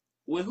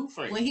 With who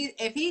friend?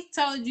 If he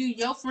told you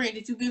your friend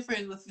that you've been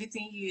friends with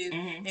 15 years,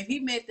 if he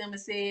met them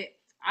and said,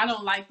 "I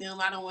don't like them,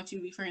 I don't want you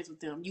to be friends with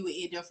them," you would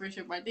end your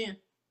friendship right then?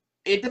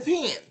 It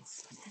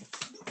depends.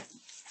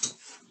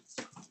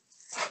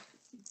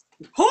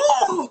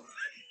 Who?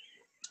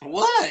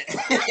 What?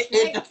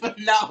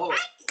 No.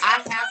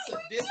 I have to.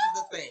 This is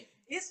the thing.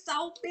 It's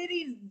so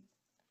many.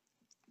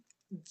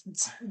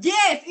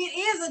 Yes, it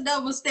is a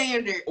double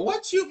standard.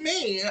 What you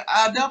mean?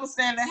 A double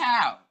standard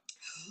how?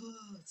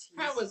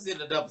 How is it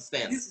a double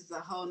standard? This is a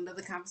whole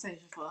nother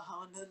conversation for a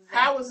whole nother day.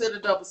 How is it a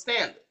double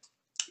standard?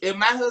 If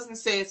my husband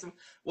says,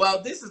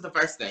 well, this is the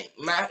first thing.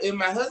 If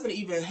my husband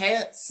even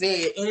had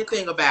said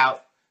anything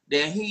about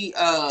that he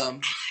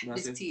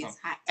this tea is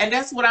hot. And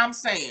that's what I'm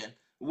saying.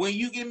 When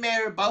you get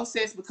married, both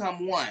sets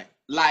become one.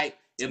 Like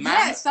if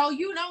so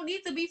you don't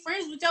need to be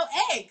friends with your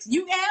ex.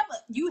 You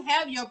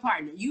have your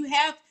partner. You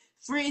have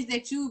friends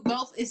that you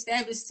both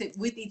established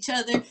with each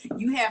other.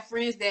 You have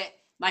friends that,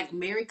 like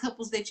married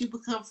couples, that you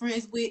become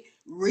friends with,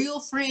 real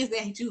friends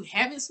that you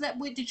haven't slept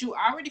with, that you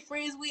already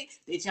friends with,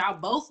 that y'all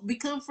both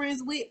become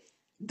friends with,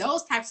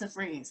 those types of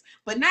friends.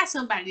 But not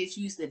somebody that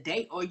you used to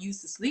date or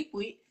used to sleep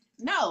with.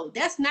 No,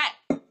 that's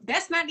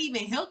not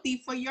even healthy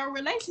for your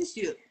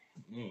relationship.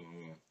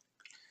 Mm-hmm.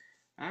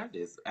 I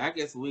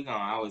guess we're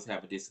gonna always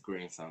have a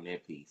disagreement on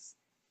that piece.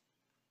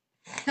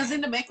 Because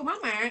in the back of my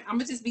mind, I'm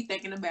gonna just be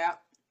thinking about,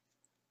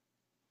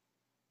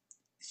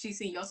 she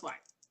seen your swipe.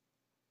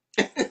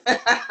 And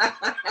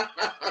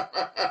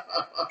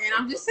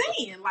I'm just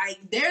saying, like,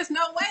 there's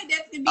no way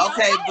that can be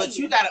okay. But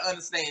you gotta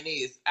understand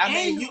this. I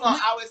mean, you're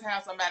gonna always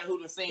have somebody who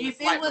done seen the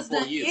swipe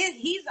before you.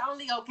 He's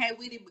only okay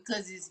with it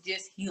because it's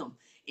just him.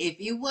 If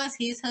it was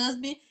his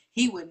husband,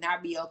 he would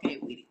not be okay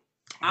with it.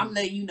 I'm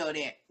letting you know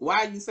that.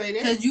 Why you say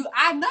that? Because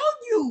I know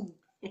you.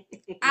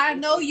 I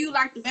know you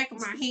like the back of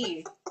my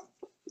hand.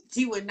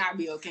 He would not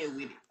be okay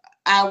with it.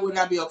 I would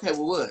not be okay with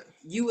what?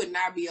 You would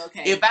not be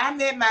okay. If I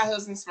met my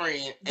husband's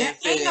friend and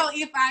said, ain't no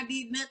if I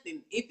did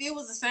nothing. If it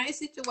was the same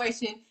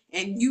situation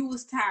and you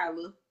was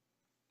Tyler,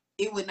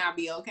 it would not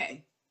be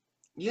okay.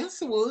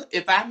 Yes, it would.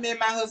 If I met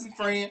my husband's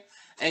friend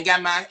and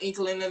got my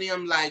inkling of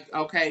them, like,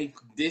 okay,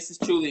 this is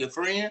truly a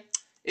friend,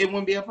 it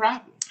wouldn't be a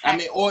problem. I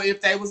mean, or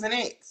if they was an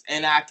ex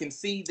and I can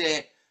see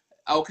that,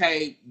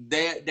 okay,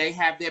 they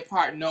have their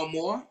part no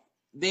more,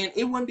 then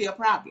it wouldn't be a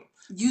problem.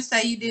 You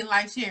say you didn't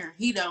like Sharon.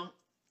 He don't.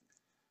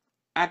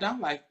 I don't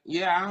like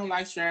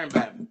Sharon,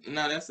 baby.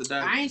 No, that's a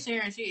dumb. I ain't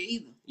sharing shit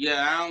either.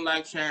 Yeah, I don't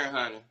like Sharon,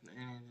 honey.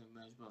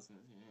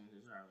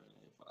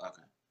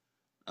 Okay.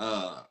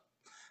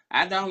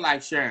 I don't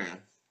like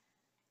Sharon.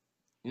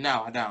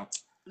 No, I don't.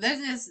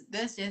 Let's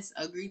just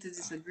agree to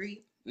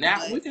disagree.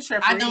 Now we can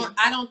share friends.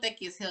 I don't think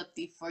it's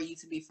healthy for you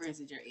to be friends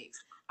with your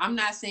ex. I'm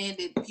not saying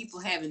that people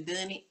haven't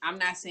done it. I'm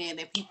not saying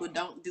that people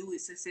don't do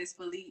it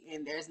successfully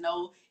and there's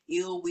no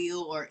ill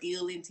will or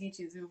ill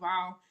intentions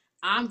involved.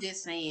 I'm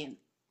just saying,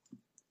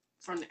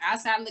 from the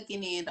outside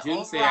looking in, the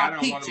overall picture. I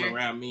don't want them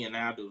around me, and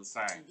I'll do the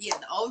same. Yeah,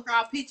 the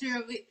overall picture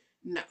of it,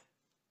 no,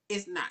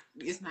 it's not.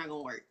 It's not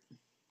gonna work.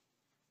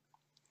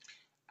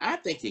 I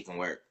think it can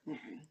work.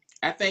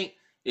 I think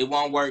it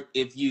won't work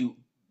if you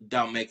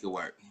don't make it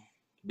work.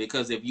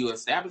 Because if you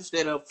establish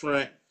that up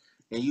front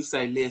and you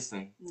say,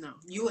 listen. No,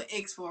 you an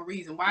ex for a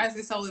reason. Why is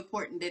it so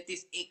important that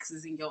this ex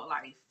is in your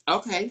life?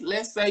 Okay,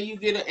 let's say you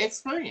get an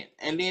ex-friend.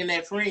 And then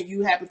that friend,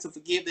 you happen to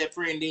forgive that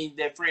friend, then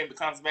that friend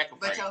becomes back a friend.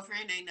 But your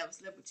friend ain't never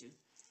slept with you.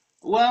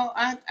 Well,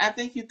 I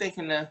think you're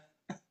thinking of,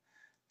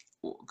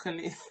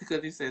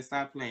 because he said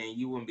stop playing,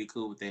 you wouldn't be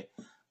cool with that.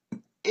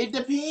 It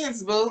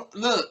depends, boo.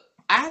 Look,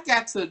 I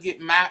got to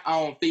get my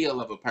own feel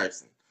of a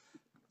person.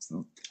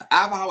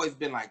 I've always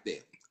been like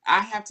that. I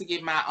have to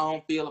get my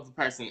own feel of a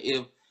person.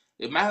 If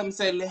my husband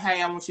say,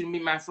 hey, I want you to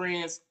meet my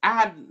friends,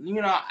 I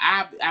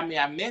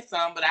met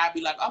some, but I'd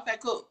be like, okay,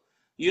 cool.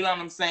 You know what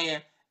I'm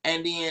saying?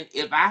 And then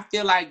if I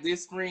feel like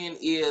this friend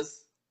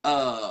is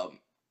a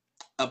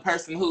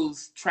person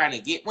who's trying to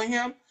get with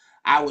him,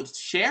 I would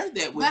share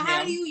that with him. But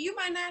how do you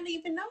might not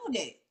even know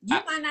that. You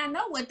might not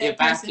know what that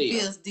person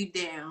feels deep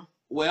down.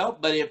 Well,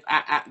 but if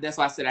I that's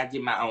why I said I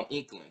get my own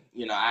inkling.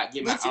 You know, I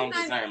get my own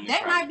discernment.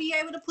 They might be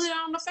able to put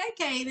on the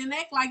facade and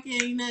act like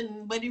it ain't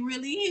nothing, but it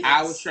really is.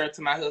 I would share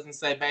to my husband and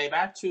say, babe,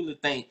 I truly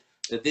think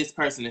that this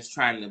person is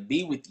trying to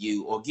be with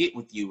you or get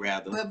with you,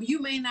 rather. But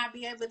you may not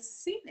be able to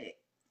see that.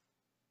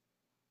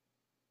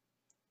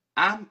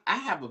 I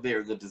have a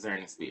very good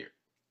discerning spirit.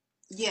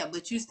 Yeah,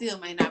 but you still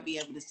may not be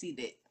able to see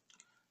that.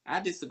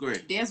 I disagree.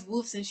 There's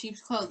wolves in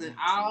sheep's clothing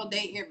all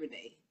day, every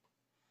day.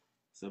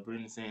 So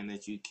Brittany's saying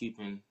that you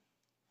keeping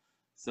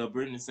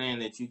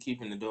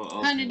the door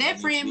open. Honey, that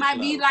friend might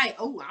be like,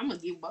 oh, I'm going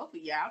to give both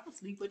of y'all. I'm going to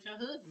sleep with your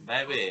husband.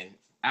 Baby,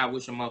 I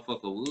wish a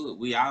motherfucker would.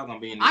 We all going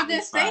to be in this. I'm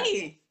just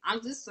saying.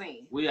 I'm just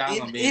saying. We all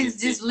gonna be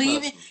it's just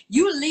leaving.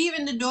 You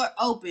leaving the door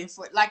open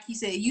for, like you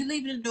said, you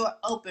leaving the door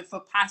open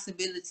for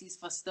possibilities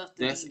for stuff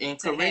to That's be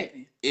incorrect. To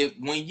happen. If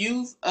when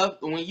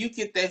you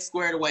get that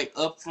squared away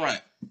up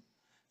front,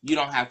 you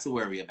don't have to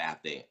worry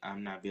about that.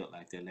 I'm not built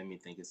like that. Let me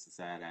think it's a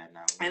side eye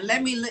now. And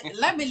let me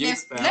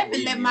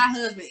let my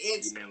husband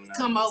ex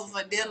come over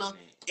for dinner,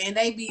 and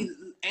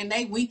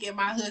they wink at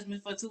my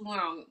husband for too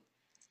long.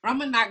 I'm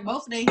gonna knock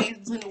both of their heads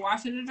between the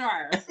washer and the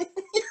dryer.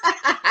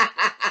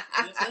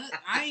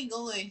 I ain't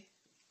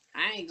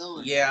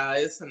going. Yeah,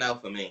 it's a no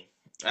for me.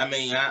 I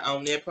mean,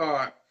 on that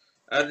part,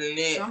 other than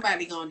that,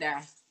 somebody gonna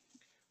die.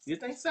 You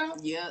think so?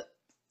 Yep.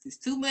 It's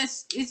too much.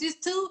 It's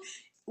just too.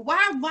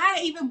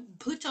 Why even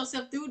put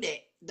yourself through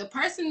that? The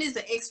person is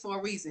an ex for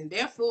a reason.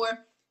 Therefore,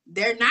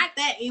 they're not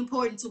that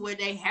important to where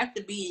they have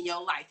to be in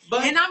your life.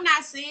 And I'm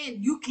not saying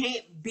you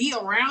can't be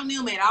around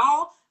them at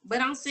all, but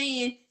I'm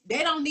saying they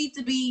don't need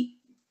to be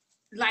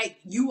like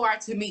you are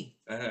to me.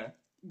 Uh-huh.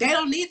 They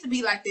don't need to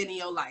be like that in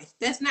your life.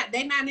 They're not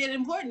that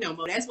important no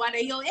more. That's why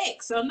they your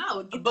ex. So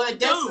no. But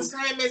that's the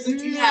same as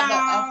if you have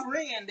a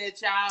friend that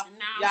y'all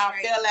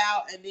fell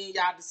out and then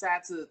y'all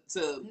decide to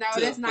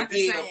that's not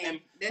the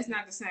same. That's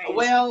not the same.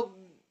 Well,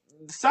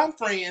 some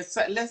friends,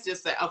 let's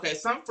just say, okay,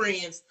 some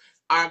friends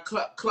are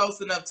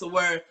close enough to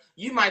where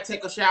you might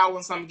take a shower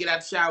and someone get out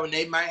of the shower and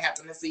they might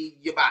happen to see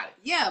your body.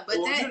 Yeah, but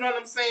you know what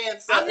I'm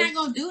saying? So I'm not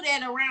gonna do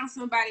that around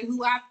somebody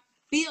who I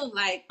feel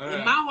like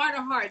in my heart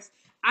of hearts,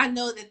 I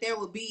know that there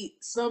will be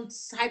some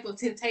type of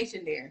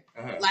temptation there.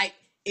 Like,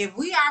 if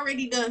we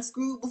already done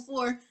screwed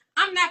before,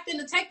 I'm not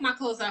finna take my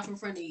clothes off in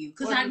front of you.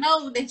 Because I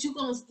know that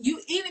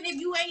even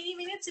if you ain't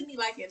even into me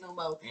like that no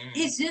more,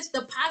 it's just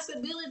the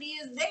possibility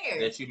is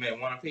there. That you may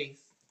want a piece.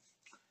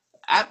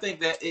 I think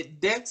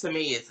that to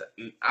me is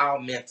all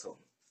mental.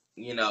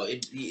 You know,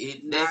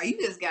 you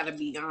just gotta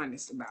be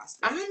honest about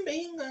stuff. I'm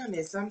being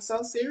honest. I'm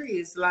so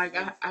serious. Like,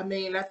 I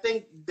mean, I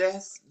think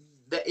that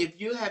if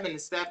you haven't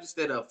established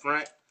that up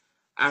front,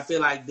 I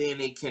feel like then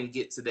it can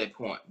get to that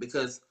point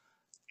because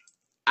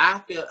I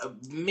feel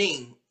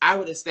I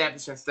would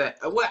establish and say,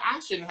 well,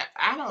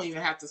 I don't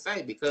even have to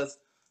say because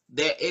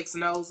their ex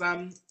knows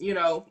I'm,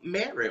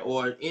 married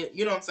or,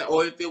 you know what I'm saying?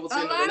 Or if it was in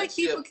a relationship. A lot of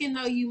people can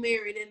know you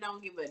married and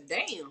don't give a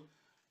damn.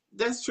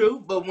 That's true.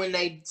 But when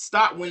they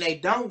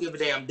don't give a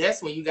damn,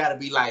 that's when you got to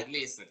be like,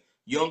 listen,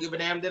 you don't give a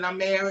damn that I'm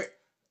married.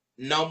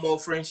 No more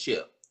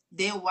friendship.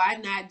 Then why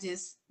not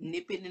just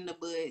nip it in the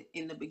bud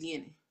in the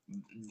beginning?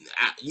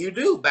 You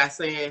do by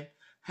saying,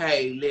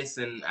 hey,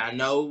 listen, I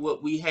know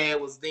what we had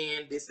was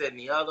then, this, that, and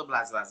the other,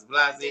 blah, blah,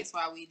 blah. That's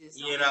why we just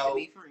don't have to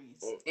be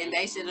friends. And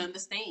they should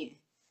understand.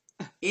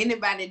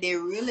 Anybody that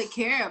really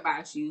care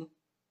about you.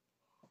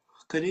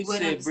 Could he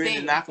said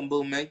Brittany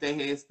Knockenboom make their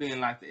head spin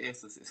like the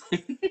Exorcist?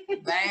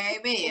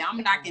 Baby,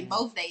 I'm knocking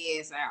both their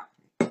ass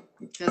out.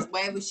 Because,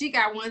 baby, she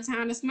got one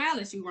time to smile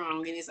and she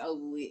wrong and it's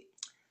over with.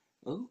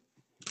 Oh,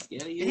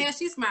 yeah. The hell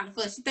she smiling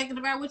for? She thinking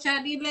about what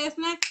y'all did last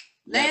night?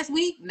 Last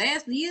week?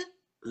 Last year?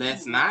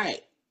 Last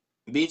night.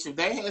 Bitch, if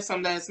they had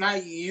some last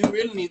night, you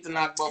really need to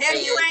knock both. Hell,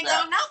 you ain't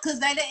gonna know because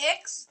they the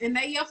ex and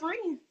they your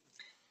friend.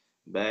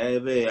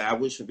 Baby, I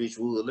wish a bitch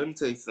would. Let me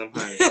tell you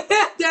something.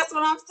 That's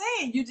what I'm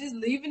saying. You just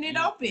leaving it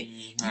open.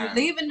 You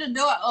leaving the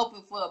door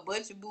open for a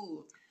bunch of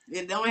bull.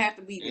 It don't have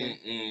to be there.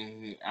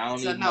 I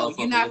don't need no.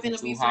 You're not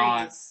finna be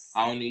friends.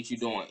 I don't need you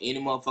doing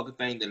any motherfucking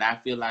thing that I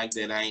feel like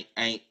that ain't.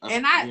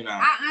 And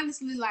I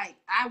honestly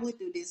I went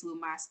through this with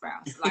my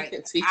spouse. Like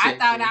I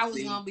thought I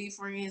was gonna be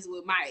friends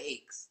with my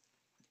ex.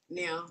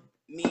 Now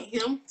me and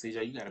him.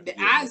 TJ, you gotta.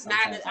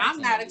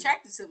 I'm not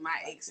attracted to my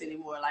ex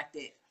anymore like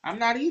that. I'm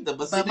not either.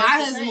 But my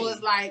husband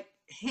was like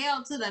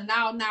hell to the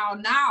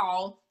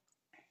now.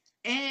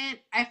 And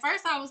at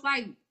first I was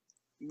like,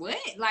 what?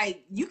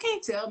 Like, you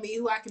can't tell me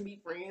who I can be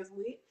friends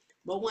with.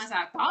 But once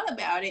I thought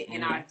about it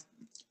and I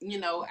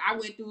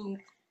went through,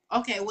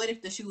 okay, what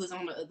if the shoe was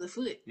on the other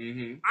foot?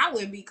 I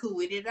wouldn't be cool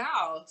with it at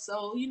all.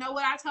 So, you know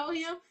what I told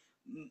him?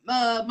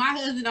 My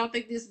husband don't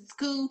think this is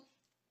cool.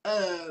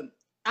 I'm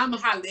going to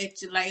holler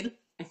at you later.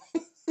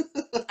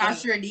 I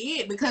sure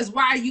did. Because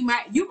why you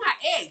my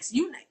ex.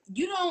 You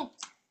don't,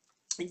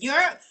 your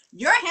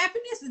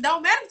happiness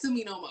don't matter to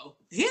me no more.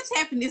 His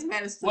happiness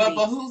matters to me. Well,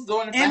 but who's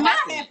doing it for and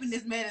happiness? My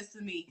happiness matters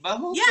to me. But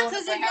who's doing it for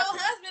happiness? Yeah, because if your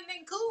husband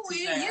ain't cool with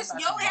it,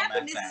 your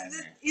happiness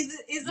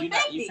is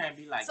affected. You can't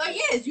be like so that.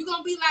 Yes, you're going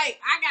to be like,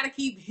 I got to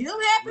keep him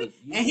happy,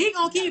 and he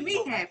going to keep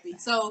me happy.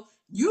 So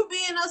you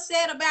being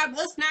upset about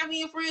us not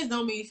being friends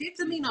don't mean shit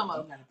to me no more.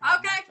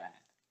 Okay?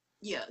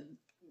 Yeah.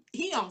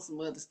 He on some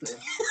other stuff.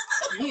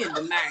 He in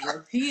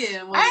denial.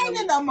 I ain't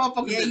in no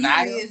motherfucking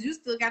denial. Yeah, you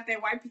still got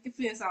that white picket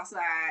fence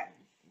outside.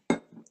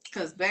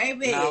 Cause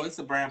baby, no, it's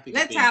a brown picket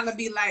fence. Let Tyler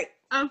be like,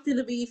 I'm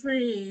finna be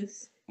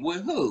friends.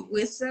 With who?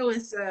 With so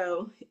and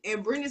so,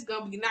 and Brenda's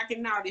gonna be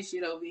knocking all this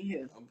shit over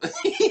here.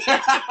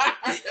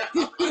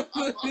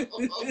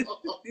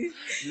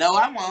 No,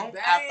 I won't.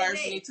 Baby. I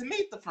first need to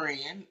meet the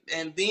friend,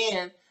 and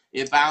then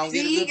if I don't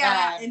get a good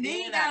vibe, and then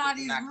he got all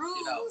these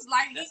rules.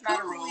 Like he's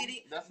cool with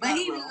it, but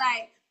he was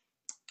like,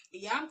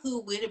 Yeah, I'm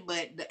cool with it,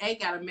 but the A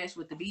gotta mesh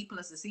with the B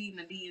plus the C and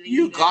the D and the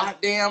You U.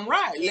 goddamn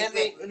right.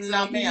 Exactly.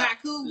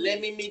 Let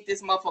me meet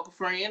this motherfucker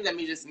friend. Let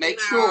me just make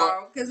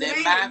sure that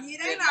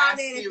my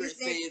spirit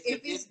says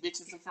that this bitch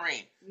is a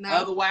friend. No.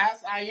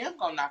 Otherwise, I am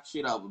gonna knock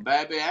shit over,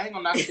 baby. I ain't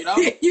gonna knock shit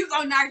over. You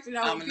gonna knock shit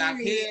over. I'm gonna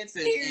knock heads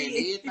and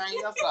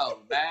everything else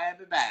over,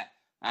 baby. Bye.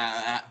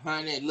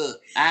 Honey,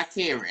 look, I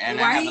carry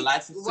and I have a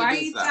license to do so. Why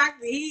he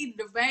talking? He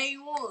the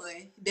main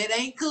one that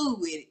ain't cool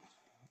with it.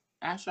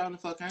 I sure the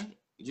fuck ain't.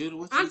 Judah,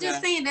 what you I'm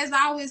just saying, that's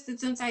always the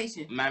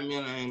temptation. My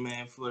middle name,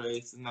 man, for the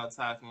exes not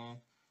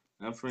talking.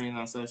 No friends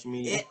on social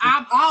media.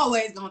 I'm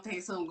always gonna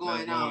think something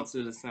going on.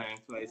 To the same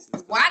places.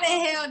 Why the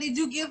hell did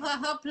you give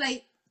her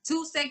plate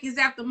 2 seconds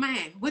after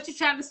mine? What you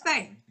trying to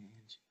say?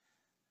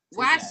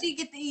 Why she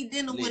get to eat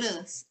dinner with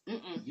us?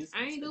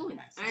 I ain't doing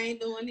it. I ain't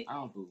doing it. I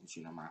don't do with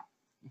you no more.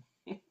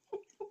 TJ,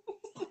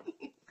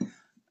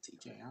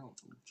 I don't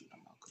do with you no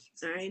more.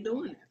 I ain't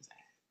doing it.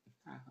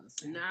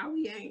 No,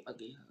 we ain't.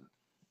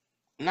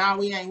 No,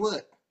 we ain't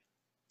what?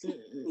 I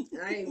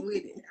ain't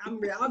with it. I'm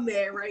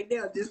mad right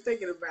now just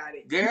thinking about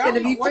it. Girl, you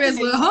finna be friends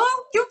with who?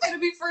 You finna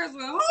be friends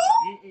with who?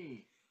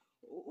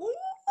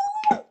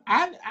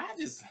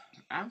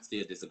 I'm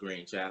still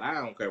disagreeing, child. I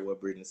don't care what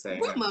Brittany say.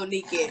 Where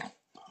Monique at?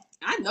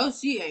 I know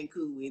she ain't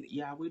cool with it.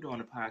 Yeah, we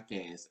doing a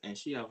podcast, and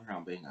she over here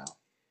on bingo.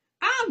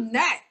 I'm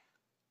not.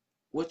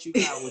 What you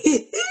got with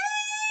you?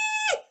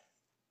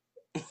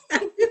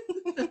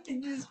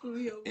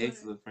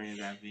 Excellent friends,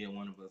 I feel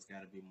one of us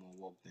got to be more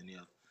woke than the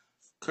other.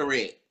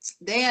 Correct.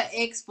 They're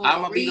X for a reason.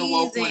 I'm going to be the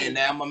woke one, and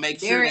I'm going to make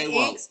sure they woke.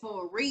 They're X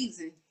for a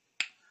reason.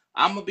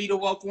 I'm going to be the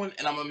woke one,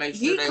 and I'm going to make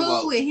sure they woke. He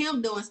cool with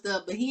him doing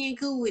stuff, but he ain't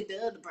cool with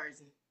the other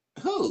person.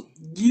 Who?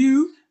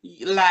 You.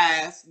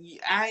 Lies.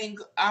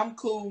 I'm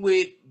cool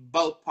with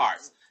both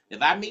parts.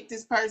 If I meet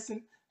this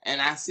person,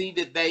 and I see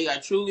that they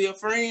are truly a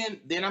friend,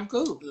 then I'm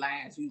cool.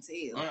 Lies you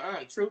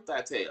tell. Truth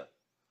I tell.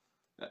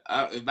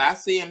 If I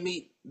see him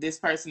meet this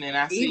person and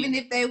I see... Even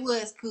if they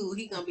was cool,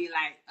 he gonna be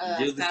like,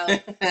 so-and-so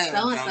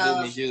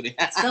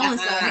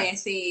had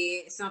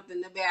said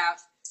something about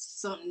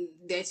something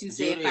that you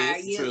said Judy,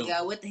 5 years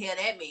ago. What the hell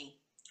that mean?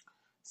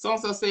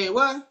 So-and-so said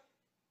what?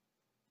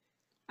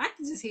 I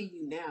can just hear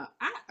you now.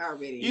 I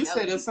already You know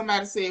said if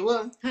somebody said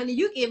what? Honey,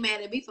 you get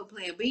mad at me for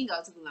playing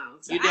bingo too long.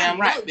 So you damn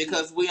right,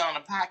 because we on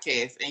a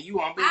podcast and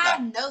you on bingo.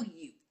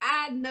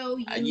 I know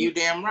you. You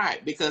damn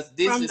right, because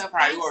this is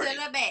priority. From the front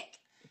to the back.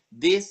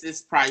 This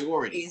is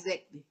priority.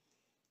 Exactly.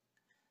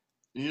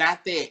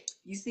 Not that.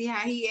 You see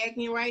how he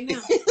acting right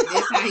now?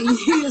 That's how he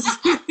is.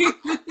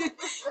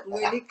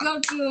 When it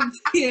comes to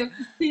him,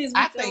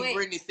 I think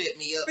Brittany set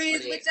me up friends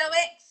for that. with your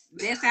ex.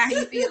 That's how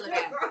he feel about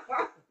it.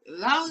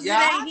 Long as it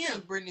ain't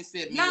him. Brittany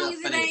set me up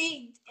for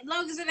that.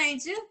 Long as it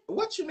ain't you.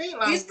 What you mean?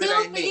 It's cool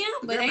for him,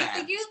 but ain't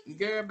for you.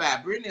 Girl,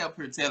 bye. Brittany up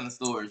here telling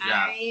stories, y'all.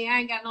 I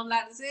ain't got no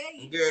lie to tell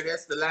you. Girl,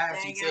 that's the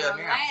lies she tell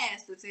now.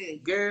 Lies to tell you.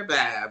 Girl,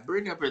 bye.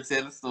 Brittany up here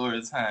telling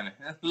stories, honey.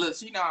 Look,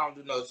 she know I don't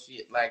do no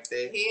shit like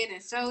that. Head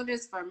and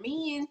shoulders for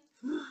men.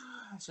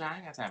 So I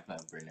ain't got time to play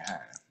with Brittany,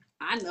 honey.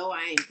 I know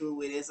I ain't cool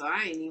with it, so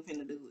I ain't even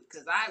finna do it.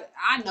 Because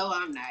I know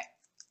I'm not.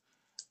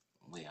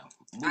 Well,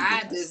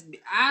 I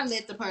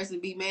let the person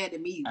be mad at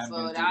me.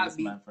 I'll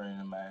be my friend,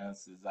 and my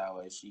answer is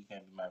always she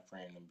can't be my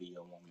friend and be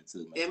a woman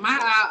too. And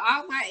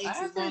all my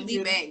exes gonna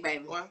be back,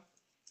 baby. Well,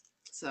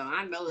 so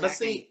I know. But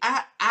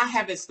I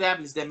have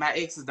established that my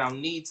exes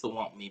don't need to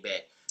want me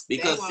back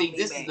because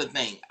this is the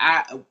thing.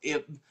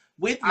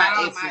 With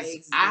my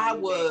exes, I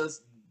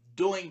was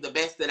doing the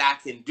best that I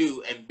can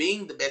do and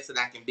being the best that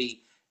I can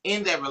be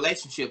in that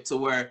relationship to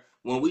where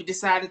when we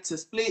decided to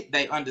split,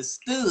 they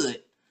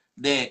understood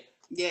that.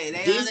 Yeah,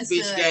 this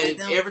bitch gave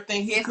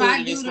everything he could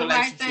in this relationship. If I do the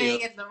right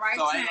thing at the right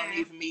time, so ain't no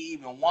need for me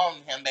even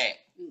wanting him back.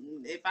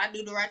 If I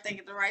do the right thing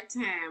at the right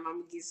time,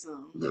 I'm gonna get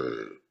some.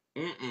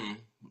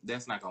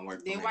 That's not gonna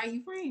work. Then why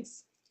you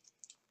friends?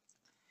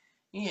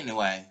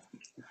 Anyway,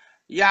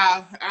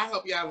 y'all, I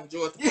hope y'all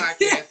enjoyed the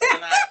podcast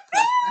tonight.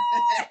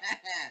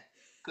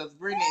 Cause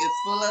Brittany is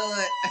full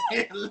of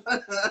it.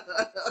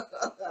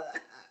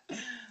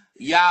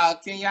 Y'all,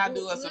 can y'all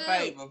do us a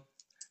favor?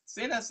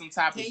 Send us some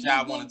topics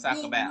y'all want to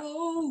talk about.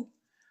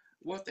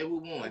 What that boo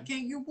boing?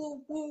 Can you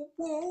boo?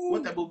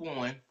 What that boo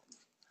boing?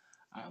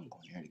 I'm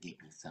going here to get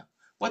me some.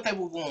 What that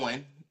boo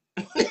boing?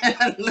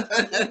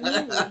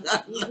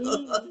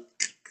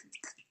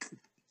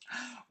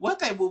 What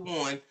that boo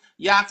boing?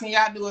 Y'all, can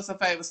y'all do us a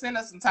favor? Send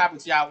us some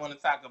topics y'all want to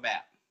talk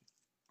about.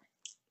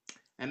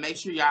 And make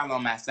sure y'all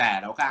on my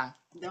side, okay?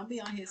 Don't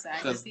be on his side.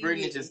 Because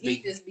Brittany he just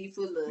be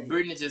full of it.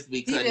 Brittany just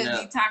be cutting up. He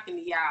just be talking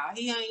to y'all.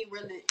 He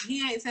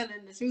ain't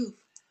telling the truth.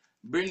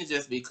 Brittany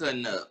just be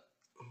cutting up.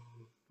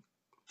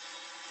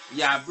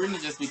 Yeah, Brittany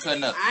just be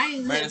cutting up.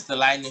 Brittany's the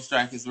lightning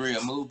strike is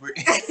real. Move,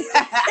 Brittany.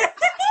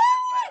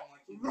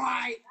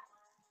 Right.